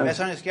describing. That's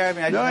what he's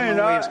describing. I just have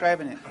no way of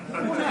describing it.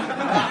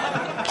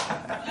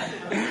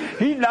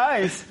 He's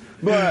nice,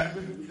 but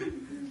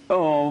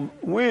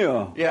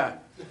Will. Yeah.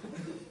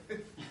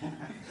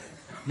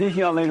 This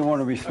young lady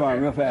want to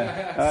respond real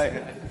fast. All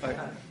right.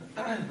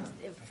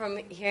 From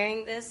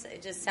hearing this,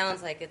 it just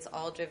sounds like it's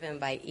all driven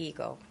by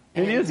ego.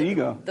 It is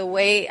ego. The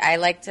way I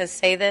like to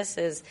say this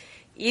is,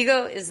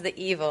 ego is the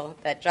evil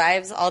that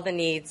drives all the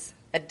needs,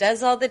 that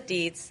does all the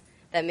deeds,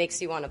 that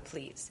makes you want to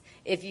please.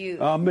 If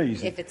you,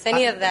 amazing. If it's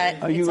any of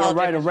that, are you going to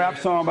write a rap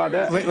song about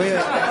that? Wait. But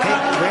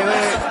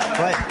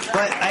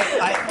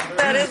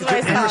that is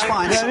my song. In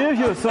response, that is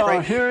your song.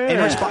 Right. Sure is.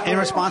 In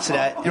response to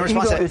that,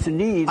 it's a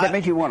need that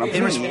makes you want to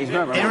please.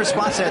 In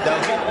response to that,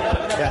 though,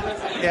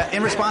 yeah.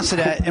 In response to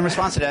that,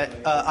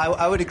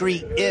 I would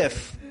agree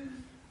if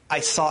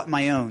I sought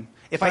my own.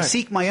 If I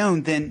seek my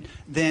own, then.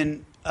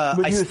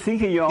 But you're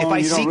seeking your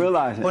own. You don't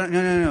realize it. Well,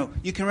 no.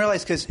 You can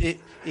realize because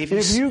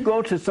if you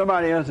go to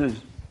somebody else's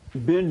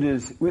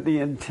business with the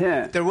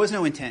intent, there was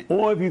no intent.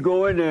 Or if you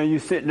go in there and you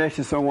sit next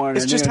to someone,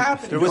 it's just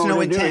happened. There was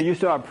no intent. You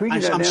start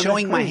preaching. I'm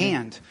showing my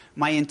hand.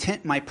 My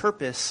intent, my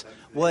purpose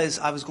was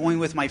I was going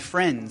with my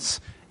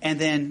friends, and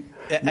then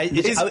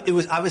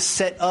I was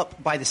set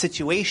up by the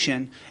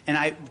situation, and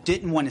I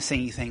didn't want to say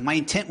anything. My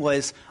intent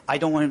was I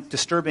don't want to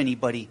disturb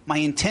anybody. My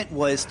intent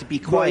was to be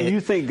quiet. But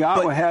you think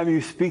God will have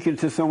you speaking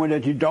to someone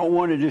that you don't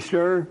want to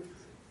disturb?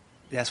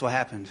 That's what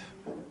happened.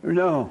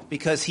 No,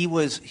 because he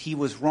was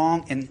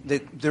wrong, and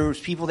there was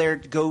people there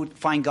to go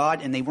find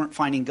God, and they weren't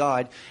finding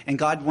God. And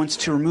God wants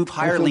to remove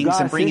hirelings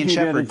and bring in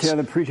shepherds. To tell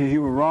the preacher he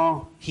was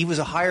wrong. He was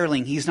a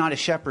hireling. He's not a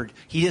shepherd.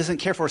 He doesn't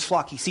care for his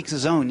flock. He seeks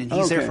his own, and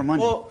he's there for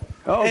money. Well,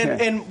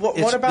 and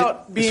what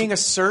about being a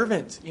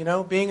servant? You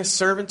know, being a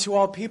servant to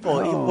all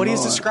people. What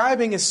he's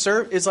describing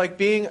is like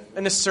being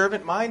in a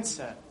servant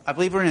mindset. I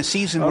believe we're in a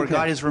season where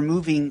God is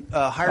removing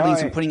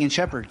hirelings and putting in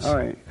shepherds. All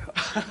right.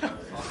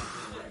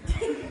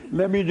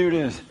 Let me do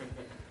this.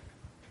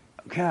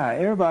 God,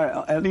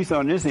 everybody, at least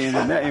on this end,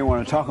 and that ain't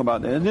want to talk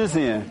about that. This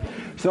end.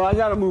 So I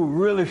got to move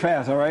really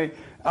fast, all right?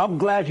 I'm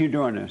glad you're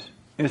doing this.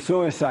 It's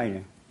so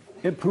exciting.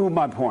 It proved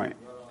my point.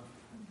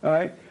 All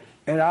right?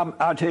 And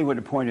I'll tell you what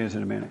the point is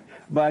in a minute.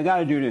 But I got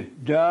to do this.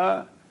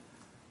 Duh.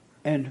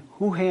 And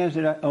who hands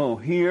it out? Oh,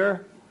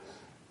 here.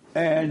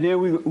 And then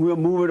we'll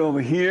move it over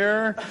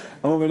here,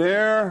 over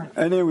there,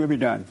 and then we'll be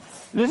done.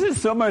 This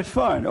is so much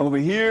fun. Over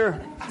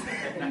here.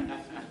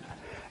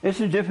 It's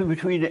the difference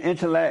between the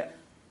intellect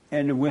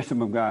and the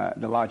wisdom of God,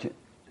 the logic.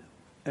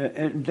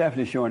 It's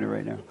definitely showing it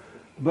right now.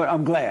 But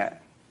I'm glad.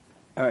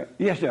 All right.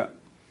 Yes, sir.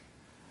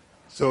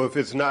 So if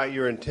it's not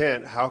your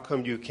intent, how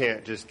come you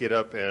can't just get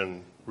up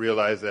and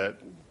realize that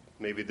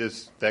maybe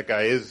that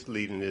guy is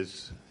leading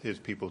his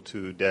people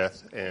to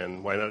death,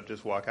 and why not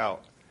just walk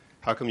out?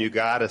 How come you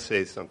got to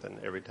say something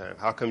every time?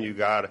 How come you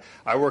got to?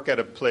 I work at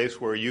a place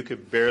where you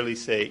could barely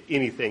say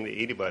anything to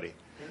anybody.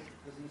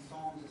 Because in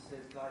Psalms it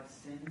says God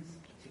sends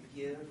to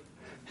give.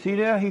 See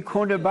there, he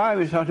quoted the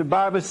Bible because the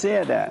Bible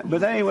said that,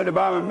 but that ain't what the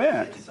Bible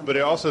meant. But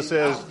it also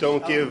says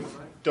don't give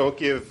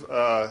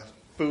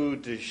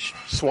food to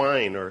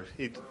swine, or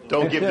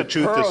don't give the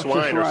truth to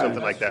swine, or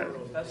something like that.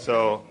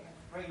 So.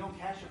 Right, you don't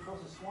cast your pearls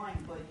to swine,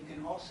 but you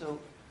can also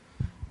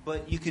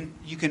but you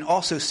can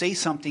also say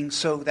something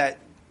so that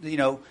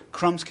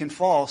crumbs can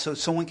fall, so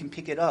someone can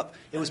pick it up.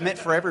 It was meant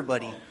for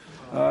everybody.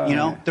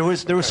 There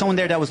was someone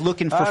there that was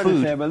looking for I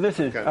understand, food. but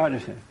listen, I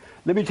understand.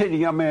 Let me take the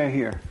young man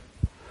here.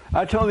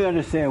 I totally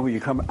understand where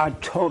you're coming.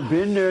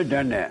 Been there,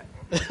 done that.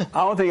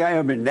 I don't think I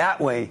ever been that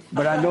way,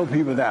 but I know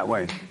people that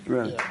way.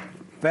 Really. Yeah.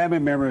 Family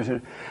members.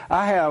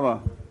 I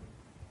have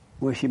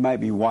she might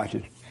be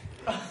watching.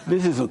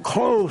 This is a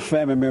close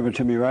family member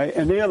to me, right?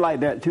 And they're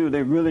like that too.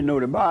 They really know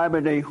the Bible.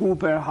 They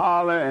hoop and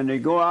holler, and they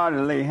go out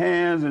and lay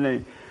hands, and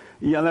they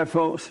yell at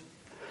folks,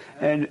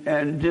 and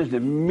just the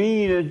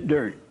meanest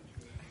dirt,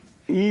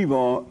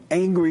 evil,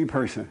 angry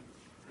person.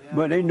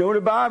 But they know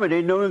the Bible.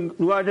 They know to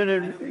go out there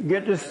and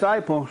get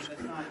disciples.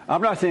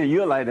 I'm not saying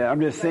you're like that.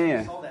 I'm just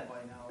saying.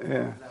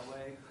 Yeah.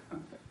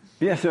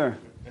 Yes, sir.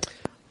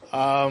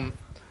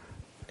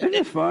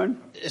 It's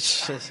fun.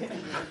 It's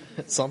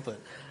something.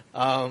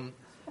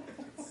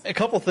 A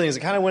couple things.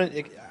 I want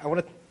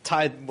to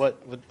tie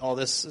what all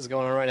this is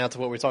going on right now to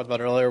what we talked about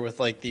earlier with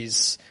like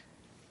these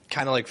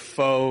kind of like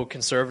faux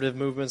conservative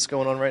movements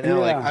going on right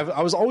now. Yeah. Like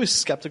I was always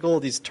skeptical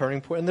of these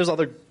turning points, and there's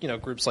other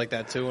groups like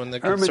that too. On the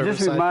conservative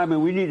just side. remind me,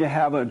 we need to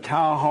have a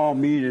town hall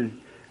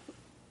meeting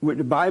with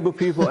the Bible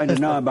people and the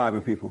non-Bible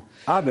people.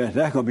 I bet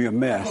that's going to be a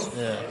mess.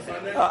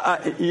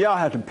 Yeah. Y'all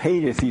have to pay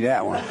to see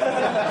that one.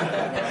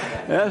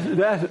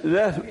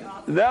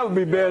 That would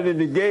be better than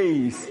the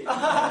gays.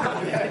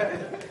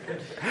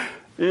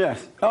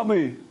 Yes.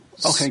 Okay,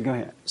 go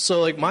ahead. So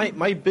like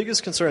my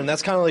biggest concern,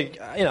 that's kind of like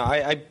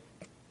I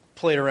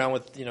played around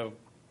with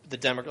the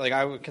Democrat. Like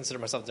I would consider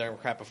myself a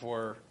Democrat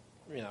before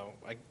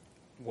I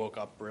woke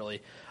up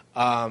really.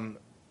 And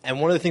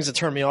one of the things that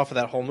turned me off of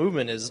that whole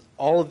movement is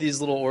all of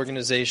these little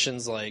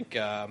organizations like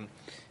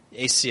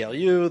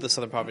ACLU, the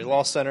Southern Poverty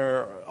Law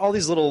Center, all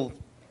these little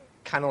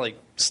kind of like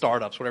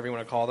startups, whatever you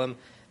want to call them.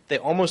 They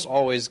almost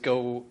always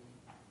go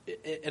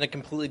in a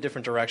completely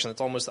different direction.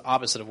 It's almost the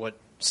opposite of what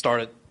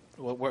started,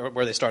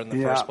 where they started in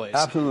the first place.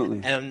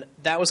 Absolutely. And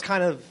that was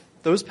kind of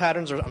those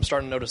patterns. I'm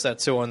starting to notice that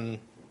too in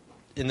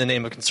the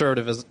name of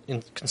conservatism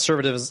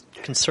as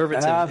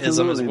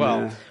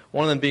well. Man.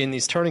 One of them being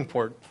these turning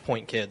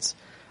point kids.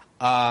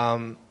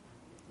 On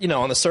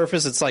the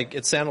surface,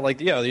 it sounded like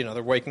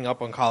they're waking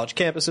up on college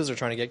campuses. They're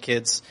trying to get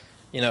kids,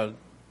 to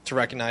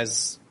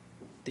recognize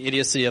the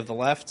idiocy of the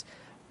left.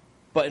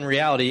 But in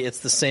reality, it's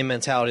the same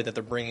mentality that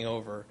they're bringing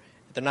over.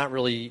 They're not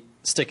really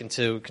sticking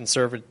to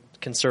conservative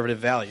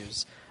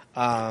values.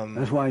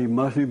 That's why you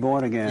must be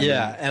born again. Yeah,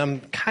 man. and I'm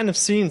kind of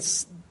seeing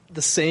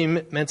the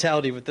same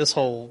mentality with this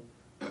whole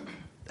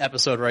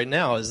episode right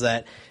now. Is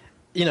that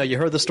you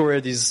heard the story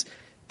of these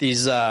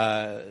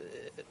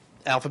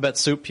alphabet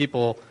soup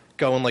people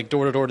going like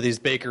door to door to these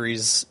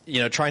bakeries,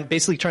 trying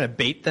to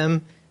bait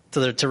them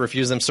to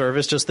refuse them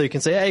service just so they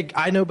can say, "Hey,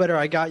 I know better.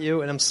 I got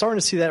you." And I'm starting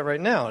to see that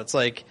right now. It's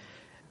like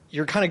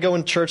you're kind of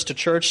going church to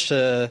church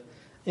to,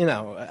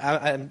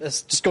 I'm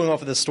just going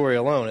off of this story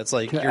alone. It's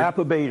like to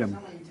approbate them.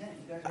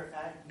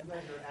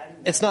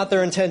 It's not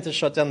their intent to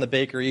shut down the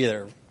bakery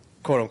either,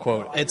 quote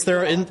unquote. It's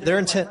their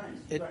intent.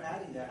 I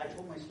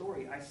told my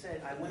story. I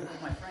said I went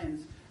with my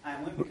friends.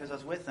 I went because I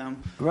was with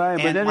them. Right,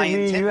 but and that my doesn't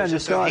mean intent you had was to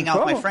just to start hang out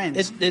with my trouble.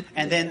 friends.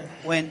 And then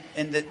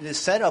the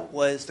setup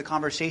was the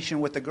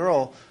conversation with the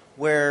girl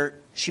where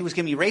she was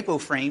giving me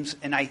rapo frames,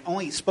 and I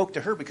only spoke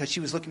to her because she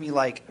was looking at me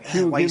like,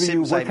 She was "Why you giving sitting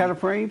you beside what kind me?" of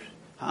frames?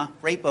 Huh?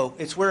 Rapo.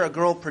 It's where a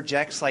girl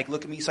projects like,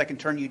 "Look at me, so I can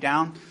turn you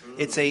down."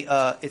 It's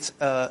a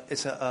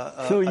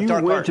So you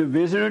dark went art. to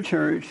visit a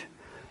church.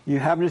 You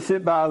happened to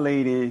sit by a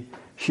lady.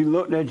 She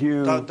looked at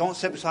you. Don't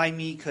sit beside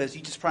me because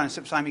you just trying to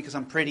sit beside me because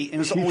I'm pretty. And it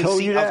was She the only told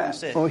seat you I was that? going to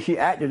sit. Or she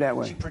acted that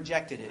way? She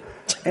projected it.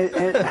 But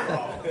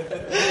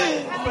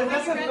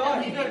that's a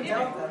thought. You don't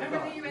doubt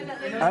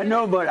that. I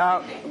know,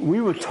 but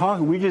we were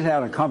talking. We just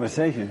had a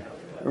conversation,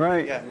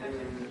 right?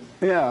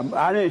 Yeah.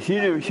 I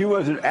didn't. She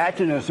wasn't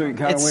acting a certain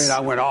kind of way, and I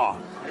went off.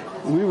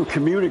 We were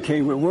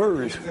communicating with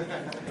words.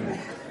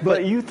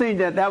 But you think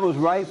that was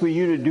right for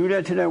you to do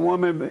that to that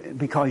woman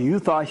because you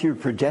thought she was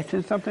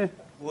projecting something?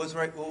 What was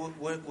right?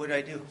 What did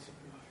I do?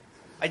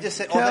 I just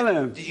said. Tell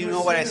him. Did you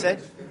know what I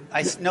said?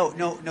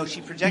 No.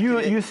 She projected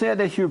it. You said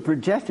that you were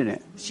projecting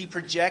it. She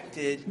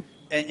projected,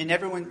 and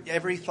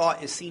every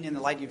thought is seen in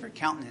the light of your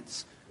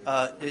countenance.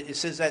 It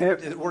says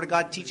that the Word of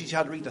God teaches you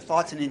how to read the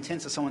thoughts and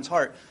intents of someone's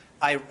heart.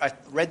 I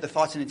read the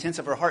thoughts and intents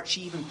of her heart.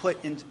 She even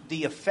put in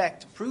the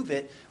effect to prove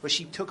it, where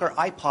she took her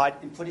iPod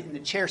and put it in the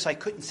chair, so I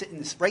couldn't sit in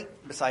this right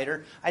beside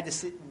her. I had to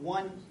sit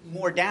one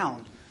more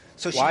down.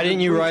 So Why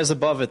didn't you rise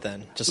above it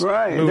then? Just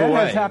right. move that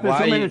away. Has happened why,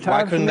 so many times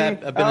why couldn't to me.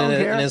 that have been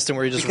an instant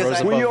where you just rose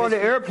above when it? you're on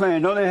the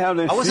airplane, don't they have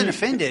this? I wasn't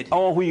offended.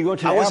 Oh, when you go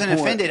to the I wasn't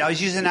airport. offended. I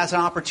was using it as an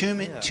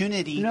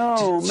opportunity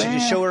to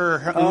show her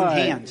her own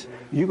hand.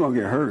 You're going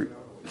to get hurt.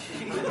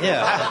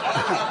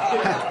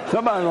 Yeah.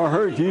 Somebody's going to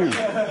hurt you.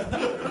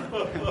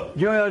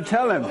 You're going to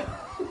tell him.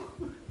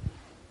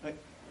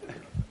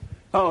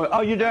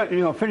 Oh, you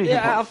done? Finish.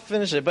 Yeah, I'll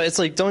finish it. But it's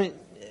like,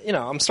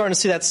 I'm starting to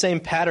see that same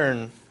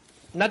pattern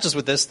not just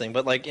with this thing,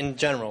 but like in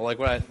general, like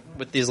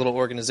with these little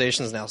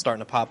organizations now starting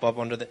to pop up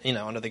under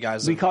the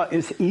guise of, because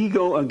it's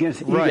ego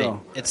against ego. Right.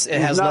 It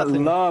has not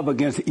nothing. love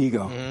against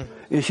ego.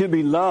 Mm-hmm. It should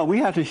be love. We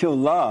have to show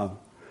love.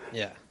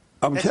 Yeah.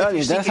 I'm That's telling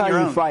if you, you're that's seeking how your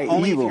you own. fight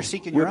Only if evil you're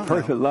seeking with your own,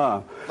 perfect though.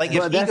 love. Like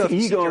but if that's if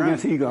you seek ego your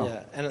against own. ego.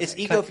 Yeah. And It's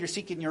ego if you're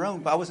seeking your own,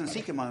 but I wasn't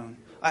seeking my own.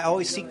 I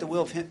always seek the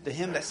will of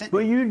him that sent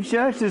But me. you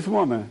judge this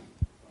woman.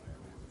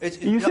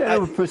 You said it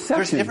was perception.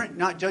 There's different,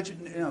 not judge.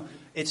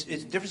 It's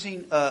difference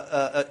between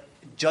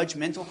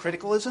judgmental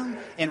criticism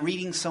and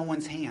reading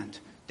someone's hand.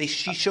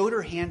 She showed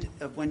her hand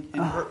in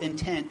her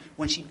intent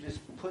when she just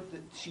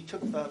she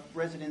took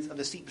residence of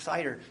the seat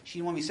beside her. She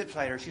didn't want me to sit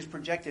beside her. She was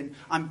projecting,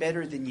 "I'm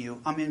better than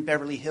you. I'm in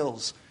Beverly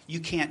Hills. You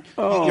can't.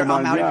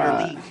 I'm out of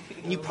your league."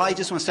 And you probably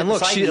just want to sit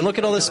beside me. And look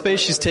at all the space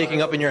she's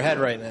taking up in your head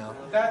right now.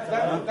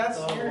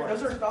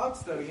 Those are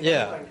thoughts, though.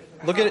 Yeah.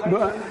 Look at it.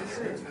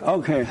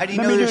 Okay. How do you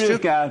Let know me this do true?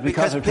 guys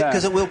because of time.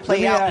 Because it will Let play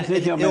me out. ask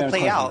this young man It'll a play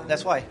question. out.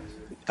 That's why.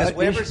 Because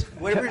whatever's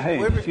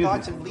excuse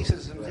thoughts me. and beliefs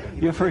is in you.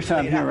 Your first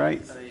time here,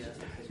 right?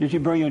 Did you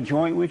bring your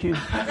joint with you?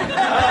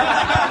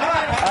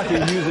 I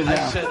can use it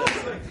now.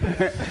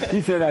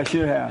 He said I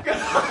should have.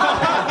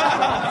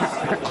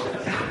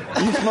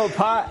 You smoke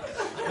pot?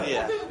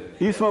 Yeah.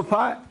 You smoke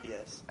pot?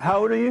 Yes.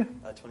 How old are you?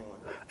 21.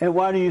 And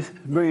why do you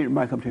bring it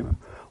back up to me?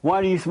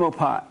 Why do you smoke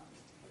pot?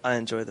 I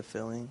enjoy the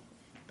feeling.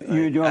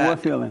 You enjoy what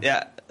feeling?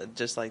 Yeah,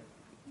 just like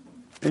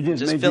It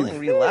just makes feeling you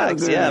feel relaxed.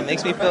 good. Yeah, it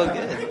makes me feel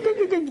good.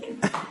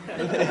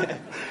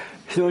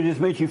 So it just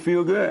makes you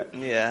feel good.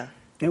 Yeah.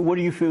 And what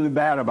are you feeling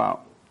bad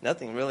about?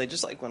 Nothing really.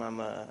 Just like when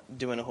I'm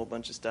doing a whole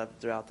bunch of stuff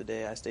throughout the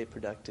day, I stay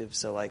productive.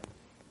 So like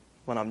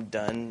when I'm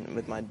done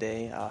with my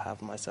day, I'll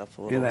have myself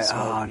a little You're like,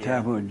 smoke.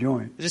 time for a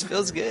joint. It just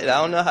feels good. I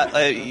don't know how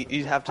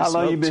you'd have to. How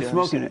long smoke you been to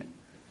smoking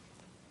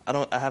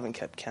understand. I haven't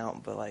kept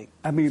count, but like.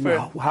 I mean,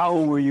 how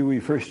old were you when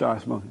you first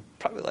started smoking?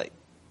 Probably like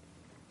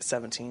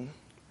 17.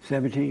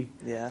 17?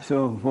 Yeah.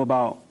 So for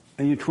about,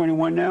 are you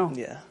 21 now?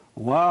 Yeah.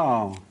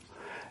 Wow.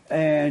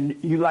 And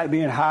you like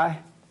being high?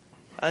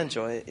 I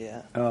enjoy it.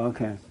 Yeah. Oh,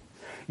 okay.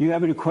 You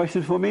have any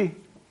questions for me?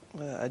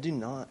 I do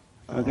not.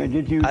 Okay.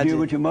 Did you I deal did.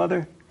 with your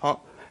mother? Huh?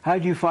 How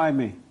did you find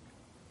me?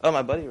 Oh,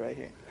 my buddy right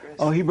here. Chris.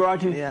 Oh, he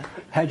brought you? Yeah.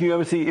 Had you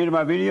ever seen any of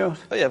my videos?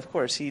 Oh yeah, of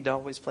course. He'd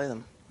always play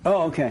them.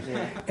 Oh, okay.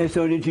 Yeah. And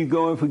so did you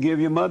go and forgive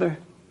your mother?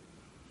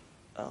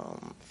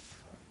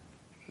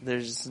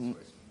 There's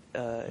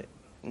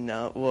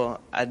no.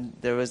 Well,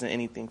 there wasn't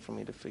anything for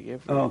me to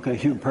forgive her. Oh, okay.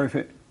 She was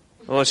perfect.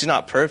 Well, she's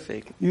not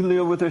perfect. You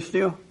live with her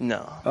still?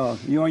 No. Oh,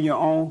 you on your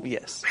own?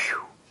 Yes.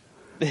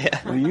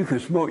 Yeah. Well, you can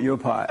smoke your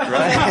pot.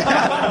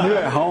 Right. You're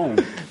at home.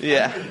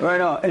 Yeah.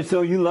 Right on. And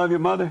so you love your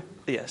mother?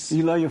 Yes.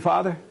 You love your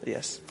father?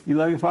 Yes. You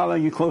love your father? Are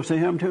you close to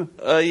him too?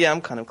 Yeah,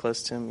 I'm kind of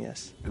close to him.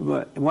 Yes.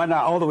 But why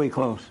not all the way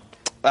close?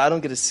 I don't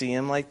get to see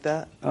him like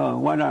that. Oh,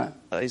 why not?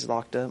 He's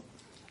locked up.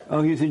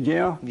 Oh, he's in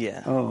jail?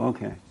 Yeah. Oh,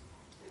 okay.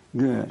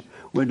 Good.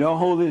 Well, don't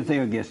hold anything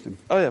against him.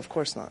 Oh yeah, of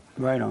course not.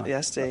 Right on.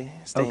 Yeah, stay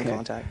Okay. in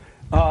contact.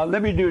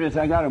 Let me do this.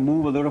 I got to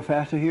move a little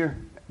faster here.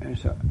 And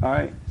so, all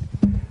right.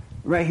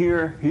 Right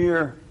here,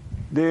 here,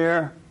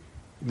 there,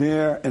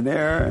 and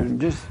there,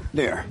 and just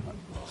there.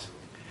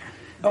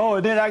 Oh,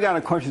 and then I got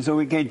a question, so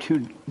we can't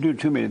do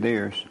too many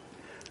theirs.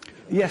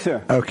 Yes,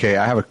 sir. Okay,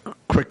 I have a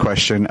quick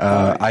question.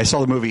 I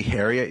saw the movie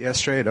Harriet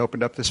yesterday. It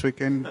opened up this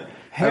weekend.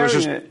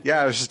 Harriet?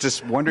 I was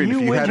just wondering You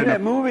if you went had to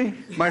that movie?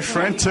 My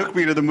friend took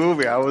me to the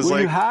movie. I was Were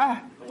like, you high?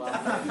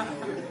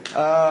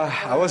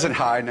 I wasn't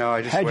high. No,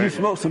 I just Had you went.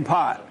 smoked some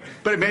pot?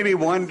 But it made me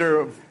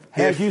wonder.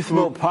 Had you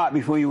smoked pot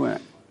before you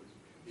went?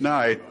 No,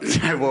 I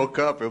woke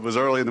up. It was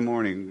early in the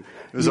morning.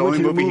 It was You the went only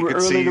to the movie you movie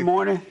could early see. in the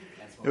morning?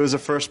 It was the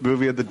first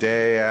movie of the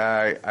day.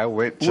 I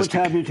went just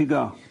What time did you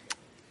go?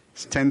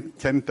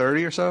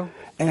 10:30 or so.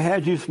 And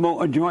had you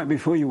smoked a joint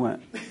before you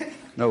went?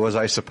 No, was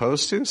I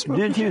supposed to smoke?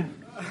 Did you?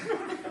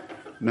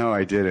 No,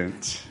 I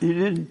didn't. You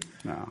didn't?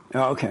 No.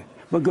 Oh, okay.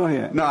 But go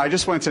ahead. No, I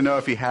just wanted to know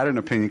if he had an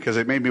opinion because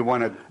it made me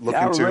want to look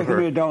I would into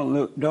recommend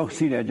her. don't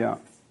see that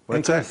junk.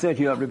 What's It that? can set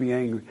you up to be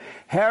angry.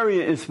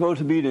 Harriet is supposed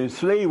to be the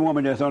slave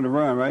woman that's on the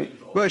run, right?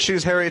 Well,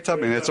 she's Harriet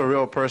Tubman. It's a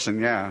real person,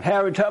 yeah.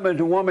 Harriet Tubman is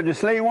the woman, the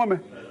slave woman,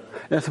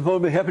 that's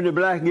supposed to be helping the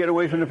black get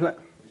away from the black.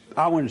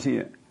 I want to see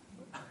it.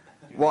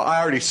 Well,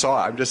 I already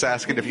saw it. I'm just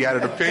asking if you had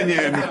an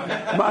opinion My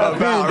opinion,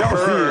 about don't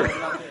see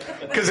her.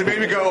 Because it made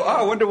me go, oh,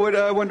 I wonder what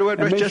And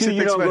make Jesse sure you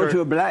thinks don't about go her.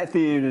 to a black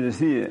theater to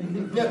see it.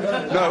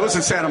 No, it was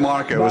in Santa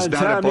Monica. It was By the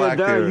down at time Black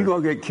they're done, Theater. you're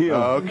going to get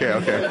killed. Oh, okay.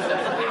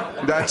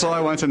 That's all I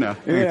want to know.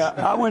 Yeah,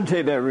 I wouldn't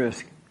take that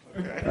risk.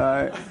 All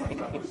right.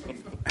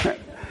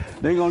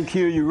 They're going to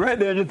kill you right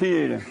there in the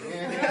theater.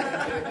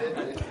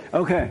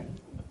 Okay.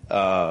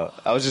 I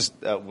was just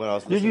when I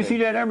was. Did you see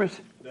that,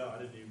 Emerson? No, I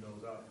didn't even know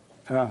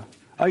it was out.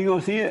 Are you going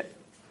to see it?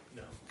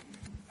 No.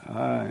 All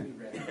right.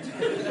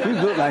 You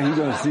look like you're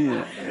going to see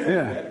it.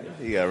 Yeah.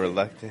 He got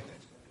reluctant.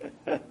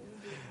 When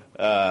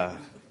I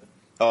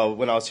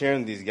was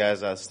hearing these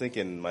guys, I was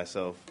thinking to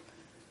myself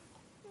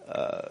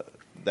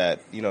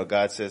that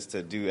God says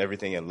to do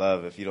everything in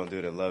love. If you don't do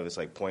it in love, it's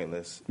like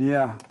pointless.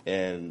 Yeah.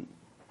 And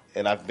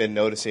I've been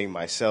noticing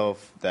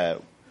myself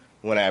that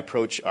when I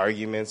approach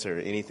arguments or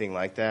anything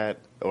like that,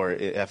 or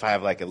if I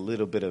have like a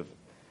little bit of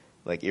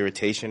like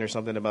irritation or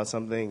something about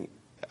something,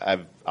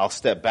 I'll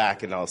step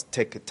back and I'll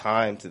take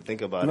time to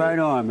think about it. Right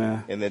on,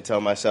 man. And then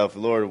tell myself,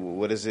 Lord,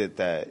 what is it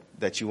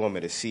that you want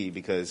me to see?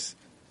 Because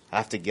I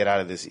have to get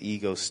out of this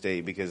ego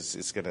state, because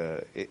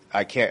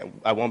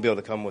I won't be able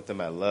to come with them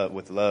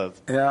with love.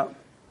 Yeah.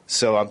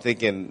 So I'm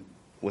thinking,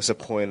 what's the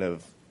point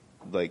of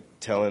like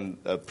telling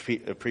a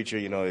preacher,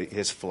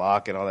 his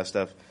flock and all that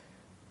stuff?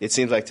 It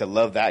seems like to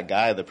love that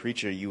guy, the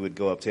preacher, you would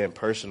go up to him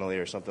personally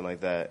or something like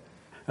that.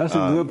 That's a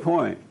good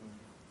point.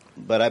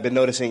 But I've been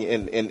noticing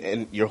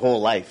in your whole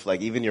life,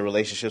 like even your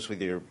relationships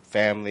with your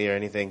family or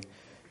anything,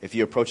 if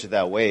you approach it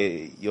that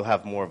way, you'll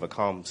have more of a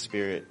calm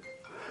spirit.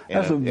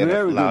 That's a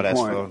very good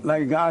point.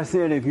 Like God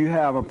said, if you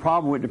have a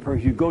problem with the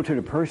person, you go to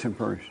the person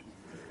first.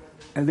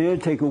 And then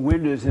take a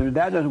witness, and if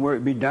that doesn't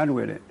work, be done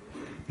with it.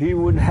 He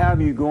wouldn't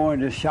have you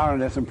going and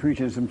shouting at some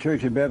preacher in some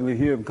church in Beverly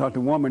Hills because the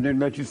woman didn't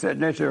let you sit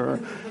next to her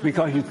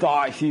because you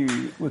thought she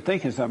was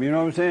thinking something. You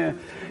know what I'm saying?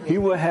 He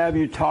would have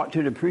you talk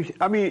to the preacher.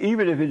 I mean,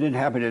 even if it didn't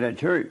happen at that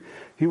church,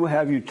 he would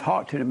have you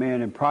talk to the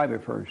man in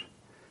private first.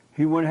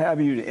 He wouldn't have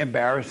you to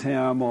embarrass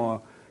him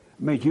or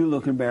make you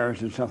look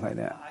embarrassed and stuff like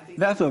that.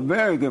 That's a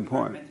very good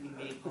point.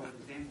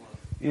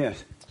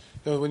 Yes.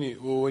 No, when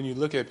you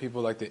look at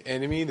people like the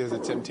enemy, there's a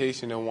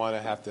temptation to want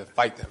to have to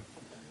fight them.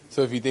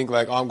 So if you think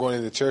like, I'm going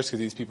to the church because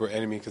these people are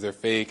enemy because they're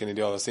fake and they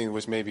do all those things,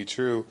 which may be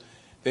true,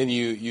 then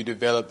you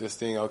develop this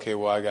thing, okay,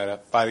 well, I got to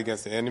fight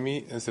against the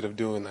enemy instead of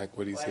doing like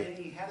what he said. I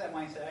didn't have that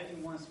mindset. I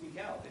didn't want to speak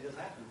out. It just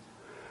happened.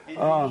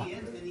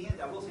 And in the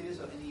end, I will say this,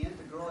 in the end,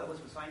 the girl that was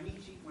beside me,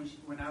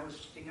 when I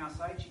was taken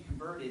outside, she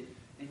converted,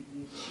 and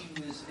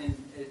she was in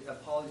an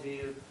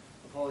apologetic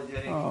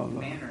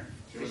manner.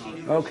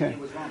 Okay.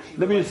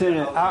 Let me say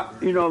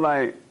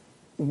that.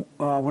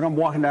 When I'm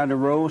walking down the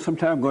road,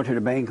 sometimes I go to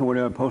the bank or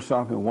whatever, post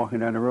office,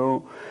 walking down the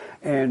road,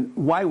 and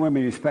white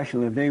women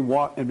especially, if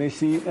they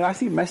see, and I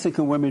see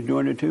Mexican women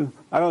doing it too.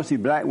 I don't see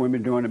black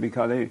women doing it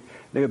because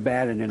they're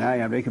badder than I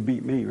am. They could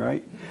beat me,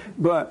 right?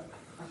 But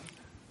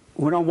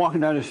when I'm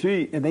walking down the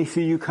street and they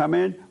see you come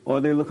in, or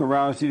they look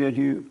around and see that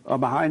you are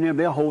behind them,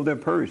 they'll hold their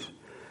purse.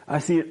 I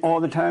see it all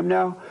the time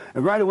now.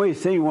 And right away,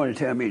 Satan wanted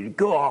to tell me to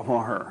go off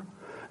on her.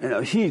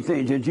 She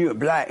thinks that you're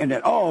black and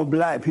that all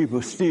black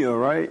people steal,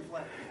 right?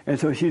 And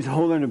so she's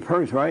holding the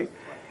purse, right?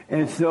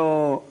 And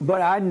so,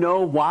 but I know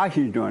why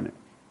she's doing it.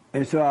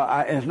 And so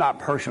it's not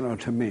personal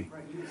to me.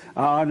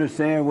 I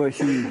understand what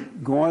she's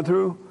going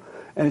through.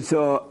 And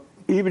so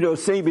even though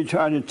Satan be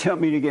trying to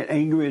tempt me to get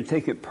angry and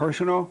take it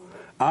personal,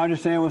 I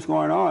understand what's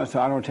going on, so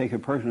I don't take it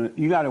personal.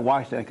 You got to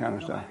watch that kind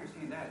of stuff. I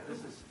understand that. This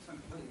is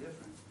something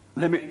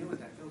completely different.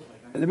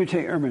 Let me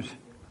take Irma's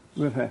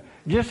with her.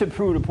 Just to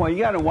prove the point,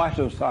 you got to watch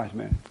those thoughts,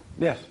 man.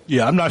 Yes.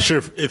 Yeah, I'm not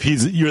sure if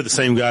you're the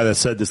same guy that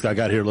said this guy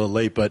got here a little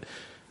late, but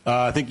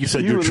I think you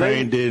said you're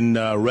trained in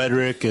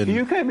rhetoric and.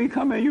 You can't be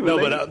coming. You were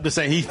late. But I'm just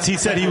saying he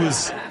said he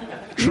was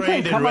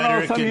trained in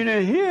rhetoric. You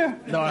didn't hear.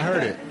 No, I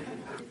heard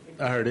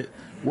it.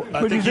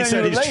 I think you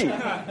said you were late.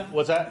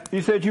 What's that?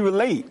 You said you were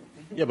late.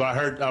 Yeah,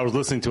 but I was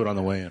listening to it on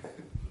the way in.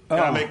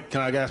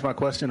 Can I ask my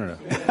question or no?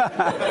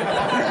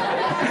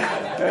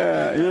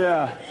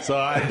 Yeah. So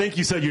I think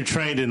you said you're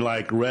trained in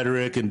like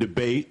rhetoric and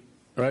debate,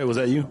 right? Was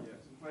that you?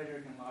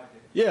 Rhetoric and logic.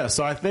 Yeah.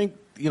 So I think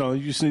you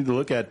just need to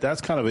look at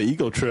that's kind of an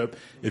ego trip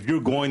if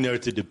you're going there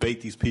to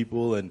debate these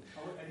people and.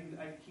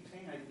 I keep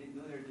saying I didn't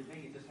go there to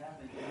debate. It just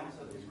happened. And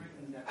also, it's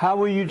written that. How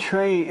will you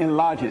train in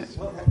logic?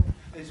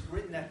 It's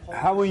written that Paul.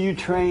 How will you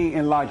train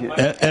in logic?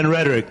 And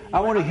rhetoric.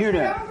 I want to hear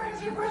that.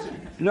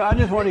 No, I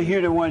just want to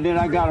hear the one. Then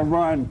I got to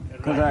run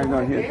because I ain't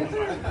going to hear it.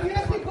 You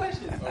asked me a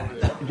question.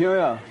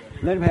 Joel,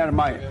 let him have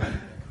the mic.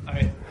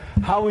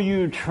 How will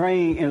you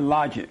train in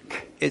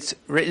logic? It's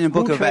written in the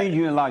book Who of. Who trained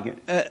you in logic?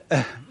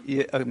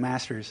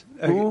 Masters.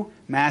 Who?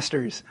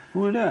 Masters.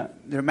 Who is that?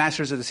 They're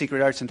masters of the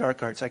secret arts and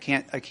dark arts. I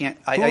don't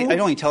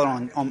even tell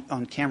it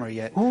on camera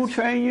yet. Who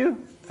trained you?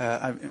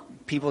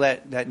 People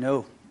that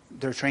know.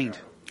 They're trained.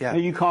 Yeah.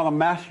 And you call them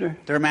master?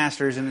 They're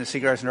masters in the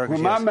secret arts and dark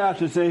arts. Well, my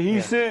master said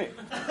he's sick.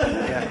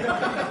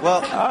 Yeah.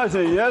 Well, I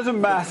said, yes, a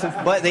master.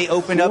 But they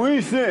opened up. We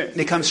sick.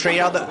 They come straight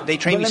out. They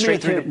train you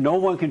straight through. No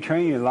one can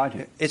train you in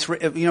logic. It's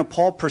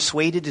Paul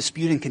persuaded,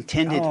 disputed, and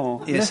contended.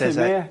 It says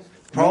man,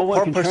 that. No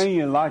one can train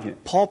you in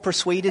logic. Paul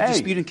persuaded,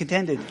 disputed, and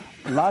contended.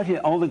 Logic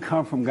only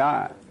comes from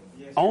God.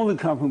 Only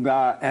come from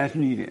God as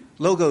needed.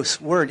 Logos,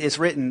 word, is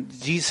written.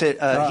 Jesus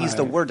said he's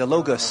the word, the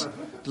logos.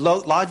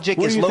 Logic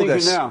is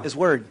logos, is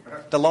word,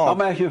 the law.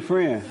 I'm asking your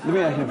friend. Let me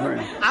ask your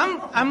friend.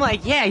 I'm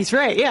like, yeah, he's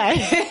right.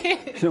 Yeah.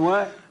 So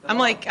what? I'm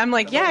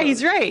like, yeah,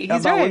 he's right. He's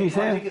about right. What he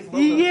said?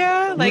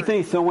 Yeah. You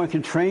think someone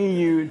can train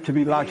you to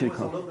be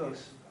logical?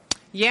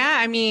 Yeah,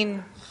 I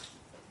mean,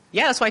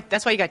 yeah. That's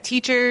why you got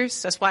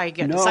teachers. That's why you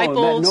got No,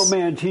 disciples. let no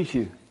man teach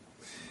you.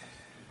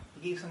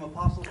 He gave some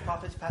apostles,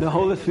 prophets, pastors. The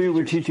Holy Spirit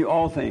will teach you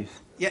all things.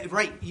 Yeah,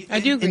 right. I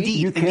do agree. Indeed,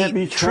 you can't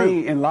be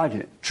trained in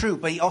logic. True,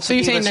 but he also. So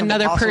you're gave saying us some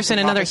another apostles, person,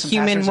 some another prophets, some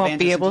human pastors, won't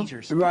be evangelists, able. and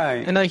teachers.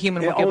 Right. Another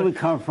human won't It be able. only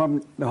comes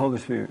from the Holy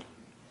Spirit.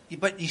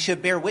 But you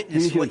should bear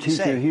witness He's to what you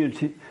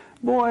say.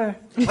 Boy.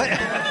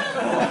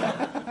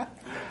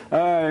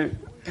 right.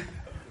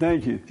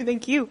 Thank you.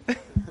 Thank you.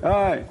 All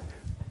right.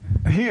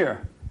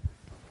 Here.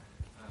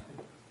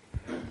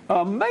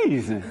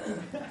 Amazing.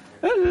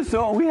 This is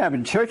so, we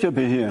having church up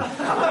in here.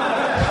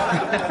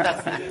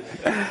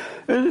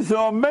 This is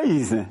so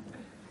amazing.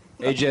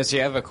 Hey, Jesse,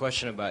 I have a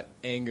question about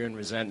anger and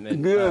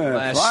resentment.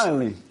 Good,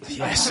 finally.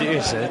 Yeah,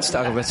 seriously, let's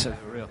talk about something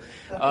real.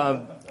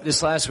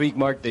 This last week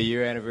marked the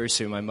year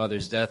anniversary of my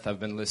mother's death. I've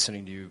been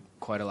listening to you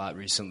quite a lot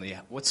recently.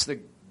 What's the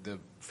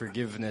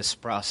forgiveness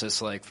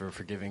process like for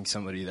forgiving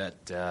somebody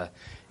that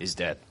is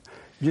dead?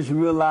 Just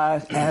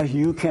realize, as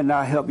you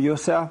cannot help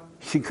yourself,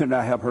 she could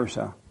not help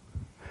herself.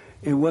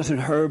 It wasn't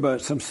her,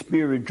 but some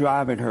spirit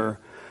driving her,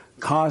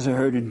 causing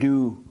her to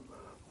do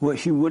what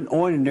she wouldn't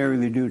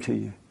ordinarily do to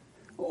you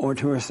or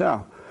to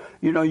herself.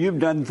 You know, you've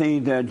done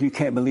things that you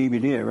can't believe you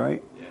did,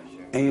 right? Yeah,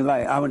 sure. And you're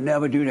like, I would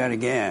never do that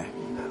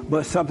again.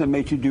 But something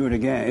makes you do it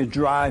again. It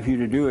drives you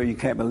to do it. You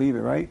can't believe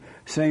it, right?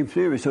 Same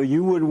spirit. So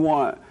you wouldn't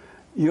want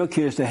your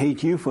kids to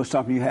hate you for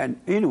something you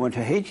hadn't anyone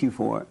to hate you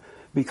for it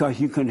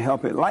because you couldn't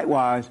help it.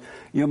 Likewise,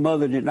 your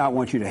mother did not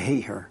want you to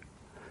hate her.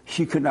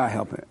 She could not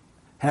help it.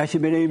 Had she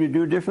been able to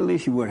do it differently,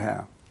 she would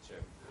have. Sure.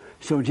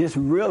 So just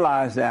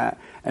realize that,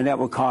 and that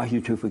will cause you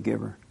to forgive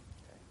her.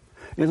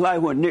 It's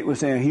like what Nick was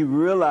saying. He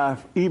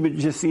realized, even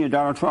just seeing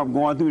Donald Trump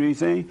going through these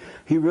things,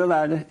 he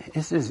realized that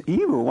it's just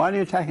evil. Why are they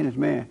attacking this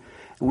man?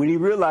 And when he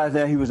realized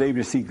that, he was able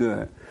to see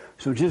good.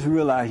 So just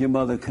realize your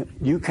mother,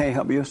 you can't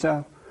help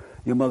yourself.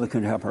 Your mother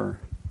couldn't help her.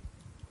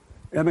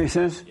 That makes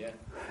sense? Yeah.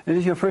 Is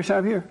this your first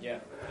time here? Yeah.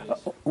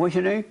 What's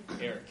your name?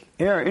 Eric.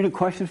 Eric, any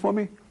questions for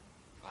me?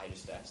 I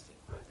just asked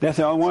it. That's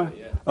the only one? So,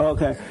 yeah. Oh,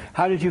 okay.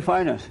 How did you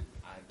find us?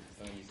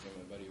 I found you through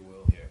my buddy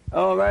Will here.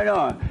 Oh, right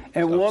on.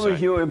 And what was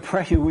your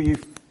impression when you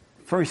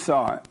first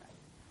saw it?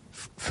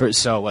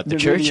 First saw what? The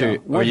church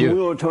video. or you?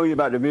 Will told you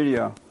about the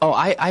video. Oh,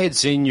 I had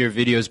seen your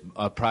videos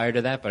prior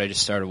to that, but I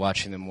just started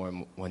watching them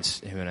more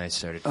once him and I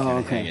started kind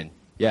of hanging.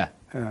 Yeah.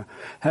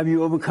 Have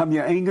you overcome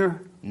your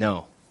anger?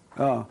 No.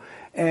 Oh.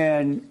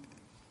 And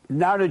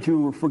now that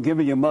you've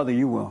forgiven your mother,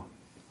 you will.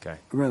 Okay.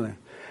 Really?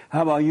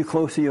 How about you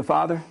close to your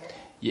father?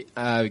 Yeah,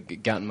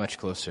 I've gotten much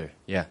closer.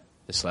 Yeah,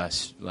 this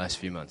last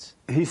few months.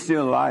 He's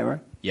still alive, right?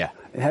 Yeah.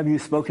 Have you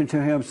spoken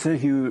to him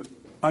since you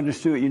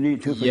understood you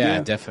need to forgive?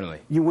 Yeah, definitely.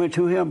 You went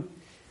to him?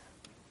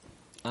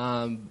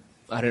 I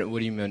don't know. What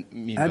do you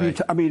mean Have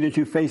by? you did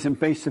you face him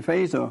face to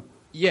face, or?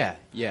 Yeah.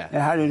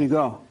 And how did it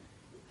go?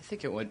 I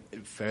think it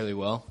went fairly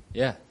well.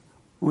 Yeah.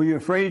 Were you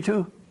afraid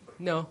to?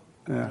 No,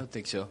 Yeah. I don't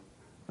think so.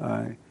 All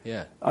right.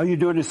 Yeah. Are you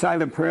doing the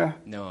silent prayer?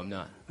 No, I'm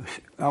not.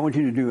 I want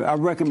you to do it. I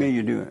recommend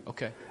you do it.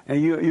 Okay.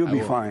 And you'll I be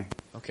will. fine.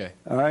 Okay.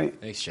 All right?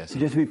 Thanks, Jesse.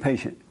 Just be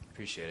patient.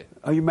 Appreciate it.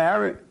 Are you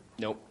married?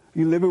 Nope.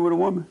 You living with a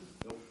woman?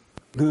 Nope.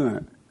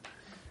 Good.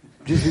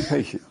 Just be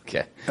patient.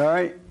 Okay. All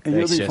right? And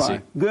Thanks, you'll be Jesse.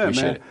 fine. Good,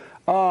 Appreciate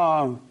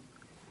man.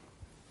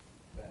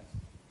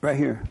 Right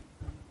here.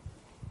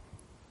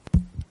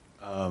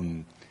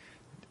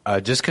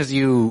 Just because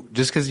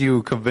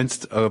you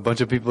convinced a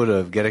bunch of people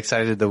to get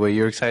excited the way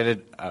you're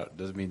excited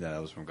doesn't mean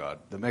that was from God.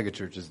 The mega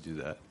churches do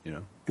that, you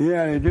know.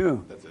 Yeah, they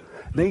do. That's it.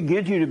 They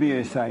get you to be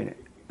excited.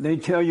 They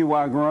tell you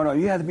while growing up,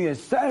 you have to be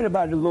excited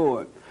about the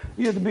Lord.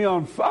 You have to be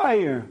on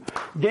fire.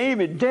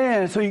 David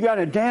danced, so you got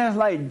to dance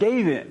like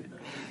David.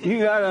 You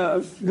got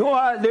to go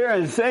out there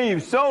and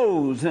save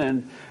souls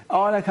and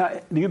all that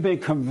kind. You've been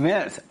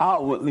convinced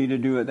outwardly to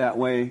do it that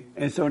way,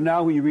 and so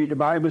now when you read the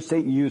Bible,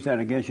 Satan used that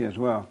against you as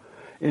well.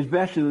 It's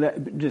best to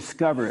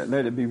discover it,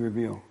 let it be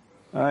revealed.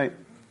 All right.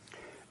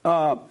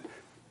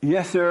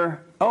 Yes, sir.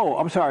 Oh,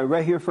 I'm sorry.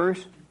 Right here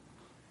first.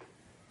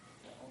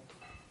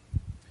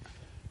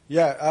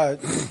 Yeah,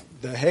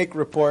 the Hake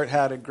Report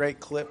had a great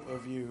clip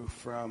of you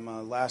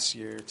from last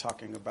year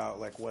talking about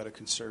like what a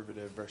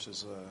conservative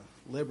versus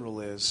a liberal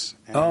is.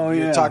 And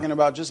you're talking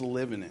about just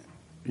living it.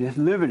 Just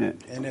living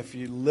it. And if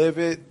you live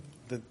it,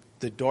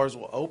 the doors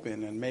will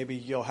open, and maybe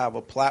you'll have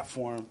a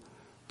platform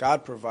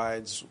God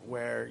provides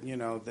where, you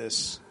know,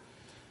 this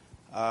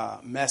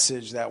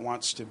message that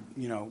wants to,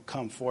 you know,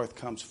 come forth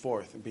comes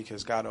forth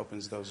because God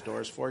opens those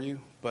doors for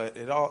you. But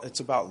it's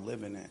about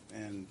living it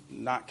and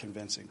not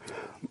convincing people.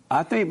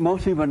 I think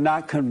most people are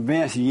not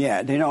convinced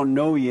yet. They don't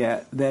know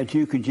yet that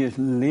you could just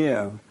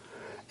live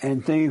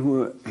and He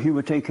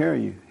would take care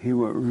of you. He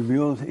would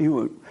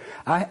reveal.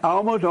 I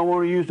almost don't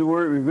want to use the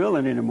word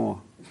revealing anymore.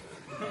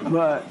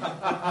 But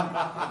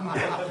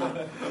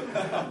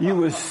you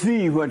will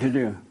see what to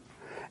do.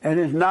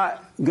 And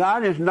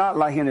God is not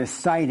like an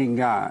exciting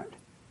God.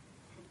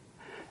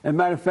 As a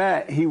matter of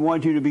fact, He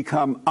wants you to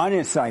become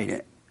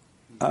unexcited.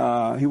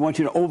 He wants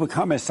you to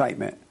overcome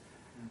excitement.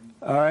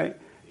 All right?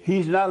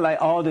 He's not like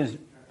all this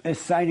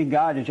exciting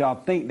God that y'all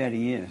think that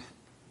He is.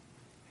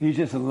 He's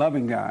just a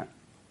loving God.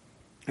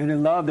 And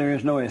in love, there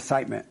is no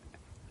excitement.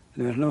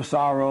 There's no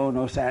sorrow,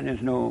 no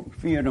sadness, no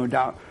fear, no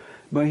doubt.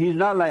 But He's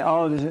not like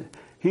all this.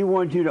 He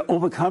wants you to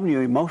overcome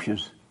your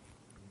emotions.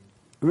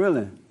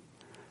 Really.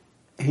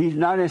 He's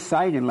not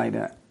exciting like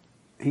that.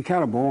 He's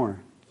kind of boring.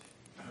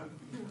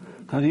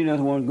 Because He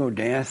doesn't want to go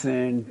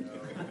dancing.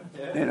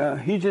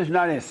 He's just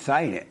not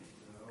excited.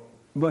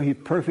 But He's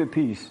perfect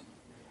peace.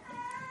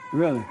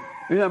 Really?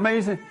 Isn't that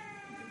amazing?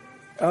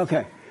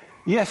 Okay.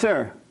 Yes,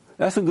 sir.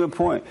 That's a good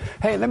point.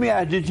 Hey, let me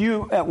ask, did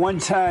you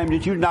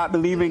not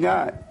believe in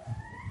God?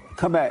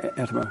 Come back,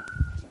 Esma.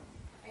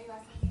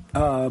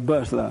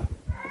 Buzz Love.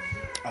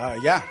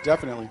 Yeah,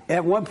 definitely.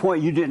 At one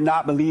point, you did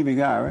not believe in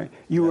God, right?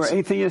 You were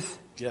atheist?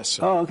 Yes,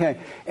 sir. Oh, okay.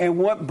 And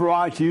what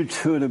brought you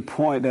to the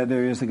point that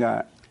there is a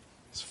God?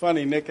 It's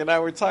funny, Nick and I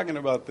were talking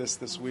about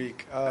this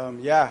week.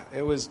 Yeah,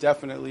 it was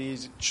definitely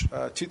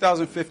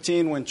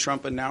 2015 when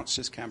Trump announced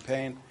his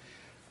campaign.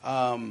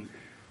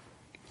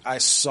 I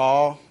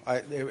saw,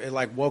 it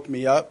like woke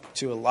me up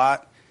to a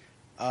lot.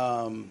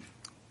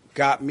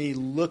 Got me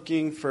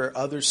looking for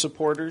other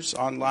supporters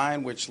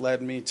online, which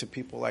led me to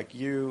people like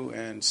you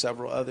and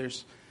several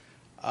others.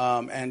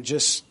 And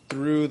just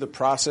through the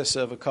process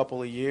of a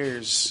couple of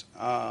years,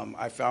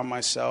 I found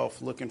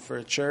myself looking for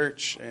a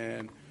church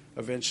and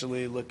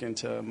eventually looking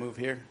to move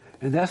here.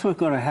 And that's what's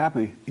going to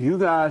happen. You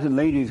guys and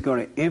ladies are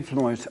going to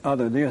influence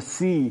others. They'll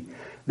see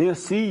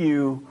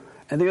you,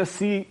 and they'll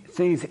see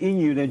things in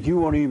you that you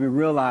won't even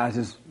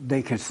realize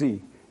they can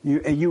see.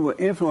 You will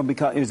influence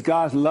because it's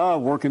God's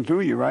love working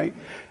through you, right?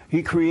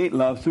 He create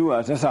love through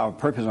us. That's our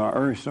purpose on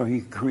earth, so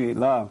He can create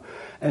love.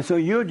 And so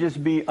you'll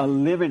just be a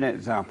living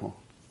example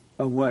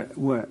of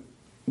what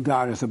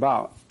God is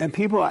about. And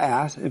people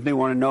ask if they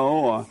want to know,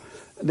 or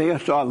they'll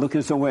start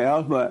looking somewhere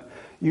else, but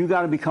you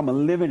got to become a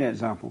living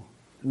example,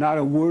 not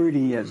a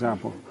wordy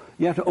example.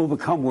 You have to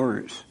overcome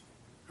words.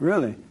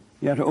 Really.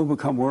 You have to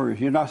overcome words.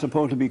 You're not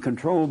supposed to be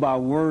controlled by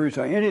words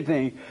or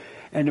anything.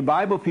 And the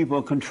Bible people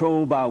are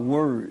controlled by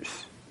words.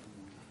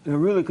 They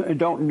really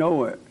don't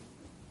know it,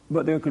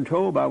 but they're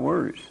controlled by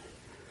words.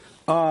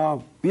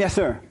 Yes,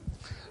 sir.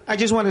 I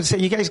just wanted to say,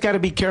 you guys got to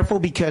be careful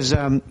because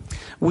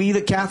we,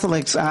 the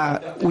Catholics,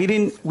 we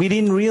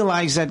didn't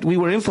realize that we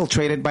were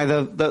infiltrated by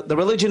the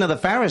religion of the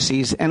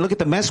Pharisees. And look at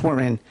the mess we're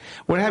in.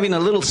 We're having a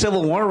little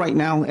civil war right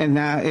now, and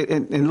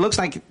it looks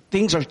like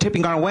things are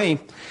tipping our way.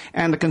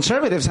 And the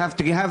conservatives have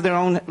to have their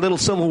own little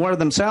civil war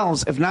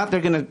themselves. If not,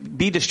 they're going to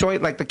be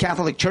destroyed like the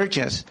Catholic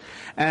churches.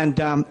 And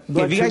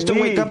if you guys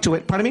don't wake up to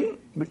it, pardon me?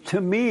 But to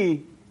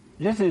me,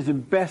 this is the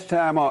best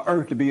time on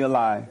earth to be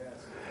alive.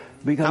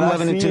 Because I'm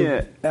loving it see too.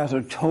 it as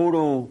a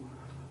total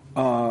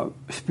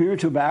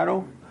spiritual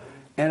battle,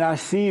 and I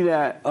see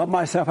that of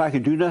myself I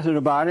can do nothing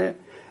about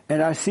it,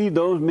 and I see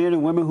those men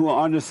and women who are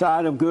on the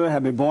side of good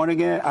have been born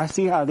again. I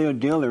see how they're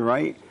dealing,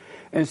 right?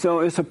 And so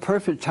it's a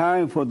perfect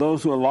time for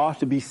those who are lost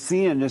to be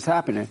seeing this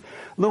happening.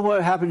 Look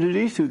what happened to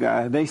these two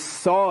guys. They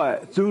saw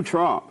it through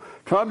Trump.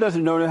 Trump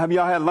doesn't know that. Have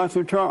y'all had lunch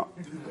with Trump?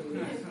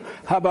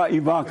 How about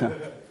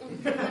Ivanka?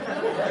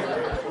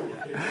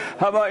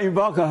 How about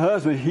Ivanka's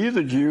husband? He's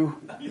a Jew.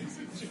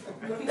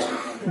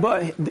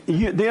 But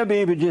they'll be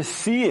able to just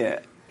see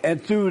it,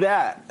 and through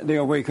that,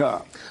 they'll wake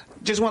up.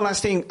 Just one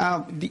last thing.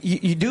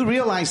 You do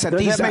realize that Does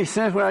these... that make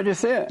sense what I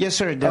just said? Yes,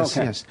 sir, it does,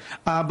 okay. yes.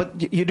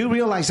 But you do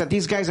realize that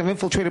these guys have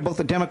infiltrated both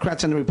the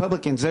Democrats and the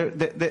Republicans.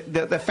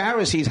 The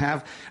Pharisees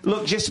have.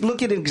 Just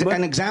look at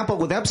an example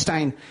with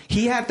Epstein.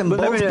 He had them both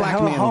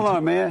blackmailed. Hold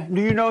on, man.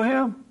 Do you know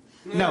him?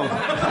 No.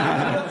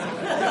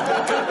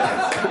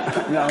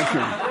 No,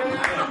 okay.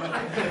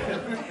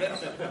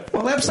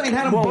 Well, Epstein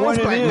had them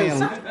both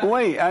blackmailed.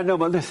 Wait, I know,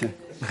 but listen.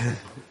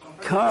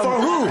 For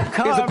who?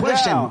 Here's the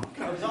question.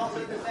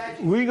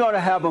 We're going to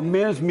have a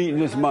men's meeting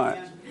this month.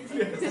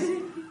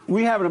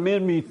 We having a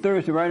men's meeting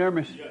Thursday, right,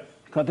 Hermes?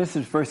 Because this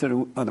is the first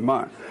of the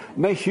month.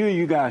 Make sure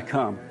you guys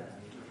come.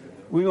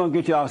 We're going to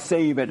get y'all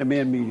saved at the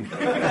men's meeting.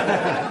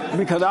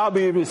 Because I'll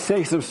be able to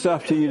say some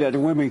stuff to you that the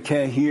women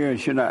can't hear and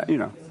should not,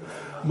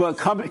 But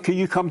can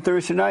you come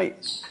Thursday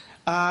night?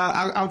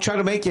 I'll try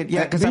to make it.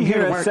 Yeah, because I'm here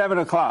to at work. 7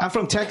 o'clock. I'm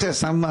from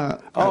Texas.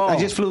 I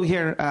just flew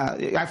here.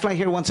 I fly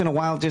here once in a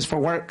while just for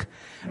work,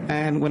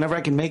 and whenever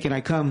I can make it, I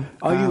come.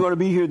 Are you going to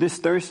be here this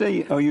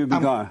Thursday, or you'll be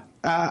gone?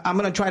 I'm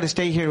going to try to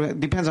stay here. It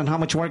depends on how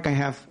much work I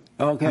have.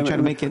 Okay, I'll try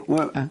to make it.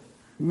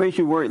 Make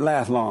your work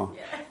last long.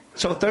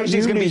 So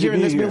Thursday's going to be here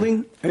in this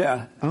building?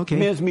 Yeah. Okay.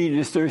 Men's meeting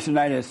is Thursday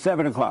night at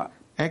 7 o'clock.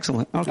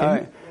 Excellent.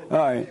 Okay. All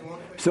right.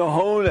 So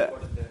hold it.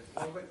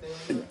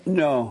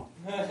 No.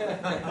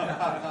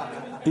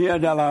 Yeah,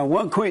 Della,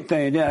 one quick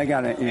thing, then I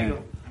got to end.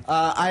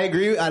 I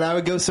agree, and I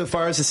would go so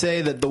far as to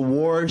say that the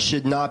war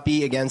should not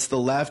be against the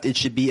left. It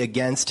should be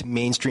against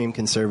mainstream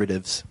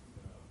conservatives.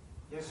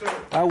 Yes, sir.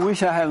 I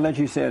wish I had let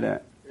you say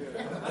that.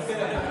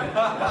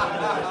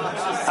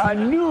 I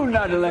knew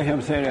not to let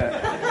him say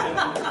that.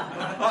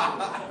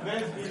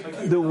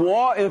 The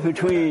war is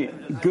between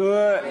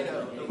good.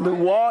 The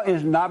war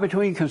is not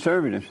between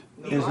conservatives.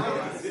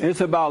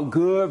 It's about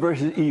good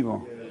versus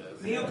evil.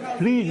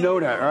 Please know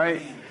that,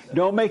 right?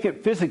 Don't make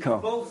it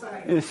physical.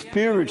 It's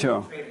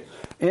spiritual.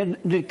 And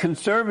the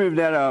conservatives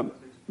that are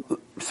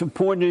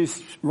supporting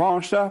this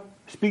wrong stuff,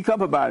 speak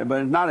up about it,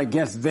 but it's not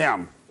against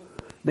them.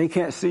 They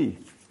can't see.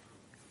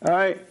 All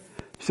right?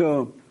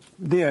 So,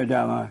 there,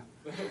 Dalai.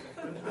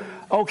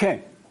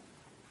 Okay.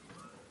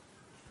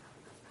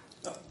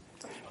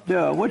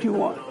 Duh, what do you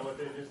want?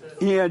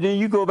 Yeah, then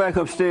you go back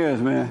upstairs,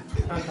 man.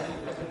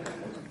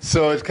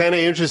 So it's kind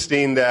of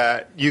interesting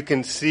that you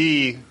can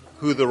see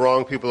who the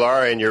wrong people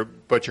are,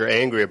 but you're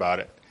angry about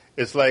it.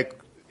 It's like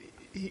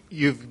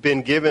you've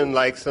been given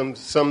like some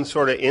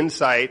sort of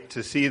insight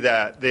to see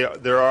that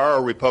there are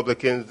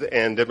Republicans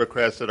and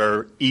Democrats that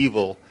are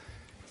evil,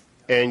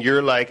 and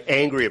you're like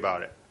angry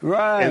about it.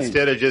 Right.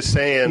 Instead of just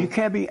saying, you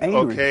can't be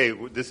angry. Okay,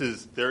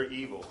 they're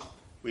evil.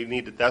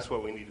 That's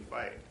what we need to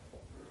fight.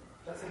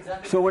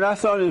 So when I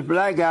saw this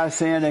black guy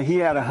saying that he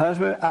had a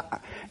husband,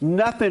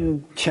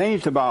 nothing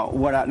changed about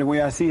the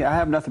way I see it. I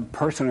have nothing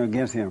personal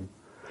against him.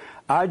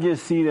 I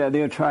just see that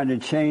they're trying to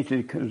change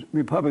the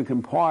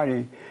Republican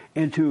Party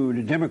into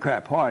the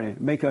Democrat Party,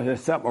 make us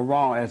accept a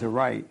wrong as a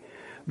right.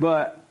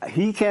 But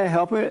he can't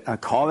help it. I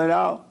call it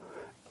out,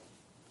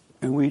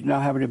 and we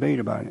now have a debate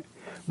about it.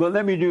 But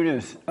let me do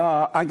this.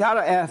 I got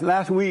to ask,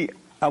 last week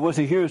I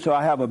wasn't here, so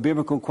I have a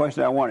biblical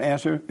question I want to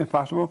answer, if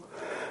possible.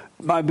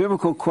 My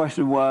biblical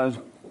question was,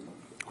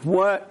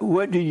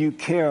 what do you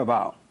care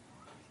about?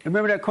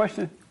 Remember that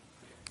question?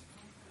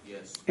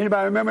 Yes.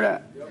 Anybody remember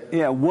that?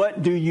 Yeah,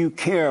 what do you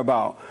care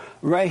about?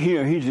 Right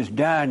here, he's just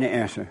dying to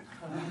answer.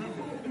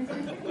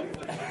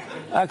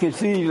 I can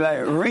see you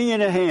like wringing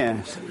the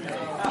hands.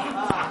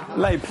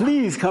 Like,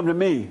 please come to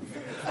me.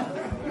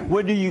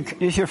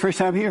 This your first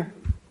time here?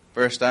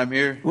 First time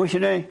here. What's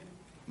your name?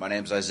 My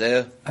name's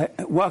Isaiah.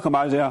 Welcome,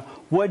 Isaiah.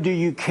 What do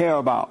you care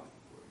about?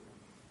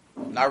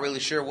 Not really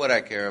sure what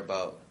I care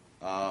about.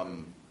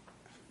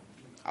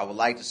 I would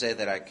like to say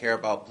that I care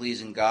about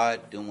pleasing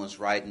God, doing what's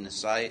right in His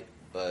sight,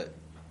 but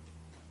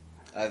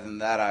other than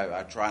that,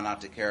 I try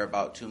not to care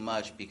about too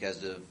much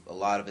because of a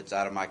lot of it's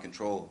out of my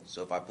control.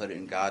 So if I put it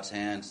in God's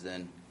hands,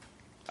 then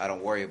I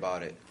don't worry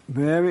about it.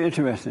 Very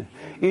interesting.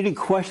 Any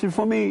question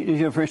for me? This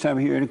is your first time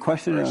here. Any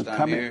question First or time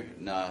comment? here?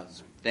 No,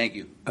 thank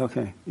you.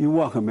 Okay. You're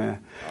welcome,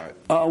 man.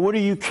 All right. What do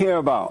you care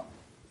about?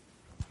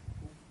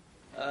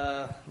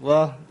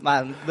 Well,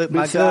 my good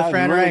Besides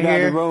friend running right down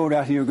here. the road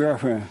after your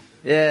girlfriend.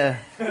 Yeah.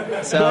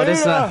 So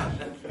this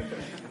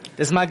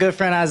is my good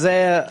friend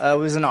Isaiah.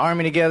 We was in the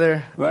Army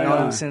together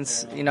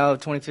since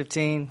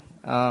 2015.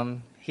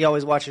 He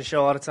always watches the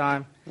show all the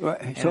time.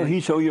 Right. So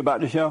he told you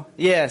about the show?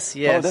 Yes.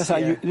 Oh, that's how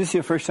you. This is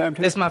your first time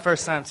too? This is my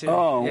first time too.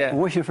 Oh, yeah.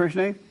 What's your first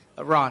name?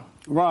 Ron.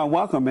 Ron,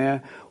 welcome,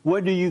 man.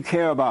 What do you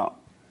care about?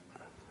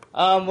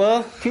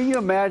 Well, can you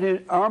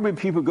imagine Army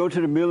people go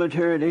to the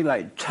military? They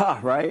like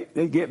tough, right?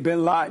 They get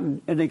Bin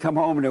Laden and they come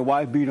home and their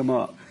wife beat them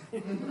up.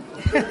 Isn't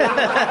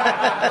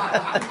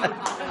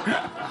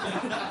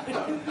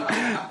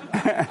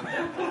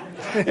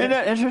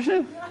that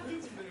interesting?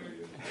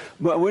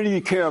 But what do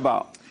you care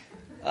about?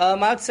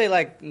 I'd say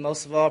like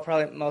most of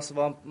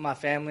all, my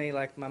family,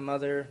 like my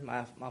mother,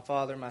 my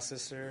father, my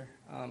sister,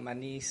 my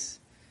niece,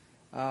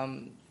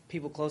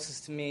 people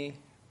closest to me,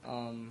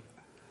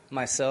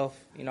 myself.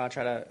 I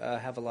try to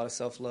have a lot of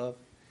self-love,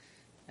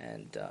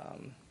 and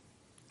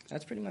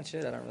that's pretty much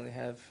it. I don't really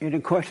have any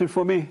question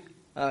for me.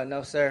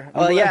 No, sir.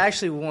 Well, yeah,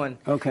 actually one.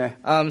 Okay.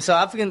 So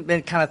I've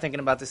been kind of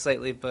thinking about this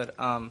lately, but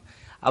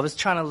I was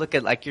trying to look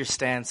at like your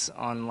stance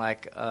on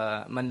like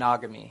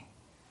monogamy,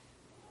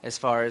 as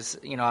far as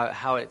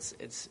how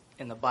it's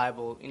in the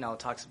Bible. It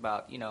talks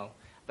about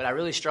but I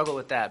really struggle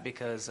with that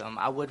because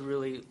I would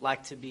really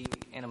like to be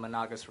in a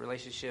monogamous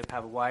relationship,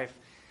 have a wife,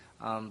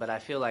 but I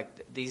feel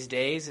like these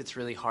days it's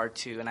really hard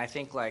to, and I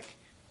think like.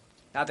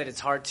 Not that it's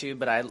hard to,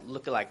 but I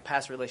look at like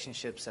past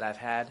relationships that I've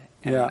had,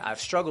 and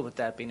I've struggled with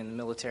that being in the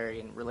military,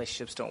 and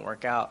relationships don't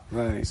work out.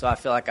 Right. So I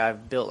feel like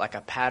I've built like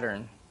a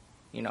pattern,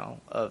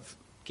 of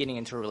getting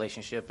into a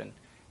relationship and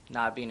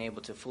not being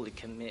able to fully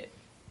commit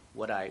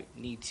what I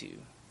need to.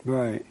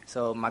 Right.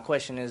 So my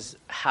question is,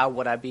 how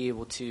would I be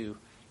able to,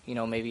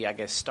 maybe I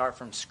guess start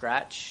from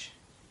scratch?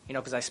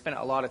 Because I spent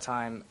a lot of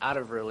time out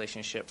of a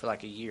relationship for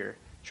like a year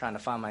trying to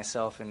find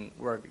myself and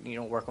work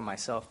on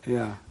myself.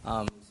 Yeah.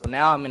 So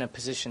now I'm in a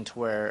position to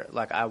where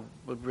like I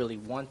would really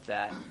want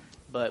that,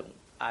 but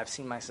I've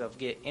seen myself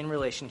get in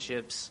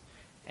relationships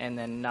and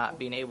then not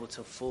being able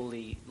to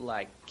fully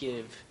like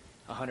give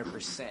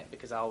 100%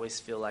 because I always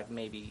feel like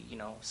maybe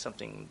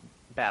something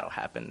bad will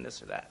happen,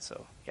 this or that.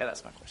 So yeah,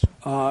 that's my question.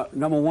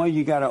 Number one,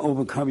 you got to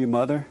overcome your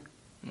mother.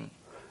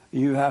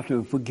 You have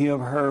to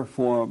forgive her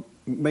for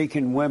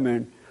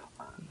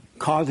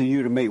causing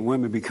you to make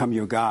women become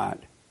your God.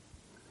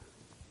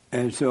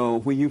 And so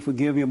when you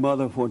forgive your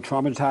mother for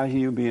traumatizing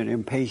you, being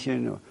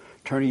impatient or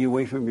turning you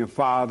away from your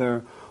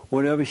father,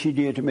 whatever she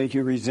did to make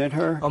you resent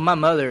her. Oh, my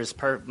mother is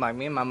like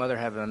me and my mother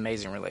have an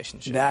amazing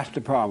relationship. That's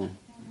the problem.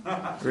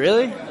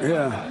 Really?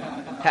 Yeah.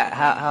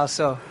 How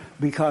so?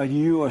 Because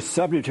you are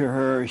subject to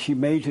her. She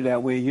made you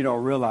that way. You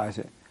don't realize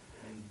it.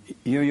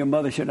 Your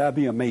mother should not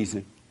be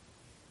amazing.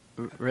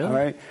 Really? All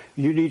right?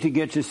 You need to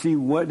get to see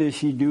what did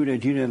she do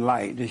that you didn't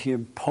like. Did she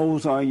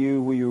impose on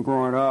you when you were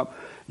growing up?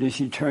 Did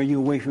she turn you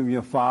away from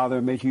your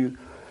father, make you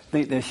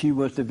think that she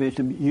was the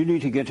victim? You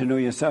need to get to know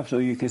yourself so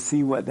you can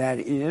see what that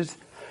is.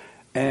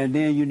 And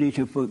then you need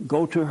to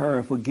go to her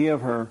and forgive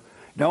her.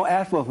 Don't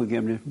ask for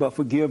forgiveness, but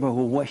forgive her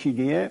for what she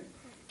did.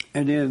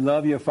 And then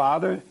love your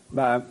father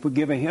by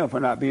forgiving him for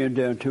not being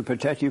there to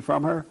protect you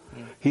from her.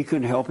 He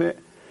couldn't help it.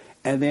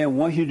 And then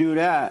once you do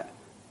that,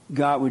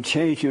 God would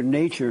change your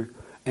nature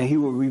and he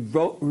will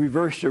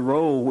reverse the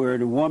role where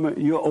the woman,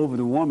 you're over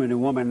the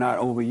woman not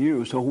over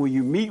you. So when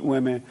you meet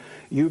women,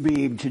 you'll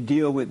be able to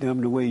deal with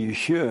them the way you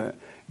should.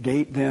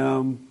 Date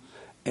them,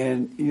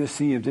 and you'll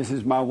see if this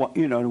is the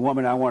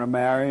woman I want to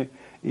marry.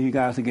 And you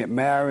guys will get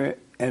married,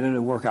 and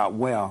it'll work out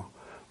well.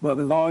 But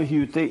as long as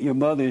you think your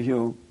mother is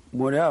your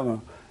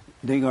whatever,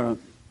 they're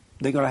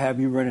gonna have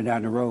you running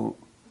down the road.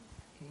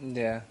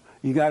 Yeah.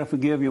 You got to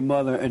forgive your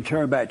mother and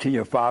turn back to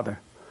your father.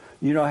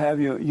 You have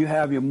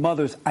your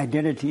mother's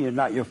identity and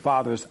not your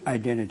father's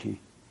identity.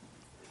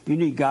 You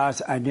need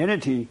God's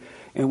identity,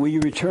 and when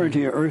you return to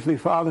your earthly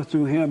father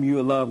through him, you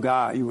will love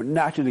God. You will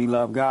naturally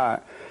love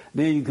God.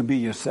 Then you can be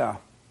yourself.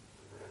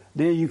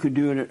 Then you can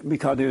do it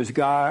because there's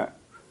God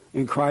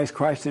in Christ,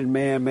 Christ in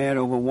man, man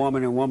over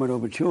woman, and woman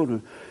over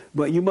children.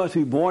 But you must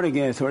be born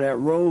again, so that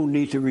role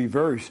needs to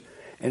reverse,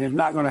 and it's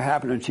not going to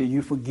happen until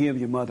you forgive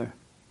your mother.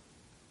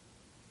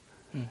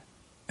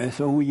 And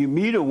so when you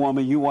meet a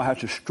woman, you won't have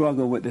to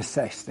struggle with the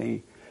sex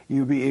thing.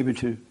 You'll be able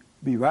to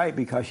be right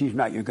because she's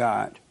not your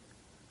God.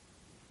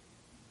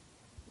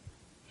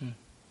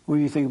 What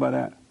do you think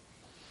about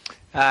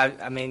that?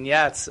 I mean,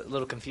 yeah, it's a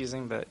little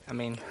confusing, but I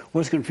mean...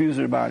 What's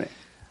confusing about it?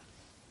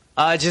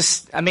 I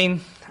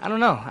don't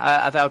know.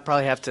 I thought I would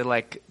probably have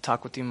to,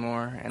 talk with you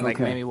more and,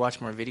 Okay. maybe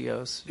watch more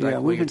videos, Yeah,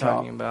 what we you're can talk.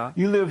 talking about.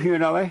 You live here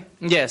in L.A.?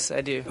 Yes,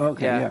 I do.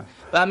 Okay, yeah.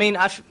 But, I mean,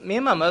 me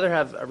and my mother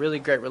have a really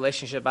great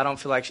relationship. I don't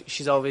feel like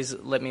she's always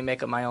let me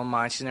make up my own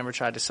mind. She's never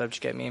tried to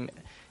subjugate me.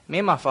 Me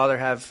and my father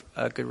have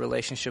a good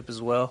relationship as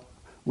well.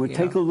 Well,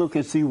 take a look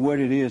and see what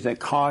it is that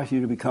caused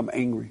you to become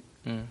angry.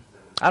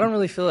 I don't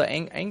really feel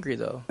angry,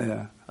 though,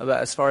 Yeah.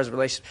 about as far as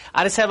relationships.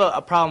 I just have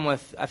a problem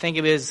with, I think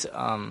it is...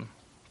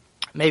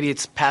 maybe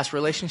it's past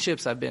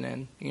relationships I've been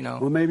in,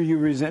 Well, maybe you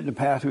resent the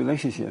past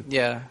relationship.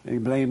 Yeah. And you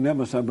blame them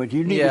or something. But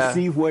you need Yeah. to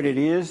see what it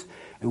is,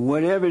 and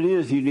whatever it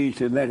is, you need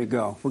to let it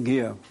go,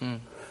 forgive,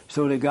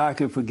 so that God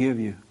can forgive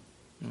you.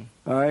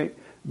 All right?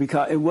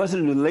 Because it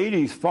wasn't the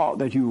lady's fault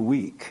that you were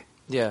weak.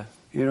 Yeah.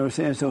 You know what I'm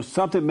saying? So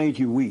something made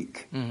you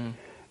weak. Mm-hmm.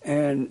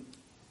 And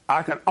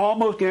I can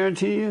almost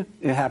guarantee you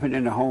it happened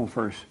in the home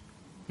first.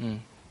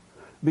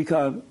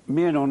 Because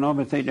men don't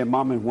normally think that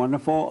mama is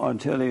wonderful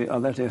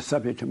unless they're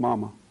subject to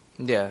mama.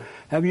 Yeah.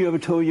 Have you ever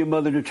told your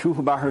mother the truth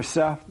about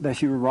herself, that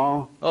she was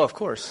wrong? Oh, of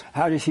course.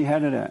 How did she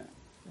handle that?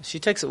 She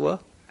takes it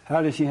well.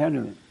 How did she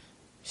handle it?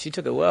 She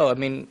took it well. I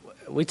mean,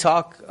 we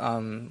talk.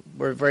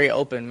 We're very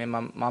open. Me and my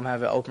mom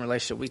have an open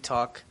relationship. We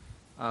talk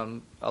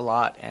a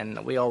lot,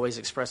 and we always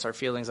express our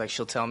feelings. Like,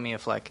 she'll tell me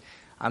if,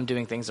 I'm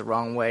doing things the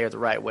wrong way or the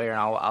right way, and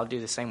I'll do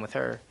the same with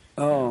her.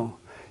 Oh,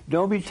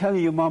 don't be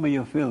telling your mama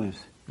your feelings.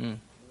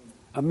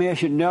 A man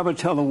should never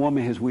tell a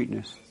woman his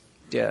weakness.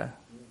 Yeah.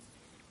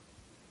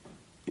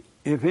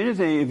 If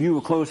anything, if you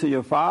were close to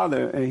your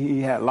father and he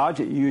had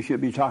logic, you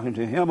should be talking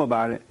to him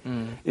about it.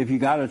 If you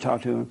got to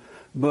talk to him,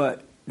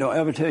 but don't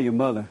ever tell your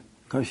mother,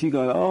 because she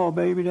goes, "Oh,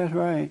 baby, that's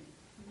right."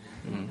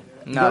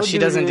 No, she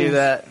doesn't do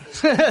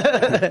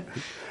that.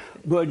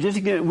 But just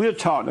again, we'll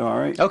talk though, all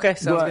right? Okay,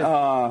 sounds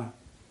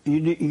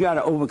good. You got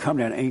to overcome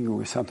that anger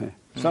with something.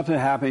 Something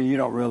happened, you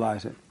don't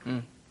realize it.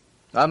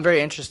 I'm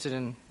very interested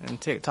in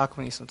talking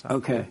with you sometime.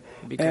 Okay,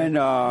 Be good.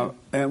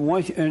 and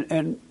once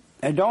and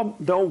don't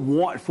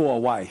want for a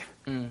wife.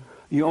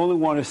 You only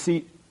want to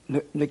seek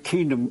the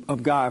kingdom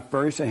of God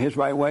first and His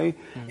right way,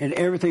 and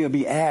everything will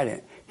be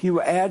added. He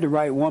will add the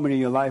right woman in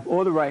your life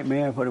or the right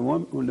man for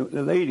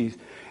the ladies,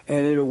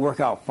 and it'll work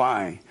out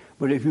fine.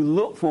 But if you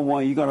look for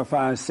one, you're going to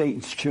find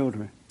Satan's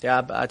children.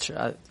 Yeah, I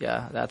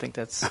think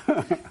that's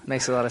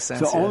makes a lot of sense.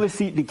 So only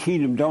seek the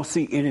kingdom. Don't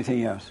seek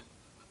anything else.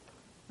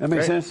 That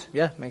makes Great. sense?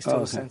 Yeah, makes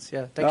total sense.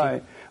 Yeah, thank All you.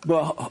 right.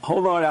 But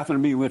hold on after the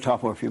meeting. We'll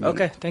talk for a few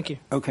minutes. Okay, thank you.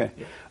 Okay.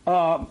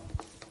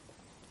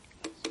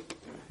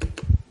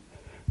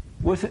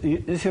 This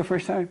is your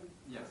first time?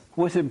 Yes.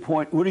 What's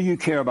important? What do you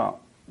care about?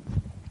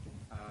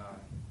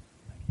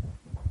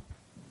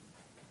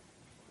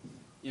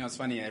 It's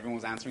funny. Everyone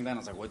was answering that. And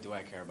I was like, what do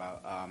I care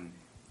about?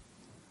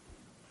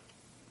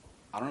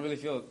 I don't really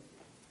feel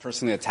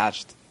personally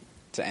attached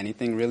to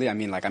anything, really. I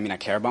mean, I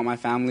care about my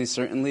family,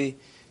 certainly.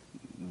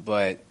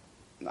 But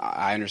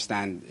I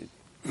understand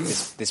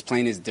this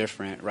plane is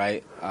different,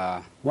 right?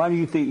 Why do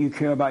you think you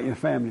care about your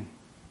family?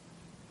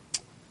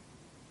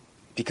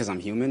 Because I'm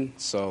human,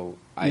 so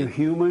You're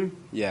human?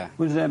 Yeah.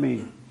 What does that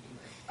mean?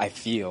 I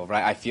feel,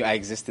 right? I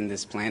exist in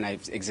this plane. I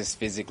exist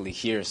physically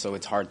here, so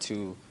it's hard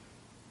to,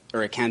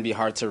 or it can be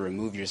hard to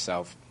remove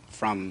yourself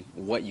from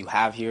what you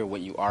have here,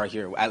 what you are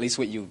here, at least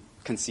what you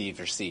conceive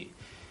or see.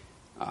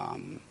 How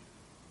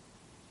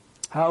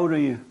old are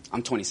you?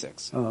 I'm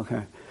 26. Oh,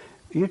 okay.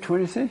 You're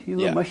 26? You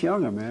look Yeah. much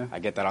younger, man. I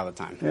get that all the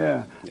time.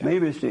 Yeah.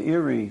 Maybe it's the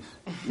earrings.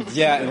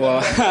 Yeah,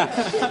 well.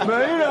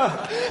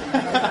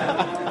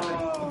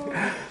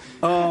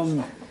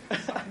 But,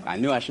 I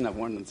knew I shouldn't have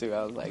worn them, too.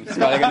 I was like, it's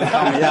probably going to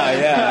help me out,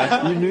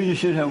 yeah. You knew you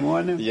should have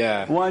worn them?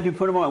 Yeah. Why did you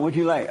put them on? What'd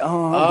you like?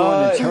 Oh, I'm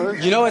going to church?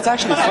 It's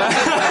actually fun.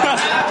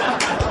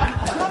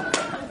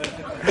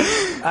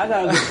 I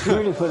got to look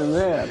pretty for the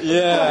red.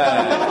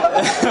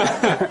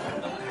 Yeah.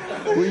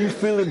 Were you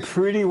feeling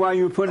pretty while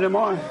you were putting them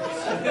on?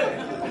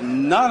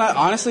 No,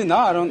 honestly, no.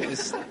 I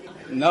don't.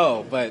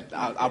 No, but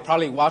I'll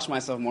probably watch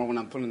myself more when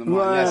I'm putting them on.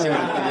 Right.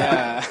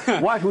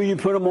 Yeah. Watch when you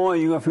put them on,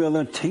 you're going to feel a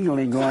little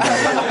tingling going on.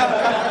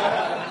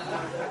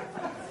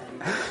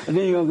 And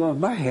then you're going to go,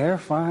 my hair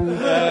fine.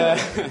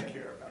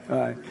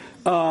 All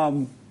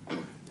right.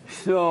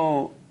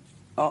 So,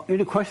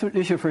 any question?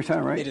 This is your first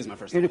time, right? It is my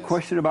first time. Any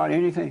question about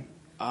anything?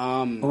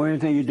 Or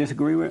anything you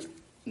disagree with?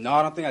 No,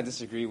 I don't think I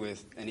disagree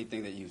with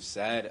anything that you've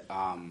said.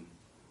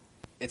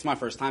 It's my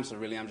first time, so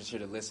really I'm just here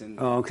to listen,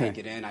 take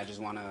it in. I just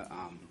want to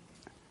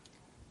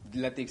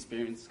let the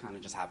experience kind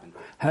of just happen.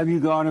 Have you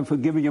gone and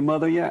forgiven your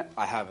mother yet?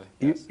 I haven't.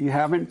 Yes. You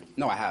haven't?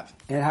 No, I have.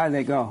 And how did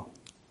that go?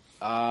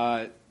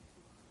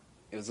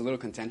 It was a little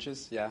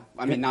contentious, yeah.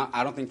 I mean,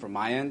 I don't think from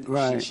my end.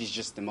 Right. She's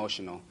just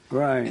emotional.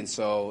 Right. And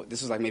so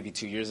this was like maybe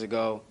 2 years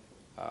ago.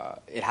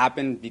 It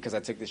happened because I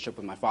took this trip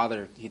with my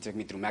father. He took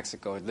me through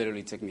Mexico. It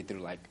literally took me through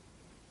like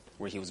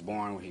where he was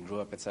born, where he grew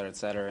up, et cetera, et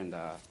cetera. And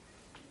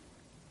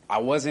I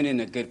wasn't in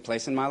a good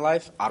place in my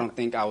life. I don't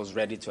think I was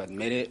ready to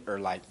admit it or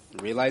like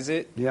realize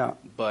it. Yeah.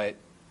 But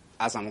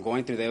as I'm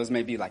going through there, it was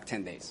maybe like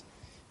 10 days.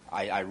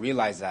 I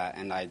realized that,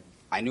 and I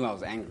knew I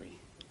was angry,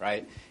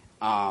 right?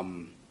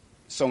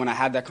 So when I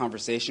had that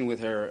conversation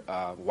with her,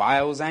 why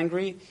I was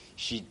angry,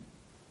 she's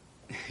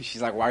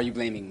like, "Why are you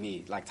blaming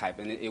me?" Like type,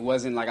 and it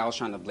wasn't like I was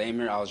trying to blame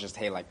her. I was just,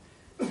 hey, like,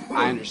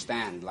 I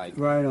understand, like,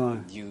 right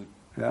on. You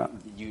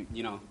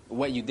know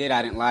what you did,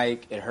 I didn't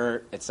like, it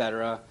hurt,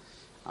 etc.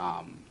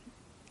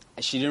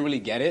 She didn't really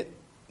get it.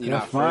 You know,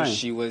 at first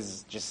she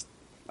was just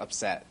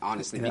upset,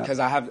 honestly, because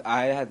I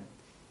had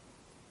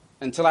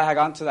until I had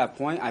gotten to that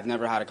point, I've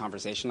never had a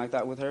conversation like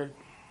that with her.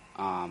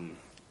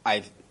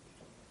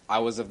 I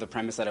was of the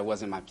premise that it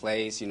wasn't my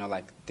place, you know,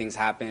 like things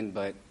happened,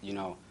 but, you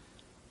know,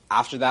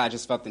 after that I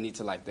just felt the need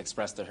to like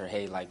express to her,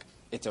 hey, like,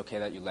 it's okay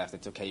that you left,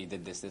 it's okay you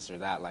did this or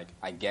that, like,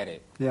 I get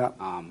it. Yeah.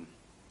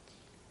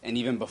 And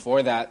even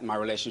before that, my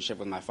relationship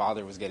with my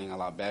father was getting a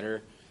lot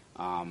better,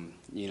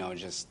 you know,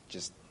 just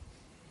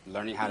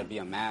learning how to be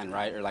a man,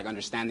 right, or like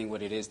understanding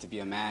what it is to be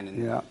a man.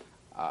 And, yeah.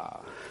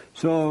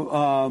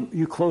 So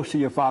you close to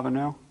your father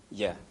now?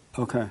 Yeah.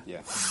 Okay.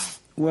 Yeah.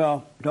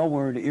 Well, don't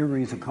worry, the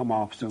earrings will come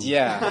off soon.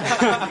 Yeah.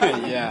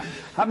 Yeah.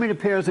 How many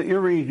pairs of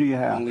earrings do you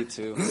have? Only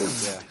 2.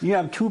 Yeah. You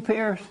have 2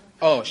 pairs?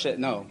 Oh, shit,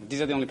 no. These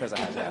are the only pairs I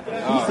have,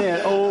 yeah. You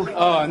said old.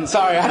 Oh, I'm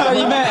sorry. I thought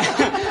you meant.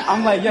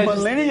 I'm like, yeah,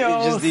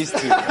 millennials. Just these 2.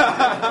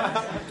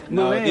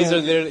 No, these are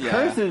literally. Yeah.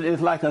 Cursing is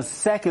like a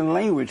second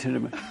language to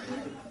them.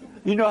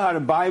 You know how the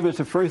Bible is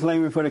the first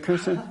language for the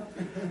Christian?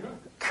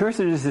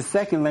 Cursing is the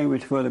second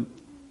language for the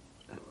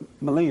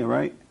millennial,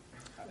 right?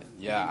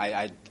 Yeah,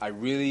 I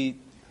really.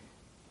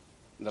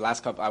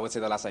 I would say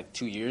the last like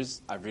 2 years,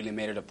 I've really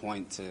made it a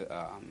point to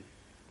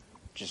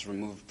just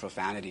remove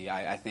profanity.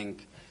 I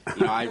think,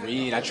 you know, I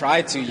read, I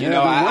try to, you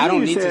know, I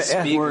don't need to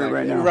speak. Like,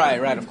 right now.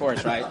 Right, of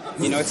course, right.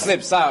 You know, it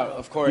slips out,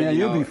 of course. Yeah, you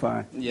you'll know, be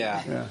fine.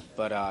 Yeah.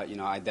 But, you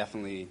know, I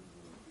definitely,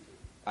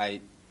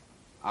 I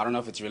don't know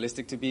if it's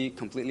realistic to be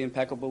completely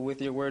impeccable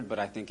with your word, but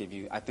I think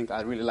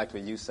I really liked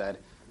what you said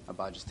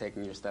about just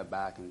taking your step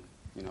back and,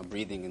 you know,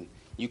 breathing, and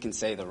you can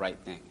say the right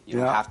thing. You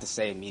don't have to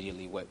say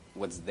immediately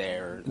what's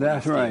there.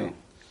 That's right.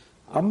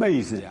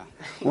 Amazing. Yeah.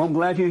 Well, I'm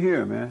glad you're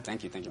here, man.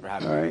 Thank you for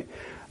having me. All right.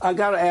 I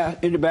got to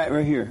ask, in the back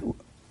right here,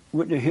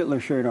 with the Hitler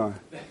shirt on.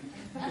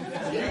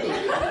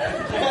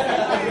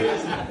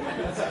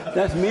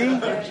 That's me?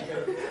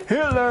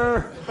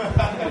 Hitler!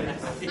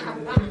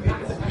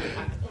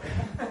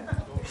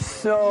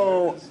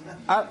 So,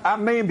 I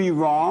may be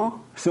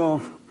wrong.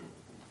 So,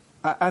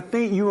 I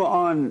think you were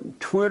on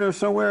Twitter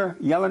somewhere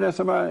yelling at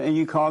somebody and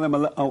you called them,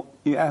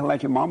 you act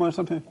like your mama or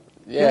something?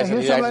 Yeah,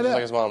 he acts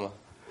like his mama.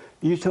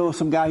 You told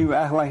some guy you were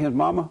acting like his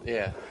mama?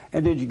 Yeah.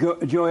 And did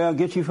Joel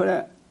get you for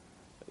that?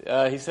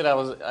 He said I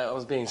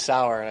was being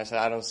sour, and I said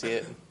I don't see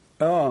it.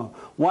 Oh,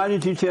 why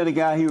did you tell the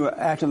guy he was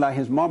acting like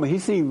his mama? He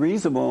seemed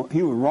reasonable.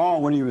 He was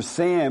wrong what he was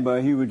saying,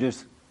 but he was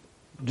just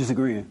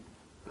disagreeing.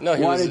 No,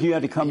 why did you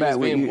have to come back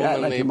with you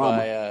act like your mama?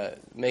 By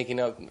making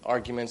up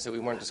arguments that we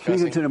weren't discussing.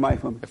 Speak into the mic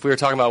for me. If we were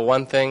talking about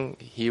one thing,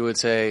 he would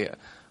say,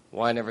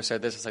 "Well, I never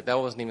said this." It's like that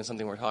wasn't even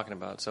something we're talking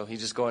about. So he's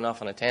just going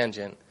off on a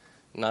tangent,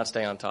 not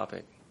staying on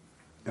topic.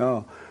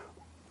 Oh.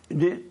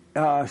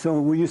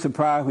 So were you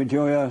surprised when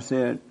Joel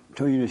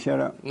told you to shut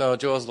up? No,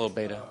 Joel's a little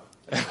beta.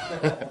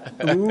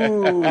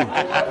 Ooh.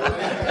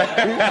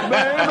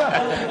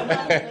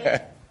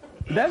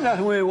 That's not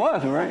the way it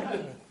was, right?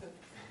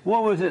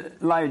 What was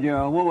it like,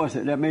 Joel? What was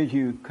it that made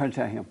you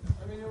contact him?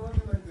 I mean, it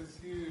wasn't like this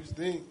huge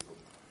thing.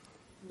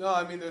 No,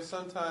 I mean, there's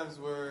sometimes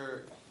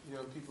where, you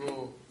know,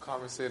 people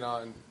conversate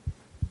on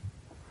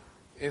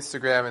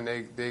Instagram and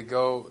they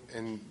go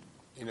and,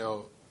 you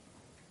know,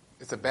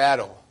 it's a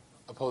battle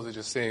opposed to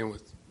just saying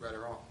what's right or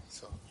wrong.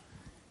 So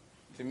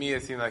to me,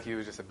 it seemed like it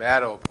was just a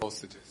battle opposed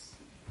to just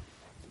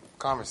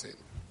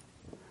conversating.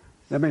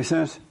 That makes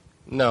sense?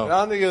 No. But I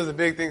don't think it was a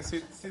big thing. See,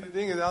 the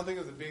thing is, I don't think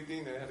it was a big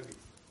thing that had to be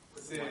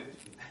said,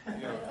 you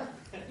know.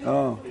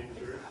 Oh.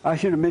 I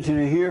should have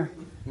mentioned it here?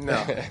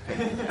 No.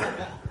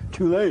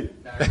 Too late.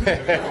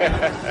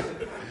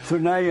 So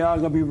now y'all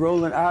going to be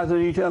rolling eyes at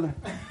each other?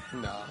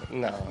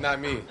 No, not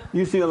me.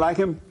 You still like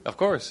him? Of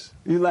course.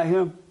 You like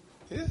him?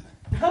 Yeah.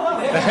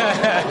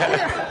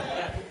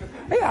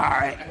 Hey, all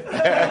right.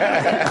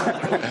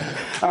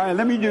 All right,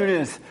 let me do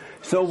this.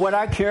 So what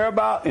I care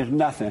about is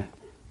nothing.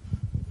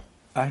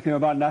 I care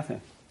about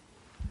nothing.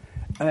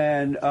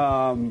 And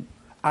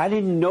I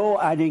didn't know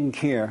I didn't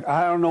care.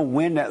 I don't know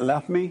when that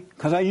left me,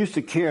 because I used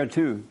to care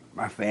too.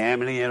 My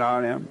family and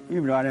all them,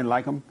 even though I didn't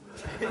like them.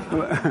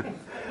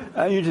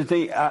 I used to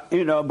think,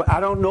 but I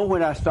don't know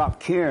when I stopped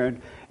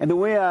caring. And the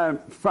way I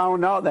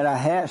found out that I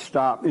had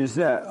stopped is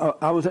that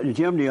I was at the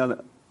gym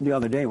the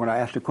other day when I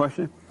asked the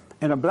question,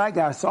 and a black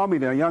guy saw me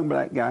there, a young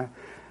black guy,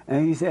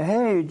 and he said,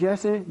 "Hey,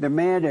 Jesse, the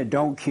man that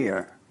don't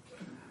care."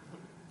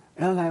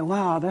 And I'm like,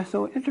 wow, that's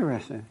so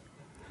interesting.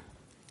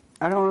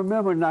 I don't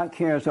remember not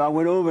caring, so I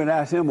went over and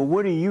asked him, "Well,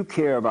 what do you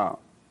care about?"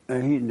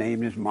 And he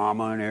named his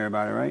mama and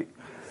everybody, right?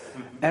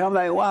 And I'm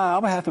like, wow,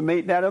 I'm going to have to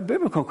make that a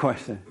biblical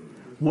question.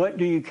 What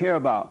do you care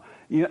about?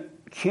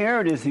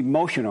 Care is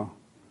emotional.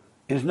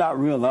 It's not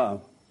real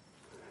love.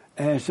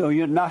 And so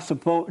you're not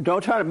supposed,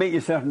 don't try to make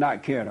yourself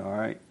not care, all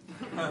right?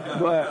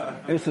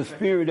 But it's a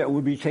spirit that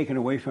will be taken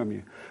away from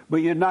you. But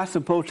you're not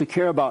supposed to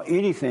care about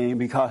anything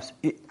because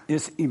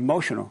it's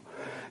emotional.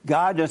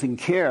 God doesn't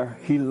care,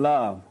 he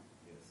loves.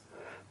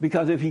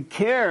 Because if he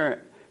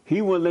cared,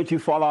 he wouldn't let you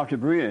fall off the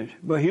bridge.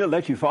 But he'll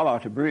let you fall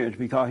off the bridge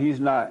because he's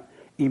not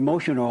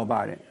emotional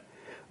about it.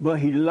 But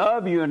he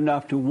loves you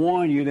enough to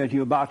warn you that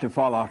you're about to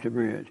fall off the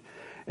bridge.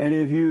 And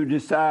if you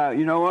decide,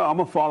 you know what, I'm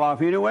going to fall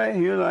off anyway,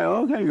 you're like,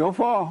 okay, go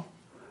fall,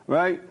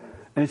 right?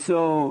 And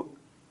so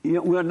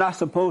we're not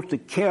supposed to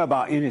care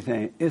about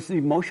anything. It's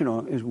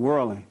emotional, it's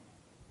worldly.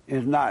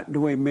 It's not the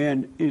way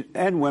men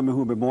and women who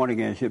have been born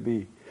again should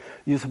be.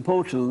 You're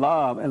supposed to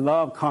love, and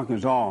love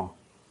conquers all.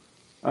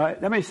 All right,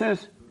 that makes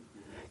sense?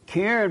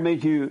 Care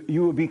makes you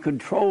will be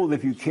controlled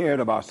if you cared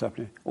about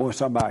something or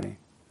somebody.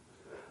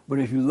 But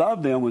if you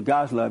love them with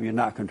God's love, you're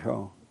not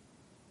controlled.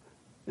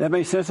 That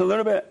makes sense a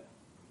little bit?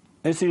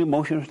 It's an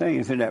emotional thing.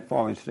 It's in that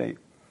fallen state.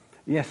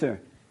 Yes, sir.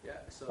 Yeah,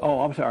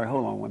 so, I'm sorry.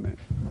 Hold on 1 minute.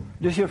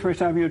 This your first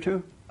time here,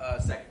 too?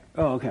 Second.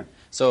 Oh, okay.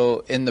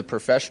 So in the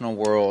professional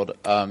world,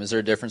 is there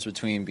a difference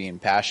between being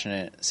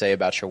passionate, say,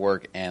 about your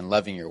work and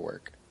loving your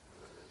work?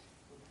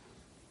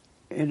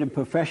 In the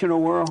professional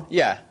world?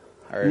 Yeah.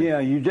 Yeah,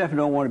 you definitely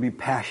don't want to be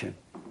passionate.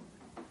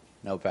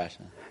 No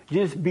passion.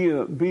 Just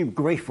be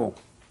grateful.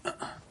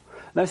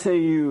 Let's say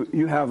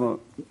you have a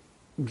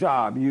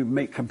job, you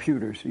make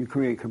computers, you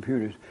create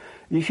computers.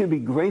 You should be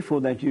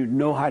grateful that you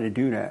know how to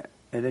do that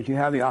and that you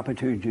have the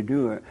opportunity to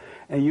do it.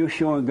 And you're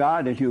showing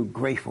God that you're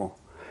grateful.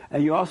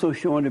 And you're also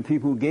showing the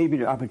people who gave you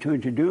the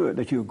opportunity to do it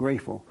that you're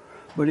grateful.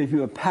 But if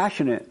you're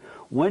passionate,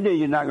 one day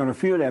you're not going to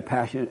feel that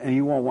passion and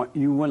you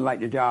wouldn't like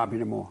the job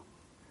anymore.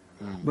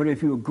 But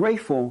if you're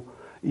grateful,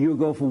 you'll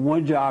go from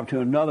one job to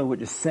another with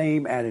the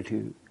same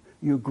attitude.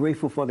 You're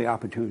grateful for the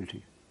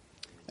opportunity.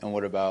 And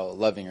what about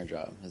loving your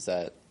job? Is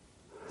that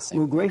the same?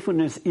 Well,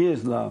 gratefulness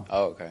is love.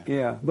 Oh, okay.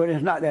 Yeah, but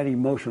it's not that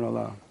emotional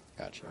love.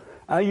 Gotcha.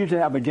 I used to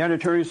have a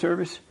janitorial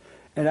service,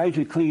 and I used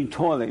to clean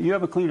toilet. You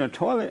ever clean a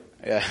toilet?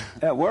 Yeah.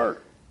 At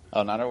work?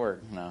 Oh, not at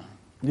work, no.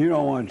 You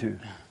don't want to.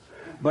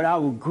 But I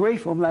was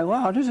grateful. I'm like,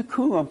 wow, this is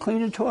cool. I'm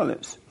cleaning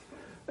toilets.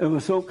 It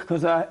was so,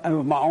 because I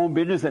was my own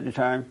business at the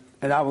time,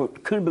 and I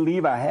couldn't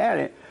believe I had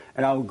it,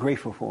 and I was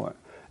grateful for it.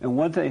 And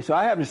one thing, so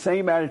I have the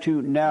same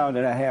attitude now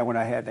that I had when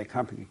I had that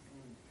company.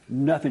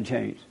 Nothing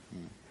changed.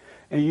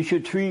 And you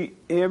should treat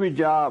every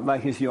job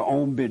like it's your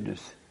own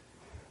business.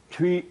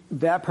 Treat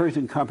that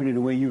person's company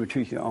the way you would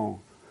treat your own.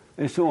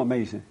 It's so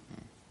amazing.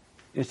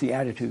 It's the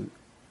attitude.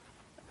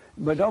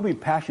 But don't be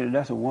passionate.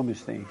 That's a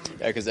woman's thing.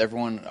 Yeah, because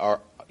everyone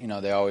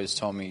they always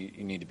told me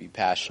you need to be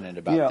passionate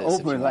about this. Yeah,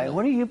 Oprah, like,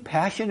 what are you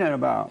passionate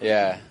about?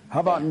 Yeah.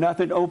 How about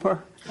nothing,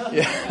 Oprah?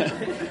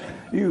 Yeah.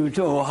 You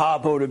told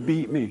Harpo to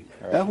beat me.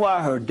 Right. That's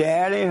why her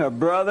daddy, her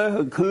brother,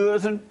 her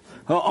cousin,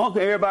 her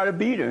uncle, everybody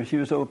beat her. She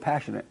was so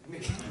passionate.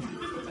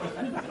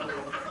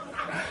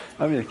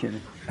 I'm just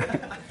kidding.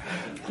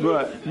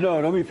 But,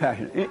 no, don't be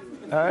passionate.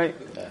 All right?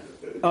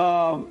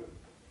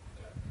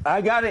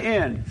 I got to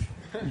end.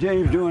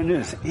 James doing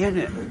this. End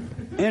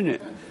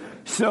it.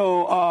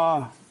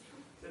 So,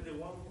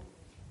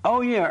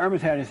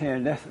 Ernest had his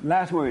hand. That's the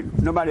last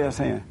word. Nobody else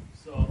hand.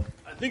 So,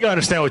 I think I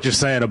understand what you're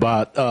saying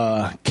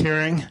about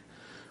caring.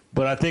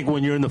 But I think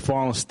when you're in the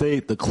fallen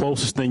state, the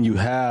closest thing you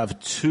have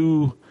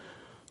to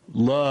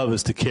love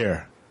is to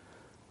care.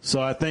 So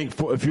I think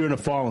if you're in a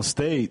fallen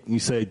state and you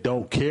say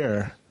don't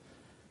care,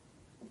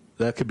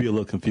 that could be a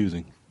little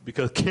confusing.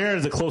 Because care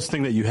is the closest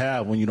thing that you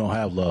have when you don't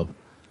have love.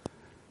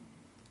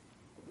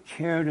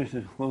 Care is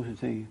the closest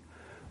thing.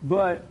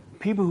 But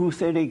people who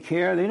say they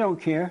care, they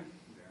don't care.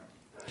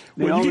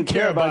 They well, only you can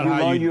care about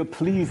how you're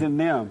pleasing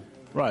them.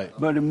 Right.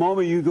 But the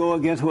moment you go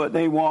against what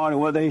they want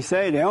and what they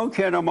say, they don't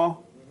care no more.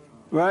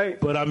 Right?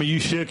 But, I mean, you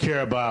should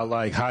care about,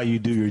 like, how you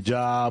do your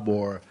job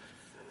or,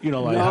 like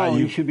no, how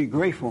you should be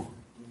grateful.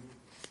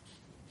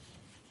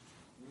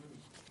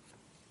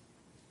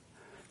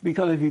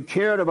 Because if you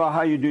cared about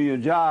how you do your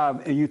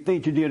job and you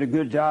think you did a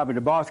good job and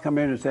the boss come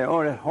in and say,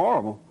 oh, that's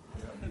horrible,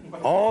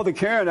 all the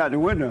caring out the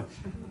window.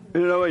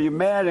 You know, you're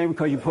mad at him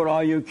because you put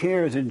all your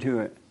cares into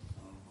it.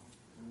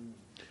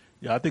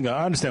 Yeah, I think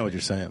I understand what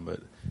you're saying, but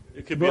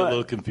it could be a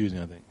little confusing,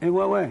 I think. In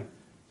what way?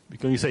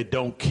 Because you say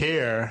don't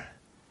care,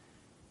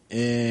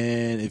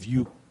 and if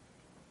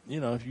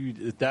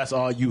that's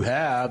all you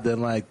have,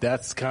 then like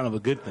that's kind of a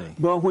good thing.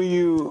 But when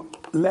you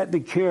let the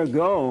care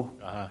go,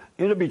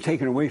 it'll be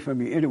taken away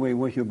from you anyway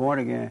once you're born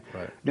again.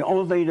 Right. The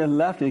only thing that's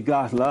left is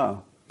God's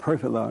love,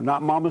 perfect love.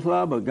 Not mama's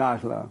love, but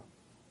God's love.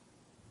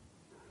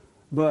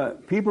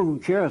 But people who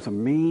care are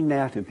some mean,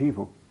 nasty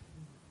people.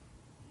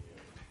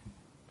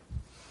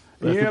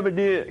 You ever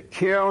did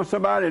care on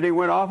somebody, they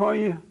went off on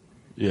you?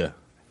 Yeah.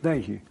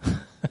 Thank you.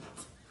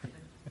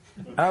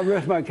 I'll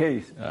rest my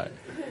case. All right.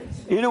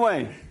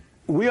 Anyway,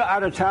 we are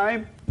out of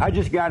time. I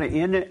just got to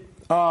end it.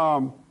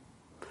 I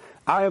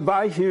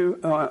advise you,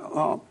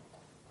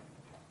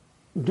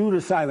 do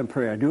the silent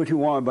prayer. Do what you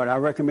want, but I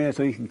recommend it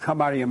so you can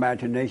come out of your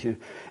imagination.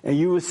 And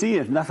you will see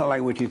it's nothing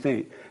like what you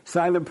think.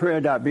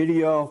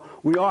 Silentprayer.video.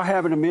 We are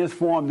having a men's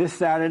forum this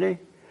Thursday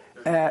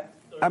at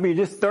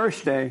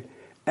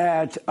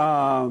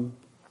 7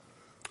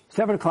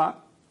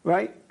 o'clock,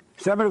 right?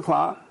 7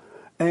 o'clock.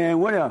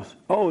 And what else?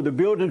 Oh, the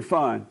building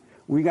fund.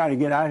 We got to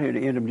get out here at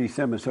the end of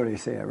December, so they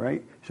said,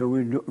 right? So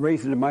we're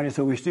raising the money,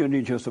 so we still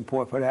need your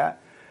support for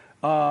that.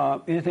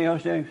 Anything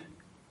else, James?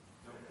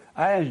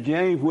 I asked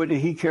James, what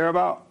did he care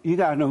about? You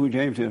guys know who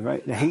James is,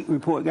 right? The hate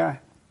report guy.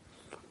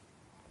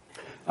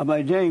 I'm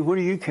like, James, what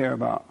do you care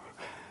about?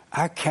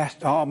 I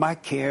cast all my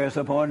cares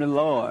upon the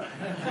Lord.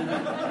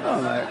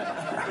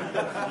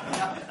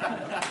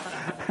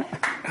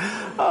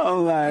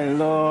 I'm like,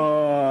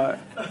 Lord.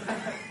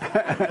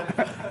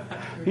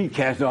 He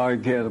cast all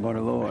his cares upon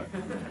the Lord.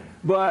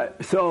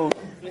 But so,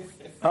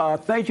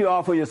 thank you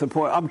all for your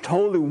support. I'm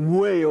totally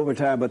way over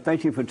time, but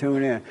thank you for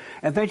tuning in.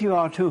 And thank you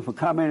all, too, for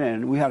coming,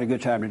 and we had a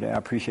good time today. I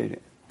appreciate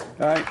it.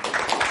 All right?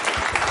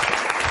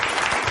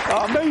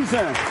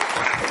 Amazing.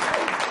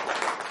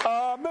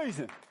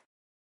 Amazing.